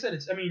mean, like I said,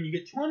 you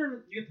get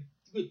 200, you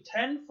get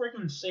 10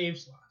 freaking save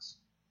slots.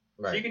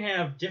 Right. So you can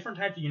have different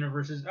types of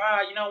universes.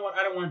 You know what?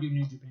 I don't want to do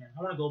New Japan.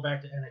 I want to go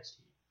back to NXT.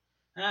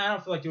 I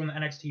don't feel like doing the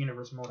NXT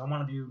universe mode. I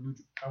want to do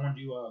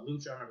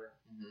Lucha Underground.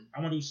 Mm-hmm. I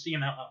want to do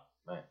CM Up.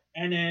 Right.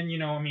 And then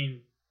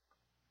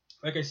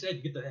like I said,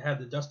 you get to have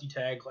the Dusty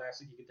Tag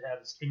Classic. You get to have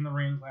this King of the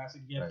Ring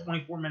Classic. You have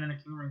 24-minute King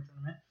of the Ring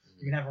tournament. Mm-hmm.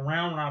 You can have a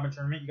round robin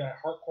tournament. You got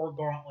a Hardcore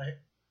Gauntlet.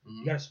 Mm-hmm.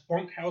 You got a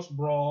Spunk House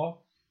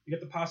Brawl. You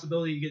get the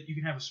possibility you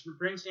can have a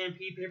Spring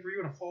Stampede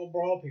pay-per-view and a Fall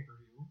Brawl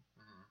pay-per-view.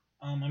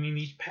 Mm-hmm.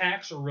 These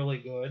packs are really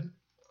good.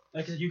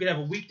 Like I said, you could have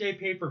a weekday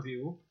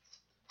pay-per-view.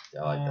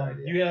 I like that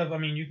idea. You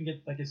have, you can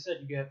get, like I said,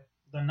 you get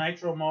the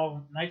Nitro Mall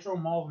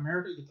of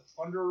America. You get the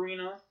Thunder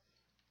Arena,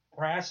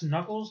 Brass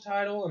Knuckles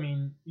title.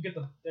 You get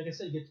like I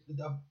said, you get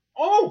the.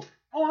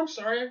 I'm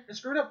sorry, I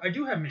screwed up. I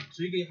do have Ming,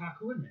 so you get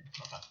Haku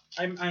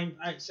and Ming.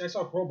 I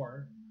saw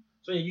Crowbar,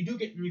 so yeah, you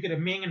get a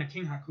Ming and a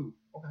King Haku.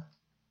 Okay.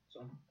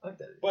 So I like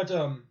that idea. But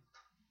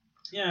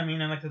yeah,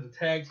 I like the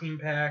tag team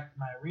pack,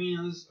 my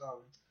arenas,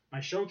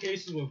 my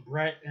showcases with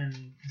Brett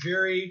and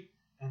Jerry.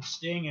 And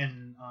Sting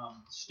and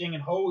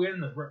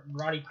Hogan, the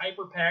Roddy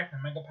Piper pack, the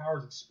Mega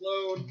Powers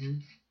Explode.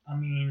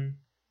 Mm-hmm.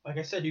 Like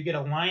I said, you get a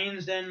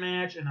Lions Den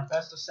match and a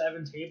best of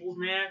 7 tables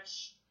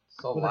match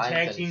with a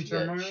tag team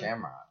tournament.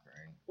 Shamrock,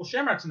 right? Well,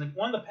 Shamrock's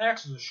one of the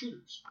packs is the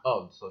shooters.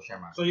 Oh, so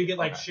Shamrock. So you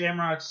get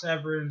Shamrock,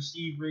 Severin,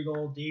 Steve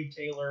Regal, Dave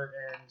Taylor,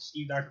 and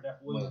Steve Dr. Death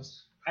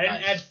Williams. I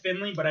didn't add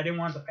Finley, but I didn't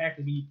want the pack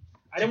to be.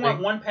 I didn't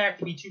want one pack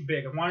to be too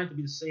big. I wanted it to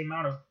be the same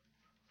amount of.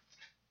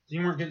 So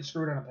you weren't getting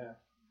screwed on a pack.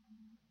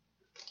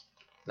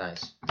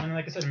 Nice. And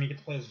like I said, you get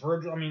to play as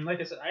Virgil.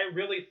 Like I said, I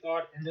really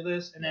thought into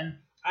this, and then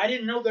I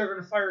didn't know they were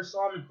going to fire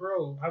Solomon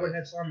Crow. I would have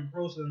had Solomon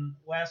Crow, so then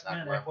last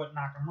minute I put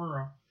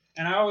Nakamura.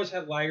 And I always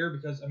had Liger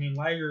because,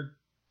 Liger...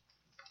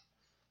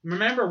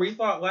 Remember, we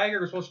thought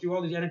Liger was supposed to do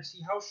all these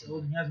NXT house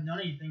shows, and he hasn't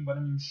done anything, but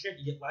shit,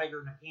 you get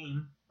Liger in a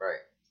game.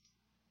 Right.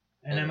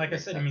 And then, like I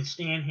said,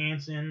 Stan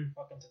Hansen,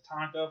 fucking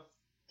Tatanka,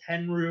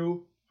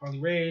 Tenryu, Harley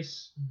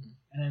Race,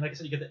 and then, like I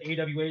said, you get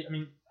the AWA.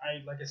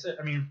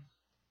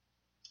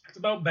 It's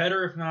about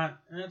better, if not,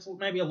 it's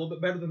maybe a little bit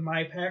better than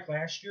my pack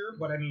last year.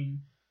 But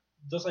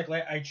just like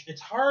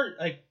it's hard.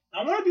 Like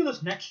I want to do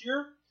this next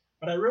year,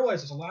 but I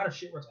realize there's a lot of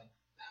shit where it's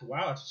like,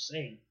 wow, it's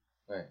insane.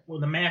 Right. Well,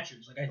 the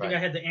matches, I think I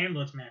had the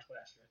ambulance match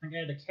last year. I think I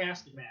had the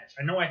casket match.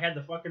 I know I had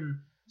the fucking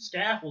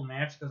scaffold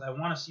match because I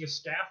want to see a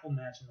scaffold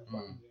match in the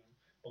fucking game.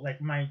 But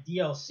my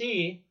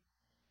DLC,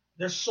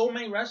 there's so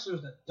many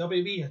wrestlers that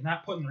WWE has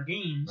not put in their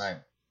games. Right.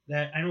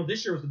 That I know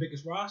this year was the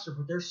biggest roster,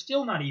 but they're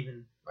still not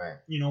even. Right.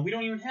 We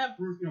don't even have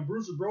Bruce.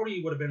 Bruce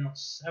Brody would have been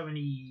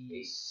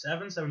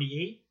 77,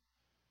 78,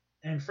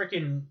 and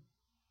freaking,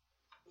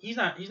 he's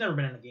never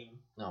been in a game.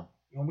 No.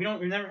 We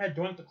never had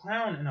Doink the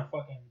Clown in a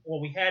fucking.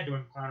 Well, we had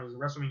Doink the Clown. It was a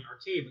WrestleMania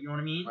arcade, but you know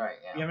what I mean. Right.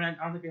 Yeah.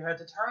 I don't think we had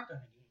Tatanka in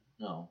a game.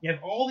 No. You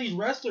have all these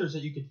wrestlers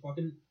that you could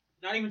fucking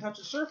not even touch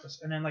the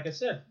surface, and then like I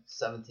said,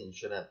 17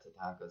 should have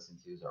Tatanka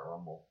since he was our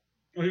Rumble.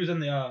 Oh, he was in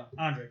the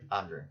Andre.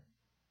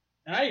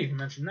 And I didn't even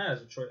mention that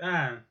as a choice.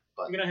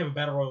 But you're gonna have a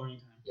battle royal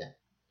anytime. Yeah.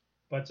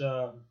 But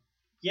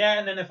yeah,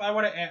 and then if I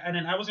would have, and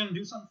then I was gonna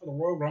do something for the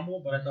Royal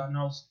Rumble, but I thought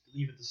no,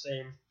 leave it the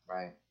same.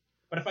 Right.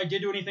 But if I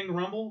did do anything to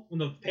Rumble, in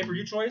the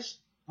pay-per-view choice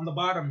on the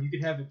bottom, you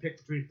could have it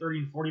picked between 30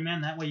 and 40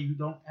 man. That way you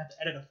don't have to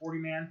edit a 40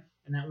 man,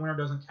 and that winner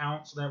doesn't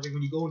count. So that way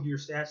when you go into your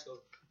stats, go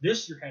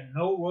this year had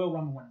no Royal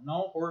Rumble win,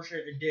 no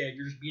horseshit it did.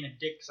 You're just being a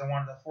dick because I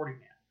wanted a 40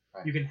 man.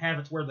 Right. You can have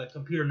it to where the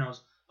computer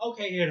knows.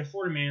 Okay, he had a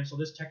 40 man, so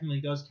this technically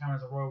does count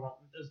as a Royal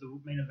Rumble, as the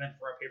main event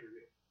for our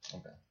pay-per-view.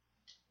 Okay.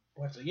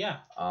 But yeah.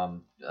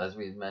 As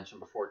we mentioned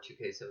before,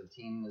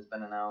 2K17 has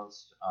been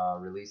announced.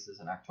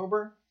 Releases in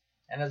October,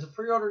 and as a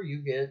pre-order, you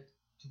get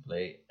to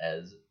play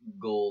as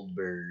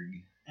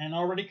Goldberg. And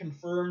already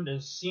confirmed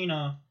as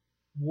Cena,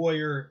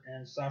 Warrior,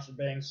 and Sasha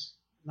Banks.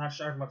 Not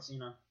shocked about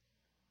Cena.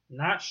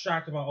 Not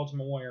shocked about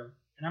Ultimate Warrior.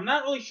 And I'm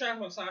not really shocked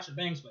about Sasha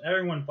Banks, but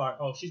everyone thought,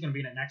 oh, she's gonna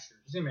be in it next year.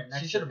 She's gonna be in it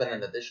next year. She should have been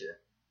in it this year.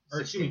 Or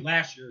excuse me,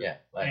 last year. Yeah,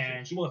 last year.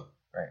 And she wasn't.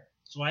 Right.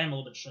 So I am a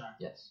little bit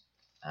shocked. Yes.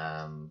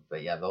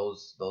 But yeah,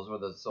 those were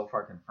the so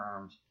far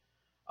confirmed.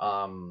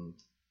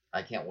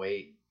 I can't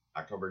wait.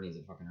 October needs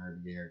a fucking hurry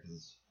to get here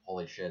because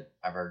holy shit,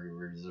 I've already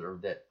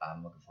reserved it.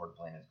 I'm looking forward to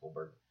playing as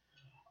Goldberg.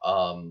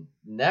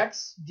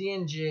 Next,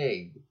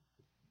 D&J.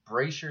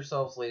 Brace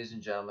yourselves, ladies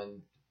and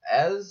gentlemen.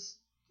 As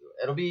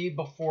it'll be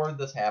before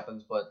this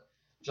happens, but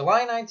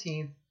July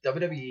 19th,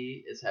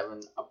 WWE is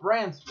having a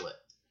brand split.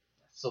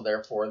 So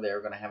therefore, they're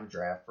going to have a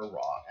draft for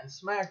Raw and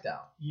SmackDown.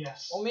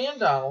 Yes. Well, me and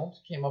Donald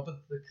came up with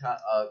the kind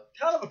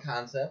of a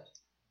concept,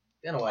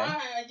 in a way.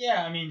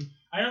 Yeah, I mean,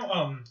 I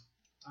know.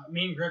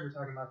 Me and Greg were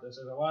talking about this.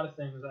 There's a lot of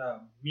things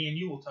me and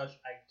you will touch.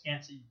 I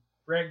can't see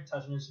Greg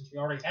touching it since we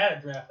already had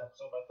a draft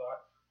episode. I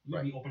thought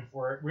you'd be open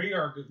for it. We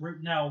are good.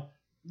 Now,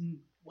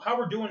 how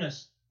we're doing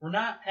this, we're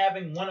not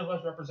having one of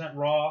us represent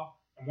Raw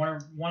and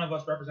one of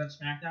us represent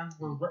SmackDown.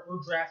 We're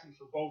drafting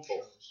for both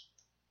shows.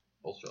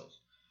 Both shows.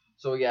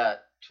 So we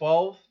got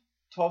 12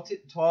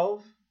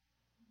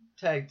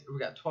 tag. We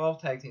got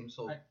 12 tag teams.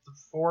 So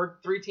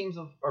three teams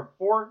of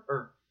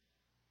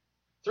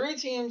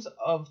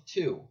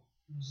two.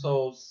 Mm-hmm.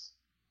 So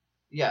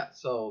yeah.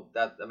 So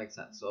that makes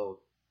sense. So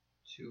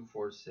 2,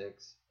 4,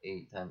 6,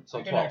 8, 10. So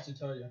I can 12. actually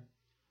tell you.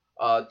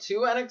 2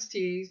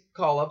 NXT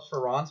call-ups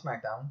for Raw and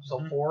SmackDown.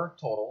 So 4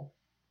 total.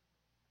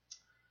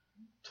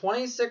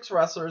 26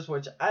 wrestlers,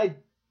 which I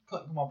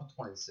couldn't come up with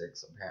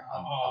 26 apparently.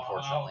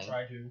 Unfortunately. I'll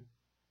try to.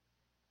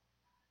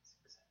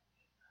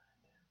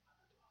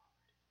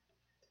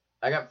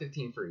 I got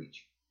 15 for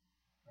each.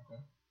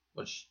 Okay.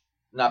 Which,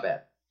 not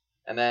bad.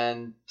 And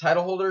then,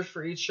 title holders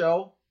for each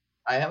show.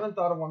 I haven't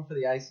thought of one for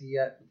the IC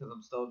yet, because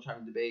I'm still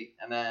trying to debate.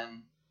 And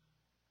then,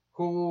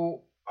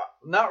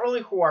 not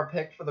really who our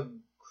pick for the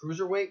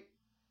Cruiserweight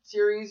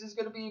series is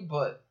going to be,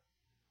 but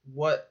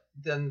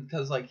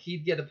because, like,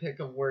 he'd get a pick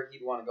of where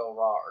he'd want to go,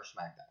 Raw or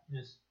SmackDown.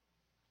 Yes.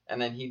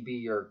 And then he'd be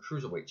your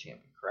Cruiserweight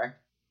champion,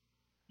 correct?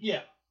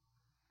 Yeah.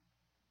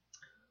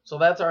 So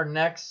that's our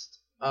next,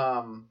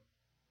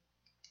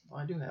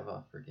 I do have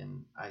a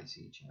freaking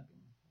IC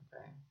champion.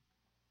 Okay.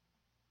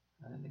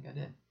 I didn't think I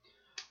did.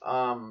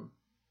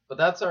 But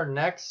that's our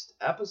next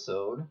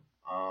episode.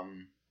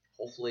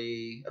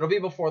 Hopefully, it'll be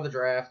before the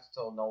draft,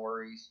 so no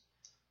worries.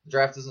 The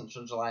draft isn't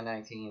until July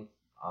 19th.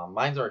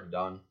 Mine's already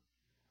done.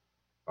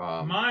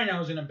 Mine, I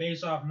was going to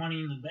base off Money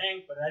in the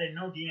Bank, but I didn't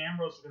know Dean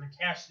Ambrose was going to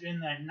cash it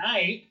in that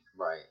night.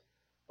 Right.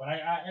 But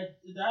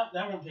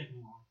that won't take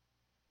me long.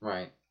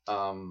 Right.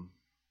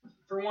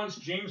 For once,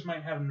 James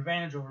might have an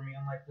advantage over me,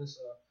 unlike this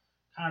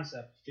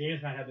concept.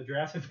 James might have the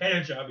draft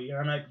advantage of me, and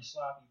I might be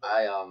sloppy.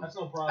 But that's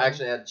no problem. I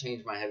actually had to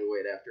change my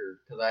heavyweight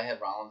because I had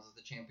Rollins as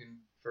the champion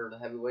for the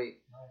heavyweight.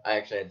 Right. I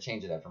actually had to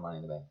change it after Money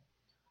in the Bank.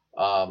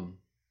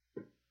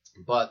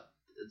 But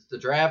the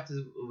draft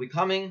will be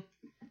coming.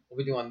 We'll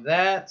be doing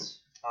that.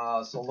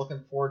 So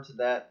looking forward to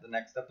that, the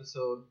next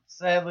episode.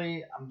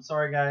 Sadly, I'm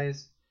sorry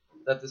guys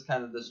that this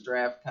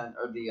draft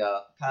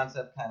the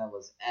concept kind of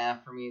was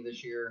for me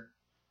this year.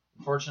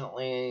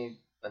 Unfortunately,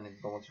 I've been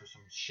going through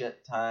some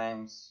shit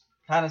times.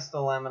 Kind of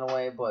still am in a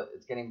way, but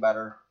it's getting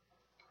better.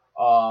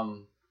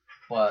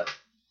 But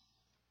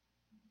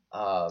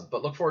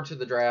look forward to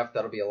the draft.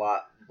 That'll be a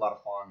lot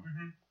of fun.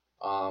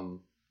 Mm-hmm.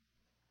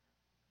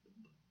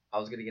 I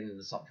was gonna get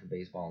into something for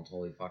baseball and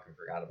totally fucking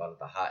forgot about it.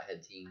 The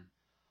hothead team.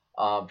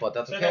 But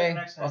that's okay.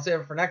 I'll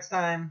save it for next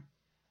time.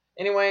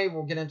 Anyway,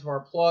 we'll get into our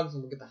plugs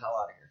and we'll get the hell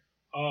out of here.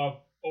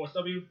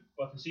 OSW,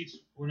 Button Seats,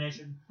 Blue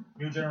Nation,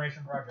 New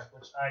Generation Project,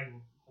 which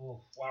I'm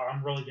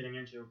really getting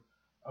into.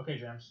 Okay,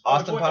 James.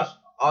 Austin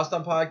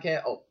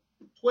Podcast. Oh,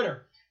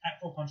 Twitter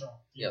 @Full Punch On.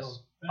 Yes.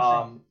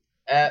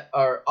 At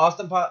our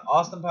Austin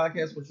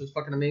Podcast, which was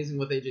fucking amazing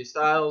with AJ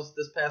Styles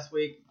this past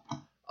week.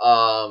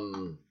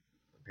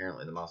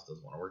 Apparently the mouse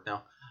doesn't want to work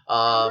now.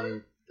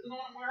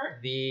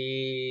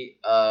 The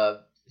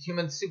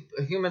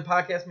Human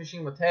Podcast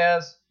Machine with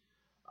Taz.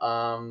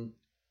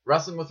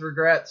 Wrestling with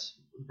Regrets,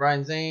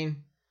 Brian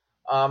Zane.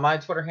 My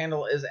Twitter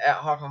handle is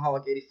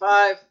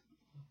 @Hawkaholic85.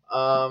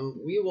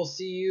 We will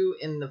see you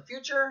in the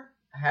future.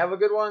 Have a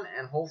good one,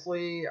 and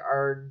hopefully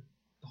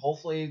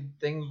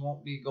things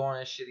won't be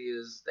going as shitty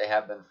as they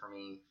have been for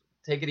me.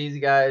 Take it easy,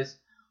 guys.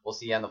 We'll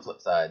see you on the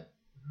flip side.